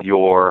is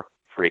your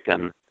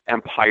freaking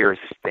Empire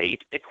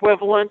State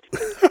equivalent.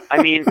 I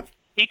mean,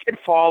 he could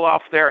fall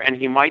off there and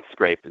he might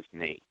scrape his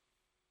knee.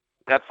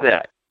 That's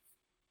it.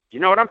 You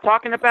know what I'm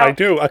talking about? I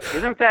do.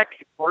 Isn't that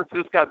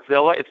versus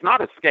Godzilla? It's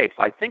not Escapes.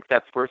 I think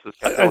that's versus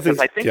Godzilla because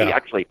I think he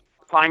actually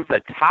climbs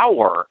a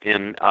tower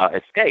in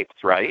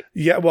Escapes, right?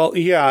 Yeah, well,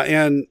 yeah,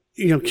 and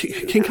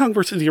King Kong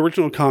versus the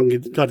original Kong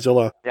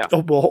Godzilla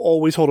will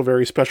always hold a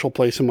very special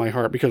place in my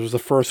heart because it was the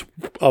first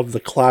of the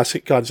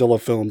classic Godzilla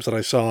films that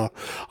I saw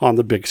on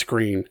the big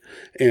screen,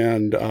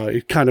 and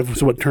it kind of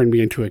was what turned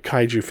me into a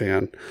kaiju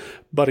fan.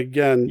 But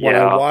again, when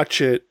I watch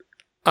it,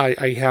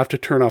 I have to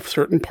turn off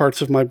certain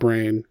parts of my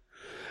brain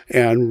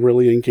and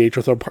really engage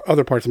with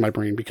other parts of my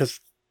brain because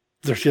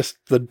there's just,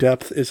 the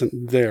depth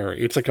isn't there.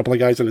 It's a couple of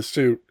guys in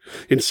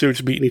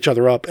suits beating each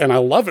other up, and I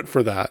love it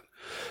for that.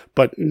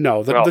 But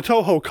no, the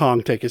Toho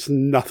Kong take is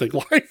nothing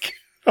like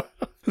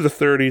the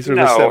 30s or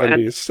the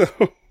 70s. So.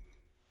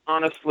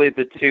 Honestly,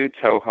 the two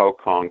Toho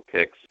Kong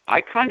picks,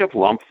 I kind of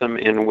lump them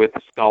in with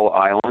Skull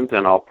Island,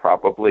 and I'll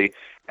probably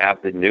add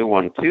the new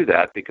one to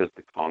that because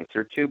the Kongs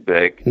are too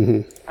big.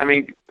 I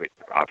mean,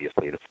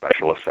 obviously the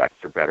special effects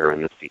are better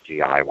in the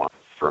CGI ones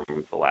from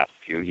the last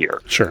few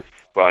years. Sure.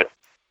 But,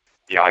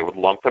 yeah, I would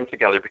lump them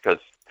together because,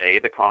 A,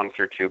 the Kongs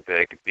are too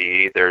big,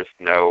 B, there's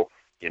no,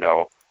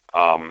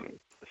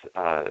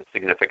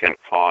 significant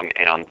Kong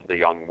and the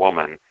young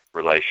woman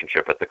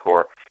relationship at the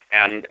core.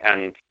 And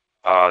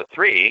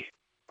 3,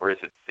 or is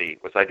it C?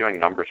 Was I doing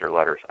numbers or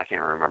letters? I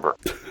can't remember.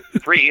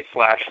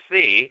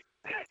 3/C,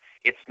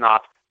 it's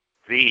not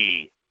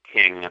the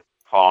King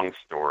Kong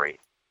story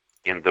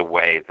in the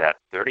way that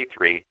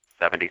 33,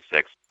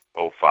 76,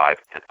 05,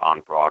 and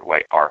on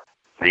Broadway are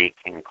the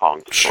King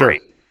Kong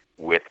story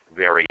with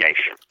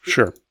variation.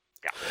 Sure.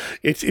 Yeah.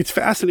 It's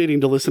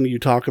fascinating to listen to you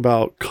talk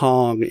about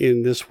Kong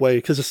in this way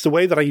because it's the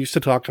way that I used to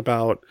talk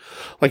about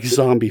like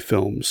zombie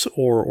films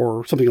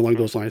or something along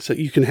those lines, that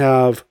you can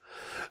have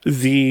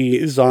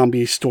the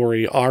zombie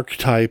story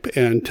archetype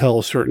and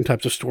tell certain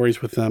types of stories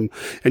with them,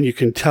 and you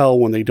can tell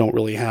when they don't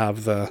really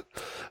have the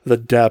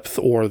depth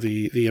or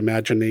the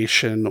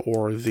imagination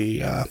or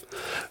the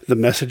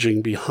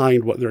messaging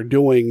behind what they're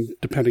doing,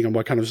 depending on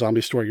what kind of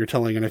zombie story you're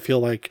telling. And I feel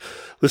like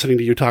listening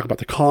to you talk about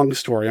the Kong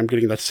story, I'm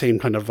getting that same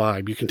kind of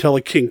vibe. You can tell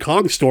a King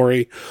Kong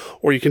story,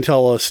 or you can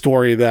tell a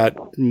story that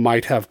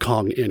might have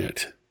Kong in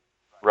it.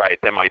 Right,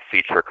 that might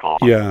feature Kong.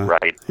 Yeah.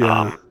 Right.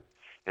 Yeah.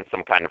 In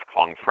some kind of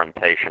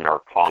Kongfrontation or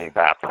Kong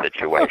bat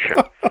situation,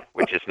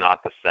 which is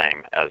not the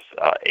same as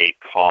a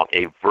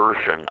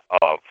version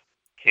of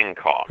King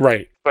Kong.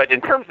 Right. But in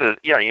terms of,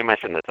 you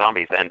mentioned the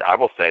zombies, and I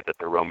will say that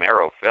the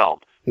Romero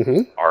films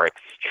are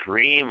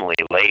extremely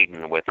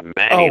laden with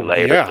many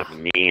layers of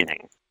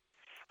meaning.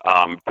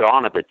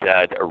 Dawn of the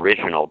Dead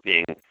original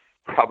being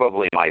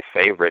probably my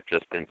favorite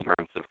just in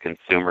terms of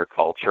consumer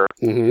culture,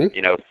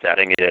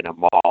 setting it in a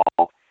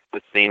mall,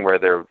 the scene where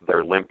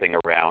they're limping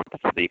around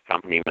to the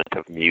accompaniment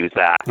of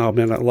Muzak. Oh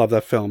man, I love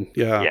that film.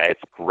 Yeah. Yeah,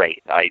 it's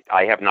great.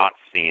 I have not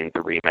seen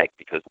the remake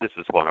because this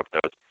is one of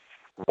those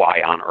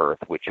why on earth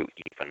would you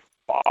even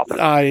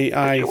bother?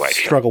 I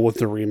struggle with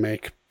the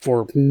remake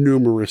for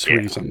numerous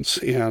reasons,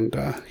 and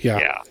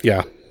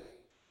yeah.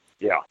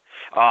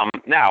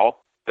 Now,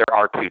 there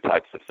are two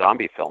types of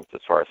zombie films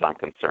as far as I'm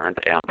concerned,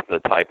 and the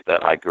type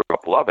that I grew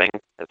up loving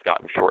has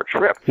gotten short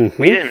shrift.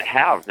 Mm-hmm. We didn't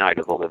have Night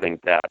of the Living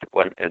Dead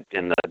when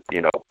in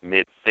the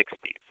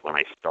mid-'60s when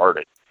I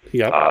started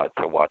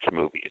to watch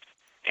movies,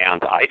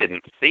 and I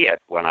didn't see it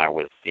when I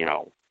was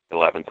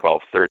 11,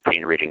 12,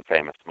 13 reading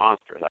Famous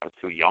Monsters. I was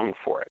too young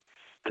for it.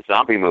 The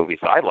zombie movies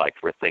I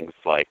liked were things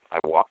like I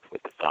Walked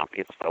with the Zombie.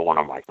 It's still one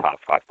of my top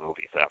 5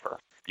 movies ever.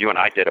 You and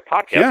I did a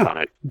podcast on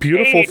it.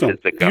 Beautiful film.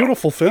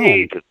 Beautiful film.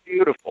 Ages,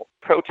 beautiful.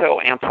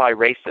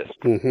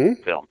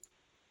 Proto-anti-racist film.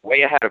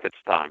 Way ahead of its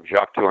time.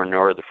 Jacques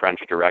Tourneur, the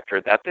French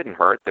director. That didn't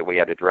hurt that we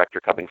had a director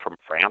coming from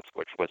France,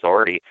 which was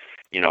already,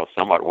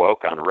 somewhat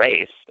woke on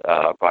race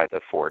by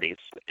the 40s.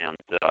 And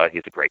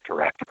he's a great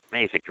director.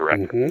 Amazing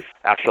director. Mm-hmm.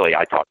 Actually,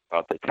 I talk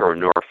about the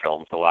Tourneur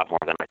films a lot more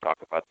than I talk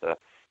about the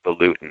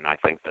Lewton. I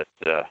think that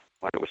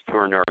when it was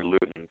Tourneur and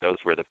Lewton,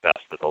 those were the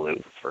best of the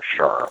Lewtons for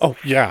sure. Oh,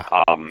 yeah.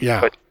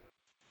 But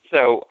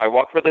so I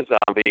Walked with a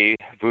Zombie,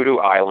 Voodoo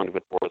Island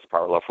with Boris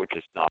Karloff, which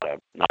is not a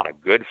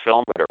good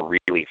film, but a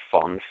really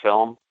fun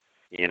film.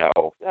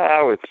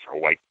 It's a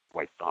white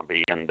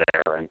zombie in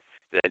there, and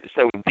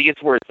so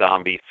these were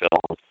zombie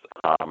films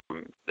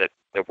that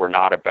were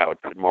not about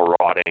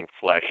marauding,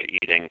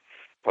 flesh-eating,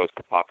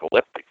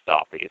 post-apocalyptic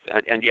zombies,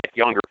 and yet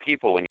younger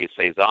people, when you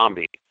say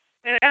zombie,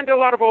 and a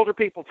lot of older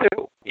people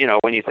too.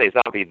 When you say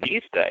zombie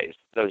these days,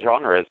 the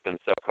genre has been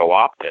so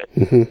co-opted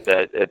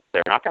that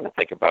they're not going to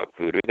think about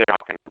voodoo. They're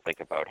not going to think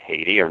about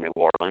Haiti or New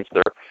Orleans.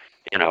 They're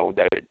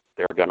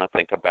going to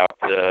think about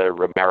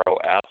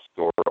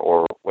Romero-esque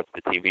or what's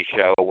the TV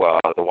show,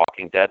 The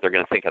Walking Dead. They're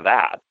going to think of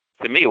that.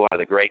 To me, one of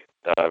the great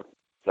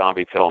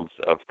zombie films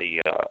of the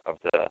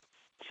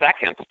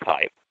second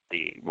type,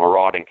 the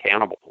marauding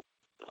cannibal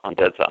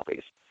undead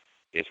zombies,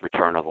 is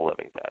Return of the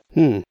Living Dead.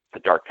 The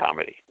dark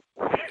comedy.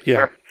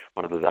 Yeah.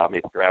 One of the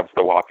zombies grabs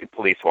the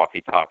police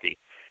walkie-talkie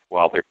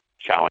while they're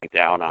chowing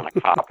down on a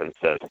cop and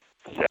says,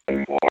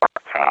 "Send more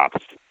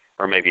cops,"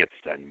 or maybe it's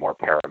 "Send more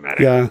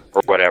paramedics,"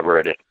 or whatever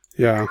it is.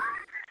 Yeah.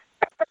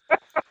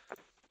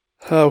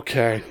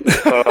 Okay.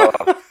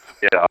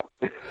 Yeah.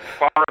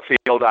 Far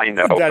afield, I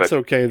know. That's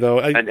okay though.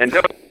 And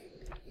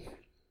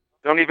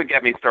don't even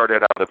get me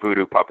started on the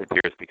voodoo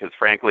puppeteers, because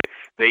frankly,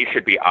 they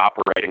should be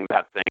operating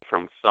that thing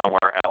from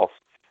somewhere else.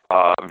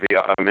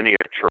 Via a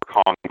miniature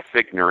Kong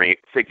figurine,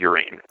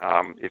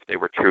 if they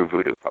were true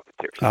voodoo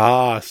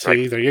puppeteers.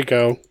 See, there you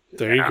go.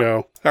 There you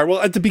go. All right, well,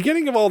 at the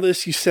beginning of all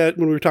this, you said,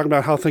 when we were talking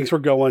about how things were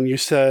going, you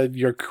said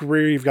your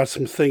career, you've got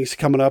some things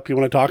coming up. You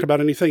want to talk about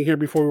anything here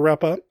before we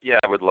wrap up? Yeah,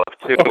 I would love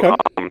to. Okay.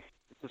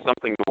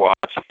 Something to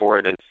watch for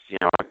it is,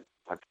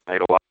 I've made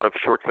a lot of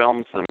short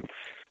films, and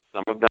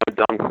some of them have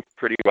done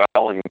pretty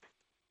well in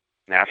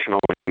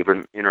national and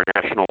even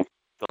international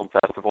film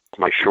festivals.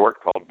 My short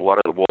called Blood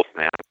of the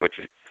Wolfman, which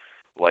is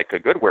like a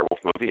good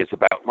werewolf movie, is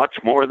about much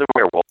more than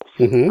werewolves.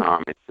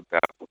 It's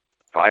about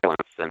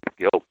violence and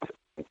guilt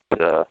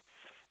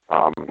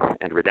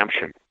and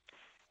redemption.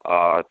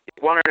 It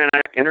won an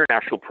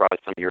international prize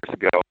some years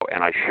ago,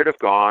 and I should have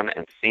gone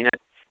and seen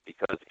it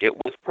because it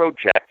was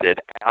projected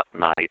at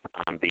night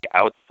on the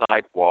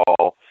outside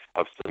wall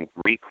of some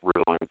Greek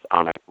ruins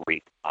on a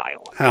Greek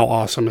island. How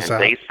awesome is that?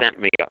 They sent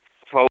me a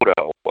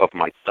photo of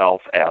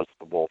myself as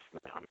the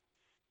Wolfman,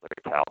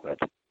 Larry Talbot,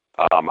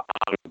 on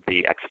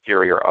the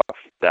exterior of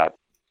that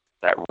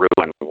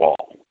ruined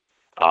wall.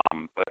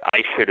 But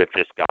I should have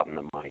just gotten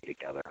the money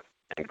together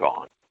and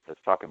gone.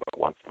 Let's talk about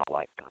once in a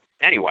lifetime.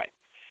 Anyway,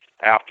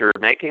 after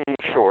making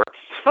shorts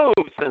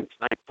since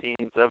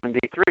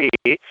 1973,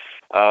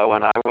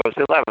 when I was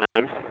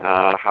 11,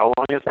 how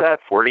long is that?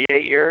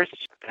 48 years?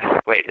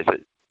 Wait, is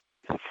it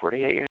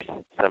 48 years?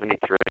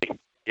 73?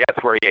 Yeah, it's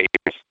 48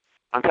 years.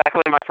 I'm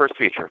tackling my first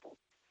feature.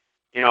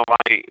 My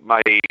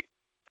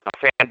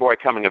fanboy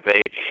coming of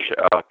age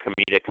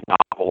comedic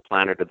novel,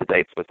 Planet of the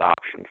Apes, was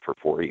optioned for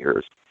 4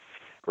 years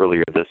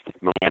earlier this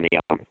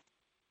millennium,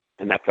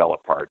 and that fell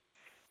apart.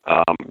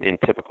 In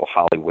typical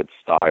Hollywood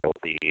style,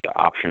 the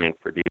optioning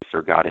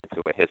producer got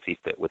into a hissy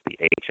fit with the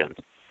agent,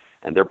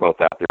 and they're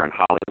both out there in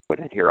Hollywood,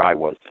 and here I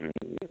was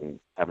in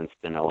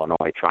Evanston,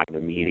 Illinois, trying to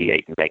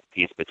mediate and make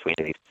peace between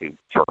these two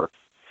jerks.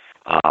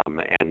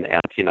 And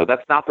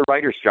that's not the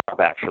writer's job,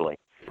 actually.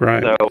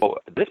 Right. So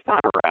this time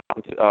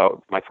around,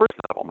 my first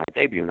novel, my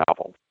debut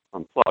novel,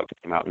 Unplugged,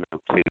 came out in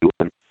 2002,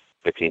 and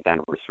 15th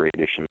anniversary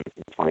edition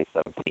in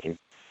 2017.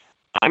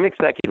 I'm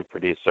executive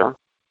producer.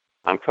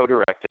 I'm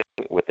co-directing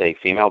with a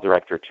female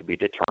director to be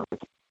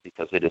determined,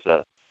 because it is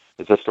a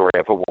story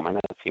of a woman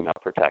and a female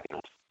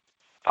protagonist.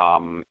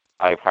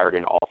 I've hired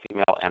an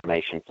all-female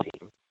animation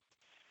team,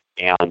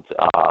 and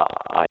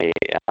I've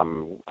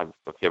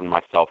given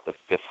myself the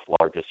 5th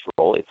largest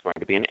role. It's going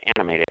to be an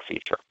animated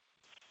feature,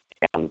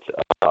 and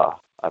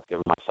I've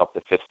given myself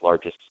the fifth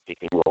largest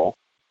speaking role.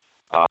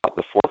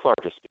 The fourth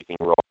largest speaking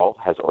role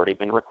has already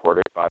been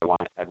recorded by one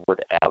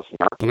Edward Asner.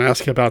 I'm going to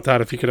ask you about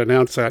that, if you could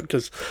announce that,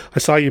 because I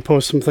saw you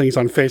post some things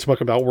on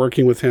Facebook about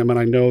working with him, and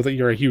I know that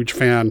you're a huge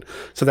fan.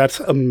 So that's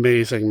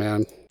amazing,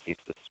 man. He's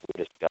the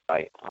sweetest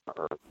guy on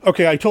earth.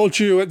 Okay, I told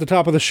you at the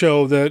top of the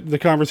show that the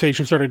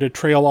conversation started to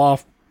trail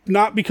off,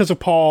 not because of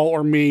Paul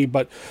or me,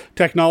 but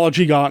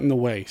technology got in the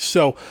way.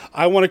 So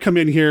I want to come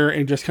in here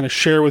and just kind of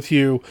share with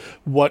you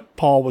what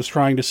Paul was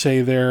trying to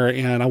say there,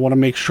 and I want to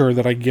make sure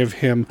that I give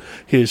him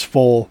his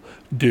full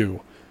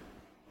due.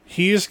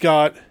 He's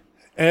got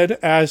Ed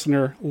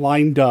Asner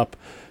lined up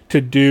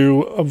to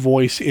do a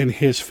voice in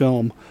his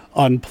film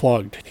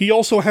Unplugged. He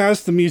also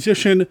has the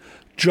musician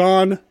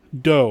John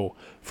Doe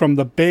from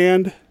the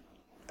band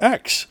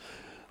X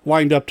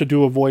lined up to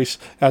do a voice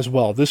as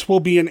well. This will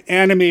be an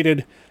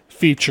animated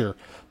feature.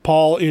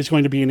 Paul is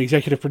going to be an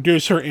executive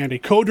producer and a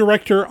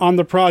co-director on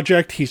the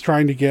project. He's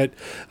trying to get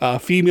a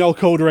female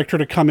co-director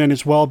to come in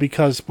as well,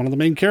 because one of the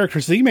main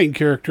characters, the main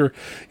character,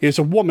 is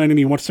a woman, and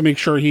he wants to make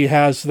sure he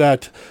has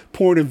that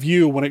point of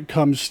view when it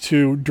comes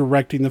to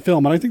directing the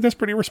film. And I think that's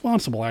pretty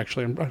responsible,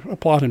 actually. I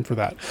applaud him for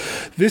that.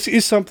 This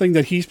is something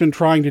that he's been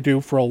trying to do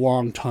for a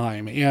long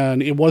time,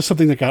 and it was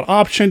something that got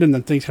optioned, and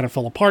then things kind of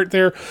fell apart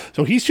there.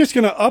 So he's just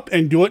going to up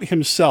and do it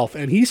himself,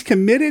 and he's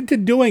committed to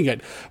doing it.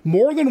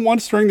 More than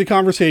once during the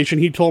conversation,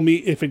 he told me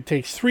if it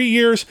takes 3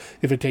 years,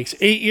 if it takes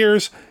 8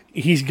 years,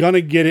 he's going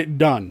to get it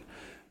done.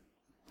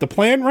 The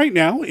plan right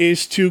now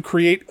is to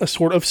create a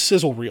sort of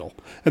sizzle reel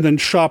and then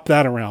shop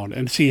that around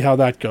and see how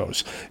that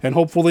goes. And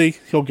hopefully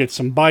he'll get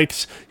some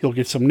bites, he'll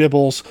get some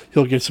nibbles,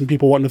 he'll get some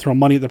people wanting to throw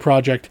money at the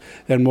project,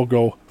 and we'll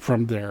go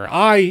from there.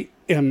 I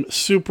am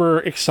super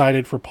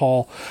excited for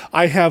Paul.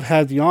 I have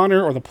had the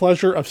honor or the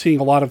pleasure of seeing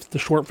a lot of the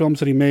short films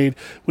that he made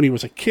when he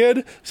was a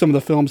kid, some of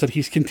the films that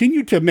he's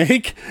continued to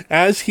make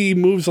as he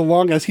moves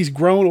along, as he's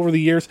grown over the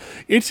years.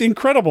 It's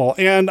incredible,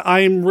 and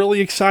I'm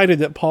really excited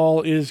that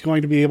Paul is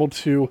going to be able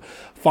to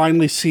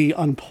finally see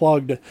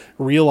Unplugged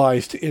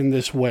realized in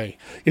this way.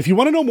 If you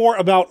want to know more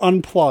about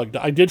Unplugged,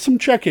 I did some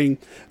checking.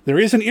 There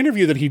is an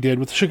interview that he did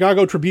with the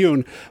Chicago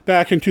Tribune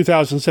back in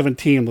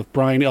 2017 with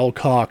Brian L.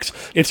 Cox.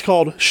 It's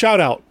called Shout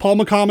Out, Paul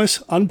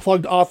McComas,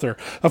 Unplugged author.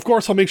 Of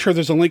course, I'll make sure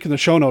there's a link in the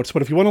show notes,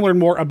 but if you want to learn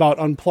more about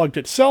Unplugged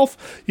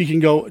itself, you can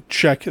go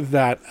check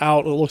that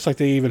out. It looks like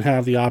they even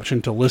have the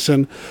option to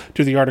listen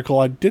to the article.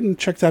 I didn't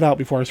check that out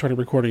before I started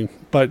recording,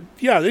 but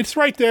yeah, it's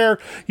right there.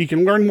 You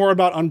can learn more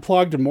about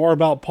Unplugged and more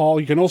about Paul.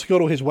 You can also go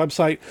to his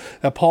website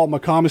at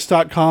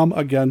paulmccomas.com.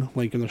 Again,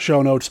 link in the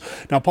show notes.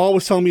 Now, Paul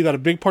was telling me that a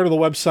big part of the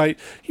website,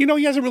 he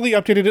hasn't really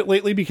updated it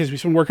lately because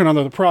he's been working on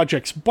other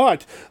projects,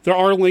 but there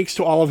are links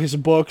to all of his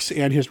books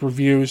and his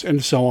reviews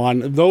and so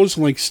on. Those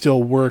links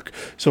still work,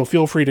 so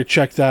feel free to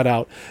check that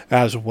out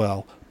as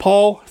well.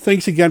 Paul,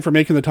 thanks again for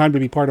making the time to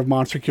be part of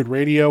Monster Kid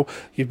Radio.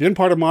 You've been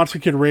part of Monster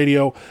Kid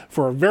Radio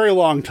for a very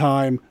long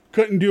time.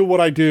 Couldn't do what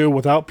I do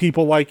without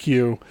people like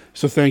you,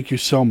 so thank you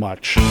so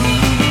much.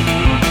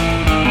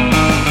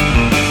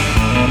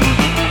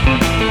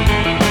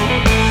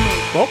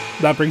 Well,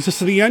 that brings us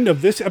to the end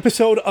of this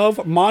episode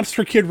of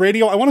Monster Kid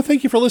Radio. I want to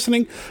thank you for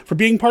listening, for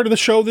being part of the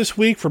show this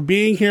week, for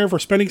being here, for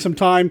spending some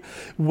time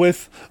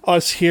with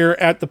us here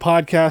at the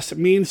podcast. It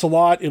means a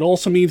lot. It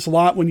also means a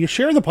lot when you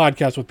share the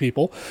podcast with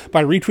people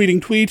by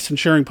retweeting tweets and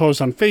sharing posts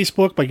on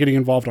Facebook, by getting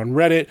involved on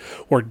Reddit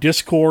or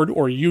Discord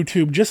or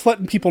YouTube, just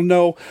letting people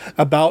know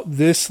about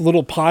this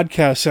little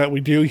podcast that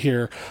we do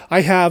here.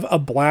 I have a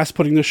blast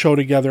putting the show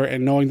together,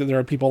 and knowing that there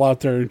are people out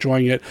there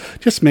enjoying it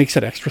just makes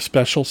it extra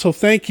special. So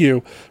thank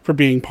you for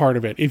being part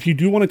of it. If you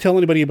do want to tell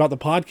anybody about the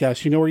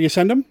podcast, you know where you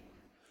send them?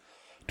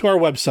 To our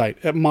website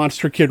at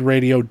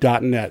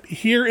monsterkidradio.net.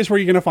 Here is where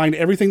you're going to find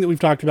everything that we've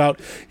talked about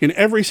in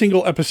every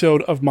single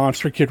episode of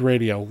Monster Kid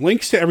Radio.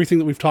 Links to everything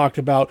that we've talked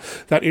about,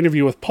 that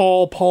interview with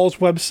Paul, Paul's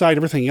website,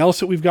 everything else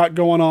that we've got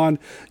going on,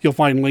 you'll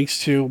find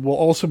links to. We'll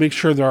also make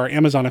sure there are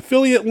Amazon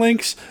affiliate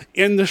links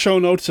in the show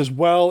notes as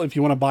well if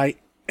you want to buy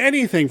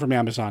anything from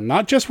Amazon,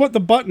 not just what the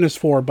button is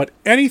for, but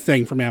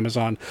anything from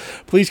Amazon.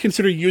 Please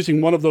consider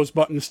using one of those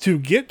buttons to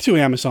get to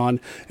Amazon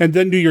and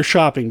then do your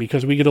shopping,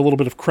 because we get a little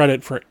bit of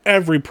credit for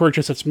every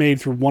purchase that's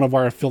made through one of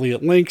our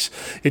affiliate links.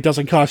 It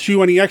doesn't cost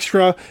you any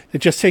extra. It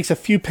just takes a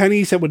few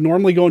pennies that would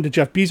normally go into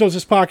Jeff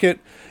Bezos' pocket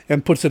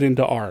and puts it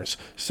into ours.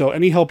 So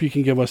any help you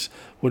can give us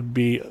would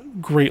be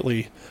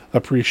greatly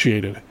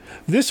appreciated.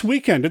 This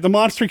weekend at the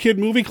Monster Kid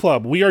Movie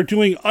Club, we are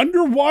doing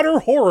Underwater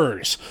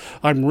Horrors.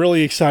 I'm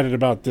really excited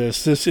about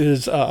this. This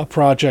is a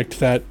project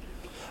that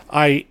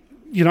I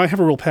have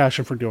a real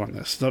passion for doing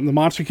this. The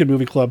Monster Kid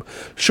Movie Club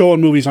showing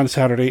movies on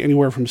Saturday,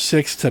 anywhere from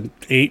 6 to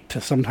 8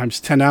 to sometimes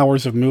 10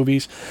 hours of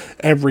movies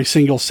every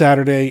single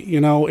Saturday.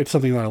 It's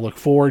something that I look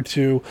forward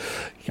to.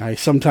 I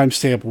sometimes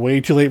stay up way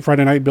too late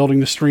Friday night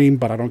building the stream,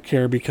 but I don't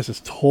care because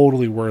it's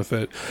totally worth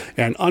it.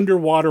 And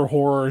underwater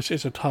horrors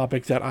is a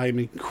topic that I'm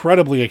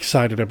incredibly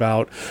excited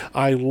about.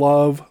 I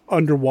love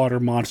underwater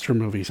monster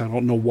movies. I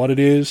don't know what it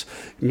is.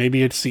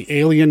 Maybe it's the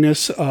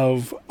alienness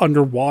of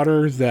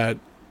underwater that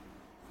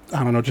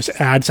I don't know, just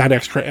adds that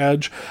extra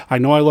edge. I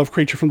know I love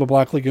Creature from the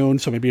Black Lagoon,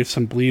 so maybe it's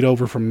some bleed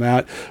over from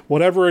that.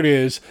 Whatever it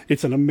is,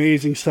 it's an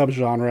amazing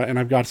subgenre, and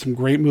I've got some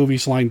great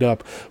movies lined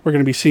up. We're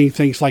going to be seeing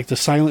things like the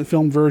silent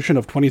film version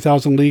of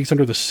 20,000 Leagues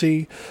Under the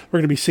Sea. We're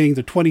going to be seeing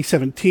the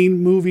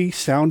 2017 movie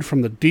Sound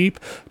from the Deep,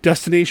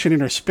 Destination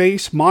Inner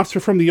Space, Monster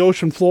from the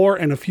Ocean Floor,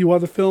 and a few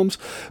other films.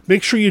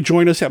 Make sure you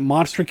join us at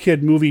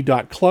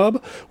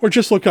monsterkidmovie.club, or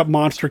just look up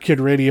Monster Kid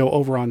Radio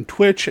over on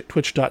Twitch at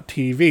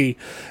twitch.tv,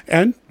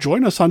 and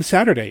join us on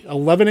Saturday.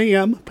 11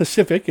 a.m.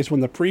 Pacific is when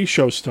the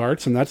pre-show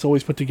starts, and that's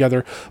always put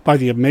together by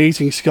the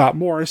amazing Scott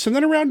Morris. And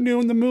then around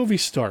noon, the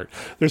movies start.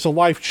 There's a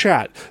live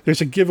chat.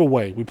 There's a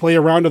giveaway. We play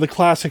a round of the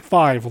Classic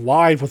 5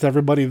 live with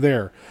everybody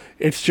there.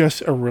 It's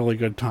just a really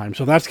good time.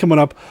 So that's coming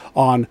up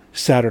on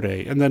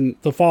Saturday. And then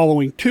the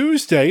following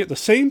Tuesday at the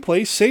same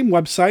place, same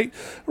website,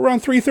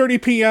 around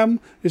 3:30 p.m.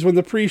 is when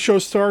the pre-show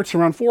starts.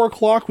 Around 4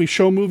 o'clock, we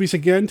show movies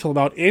again till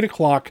about 8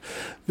 o'clock.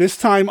 This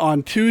time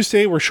on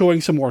Tuesday, we're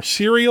showing some more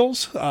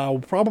serials. We're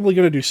probably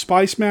going to do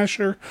Spy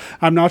Smasher.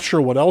 I'm not sure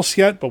what else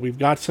yet, but we've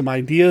got some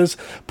ideas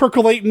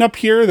percolating up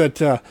here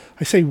that, I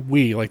say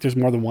we, like there's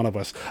more than one of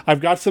us. I've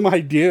got some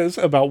ideas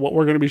about what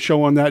we're going to be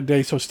showing that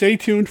day, so stay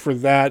tuned for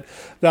that.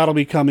 That'll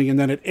be coming. And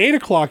then at 8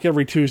 o'clock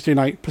every Tuesday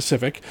night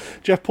Pacific,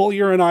 Jeff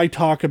Pullier and I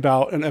talk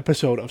about an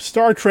episode of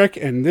Star Trek,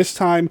 and this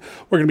time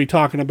we're going to be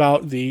talking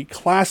about the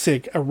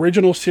classic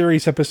original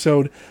series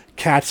episode,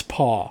 Cat's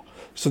Paw.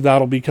 So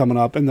that'll be coming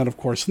up. And then, of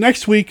course,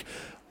 next week,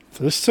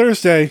 for this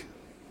Thursday,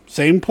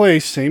 same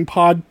place, same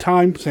pod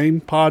time,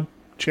 same pod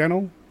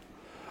channel,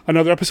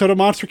 another episode of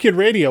Monster Kid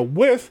Radio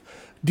with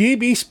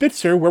D.B.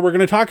 Spitzer, where we're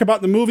going to talk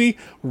about the movie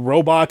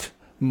Robot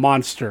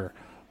Monster.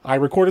 I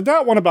recorded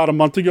that one about a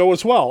month ago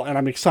as well, and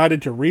I'm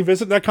excited to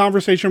revisit that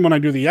conversation when I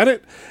do the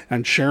edit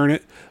and sharing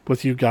it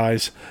with you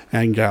guys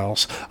and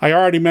gals. I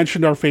already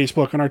mentioned our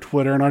Facebook and our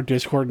Twitter and our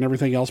Discord and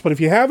everything else, but if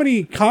you have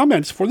any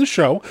comments for the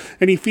show,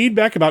 any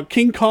feedback about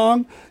King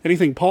Kong,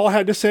 anything Paul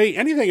had to say,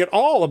 anything at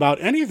all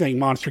about anything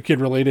Monster Kid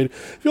related,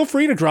 feel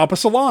free to drop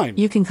us a line.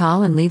 You can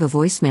call and leave a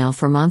voicemail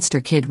for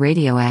Monster Kid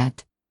Radio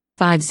at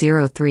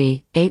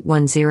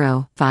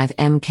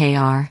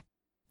 503-810-5MKR.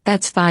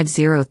 That's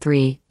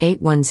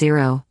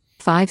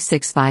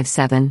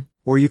 503-810-5657.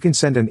 Or you can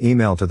send an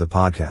email to the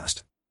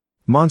podcast.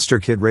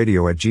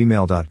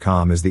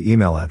 monsterkidradio@gmail.com is the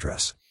email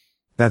address.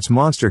 That's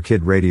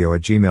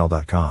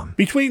monsterkidradio@gmail.com.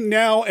 Between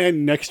now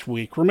and next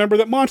week, remember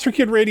that Monster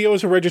Kid Radio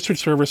is a registered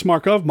service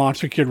mark of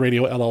Monster Kid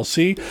Radio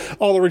LLC.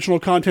 All original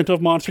content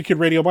of Monster Kid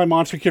Radio by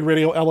Monster Kid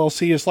Radio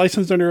LLC is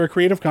licensed under a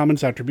Creative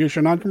Commons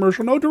Attribution,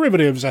 Non-Commercial, No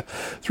Derivatives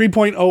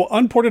 3.0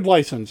 unported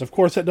license. Of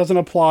course, that doesn't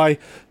apply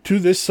to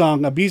this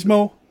song,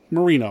 Abismo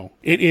Marino.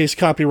 It is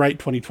copyright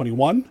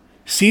 2021.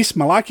 Sis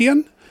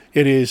Malakian.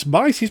 It is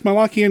by Sis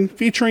Malakian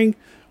featuring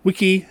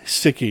Wiki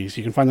Sickies.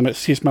 You can find them at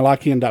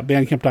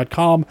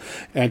sismalakian.bandcamp.com.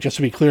 And just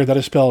to be clear, that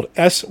is spelled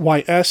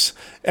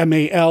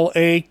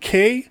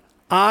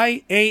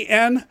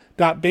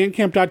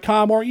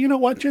SYSMALAKIAN.bandcamp.com. Or you know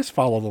what? Just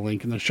follow the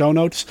link in the show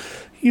notes.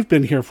 You've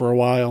been here for a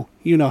while.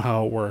 You know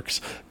how it works.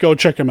 Go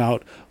check them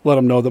out. Let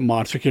them know that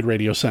Monster Kid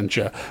Radio sent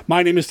you.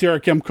 My name is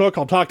Derek M. Cook.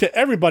 I'll talk to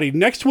everybody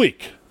next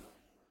week.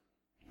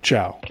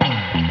 Ciao.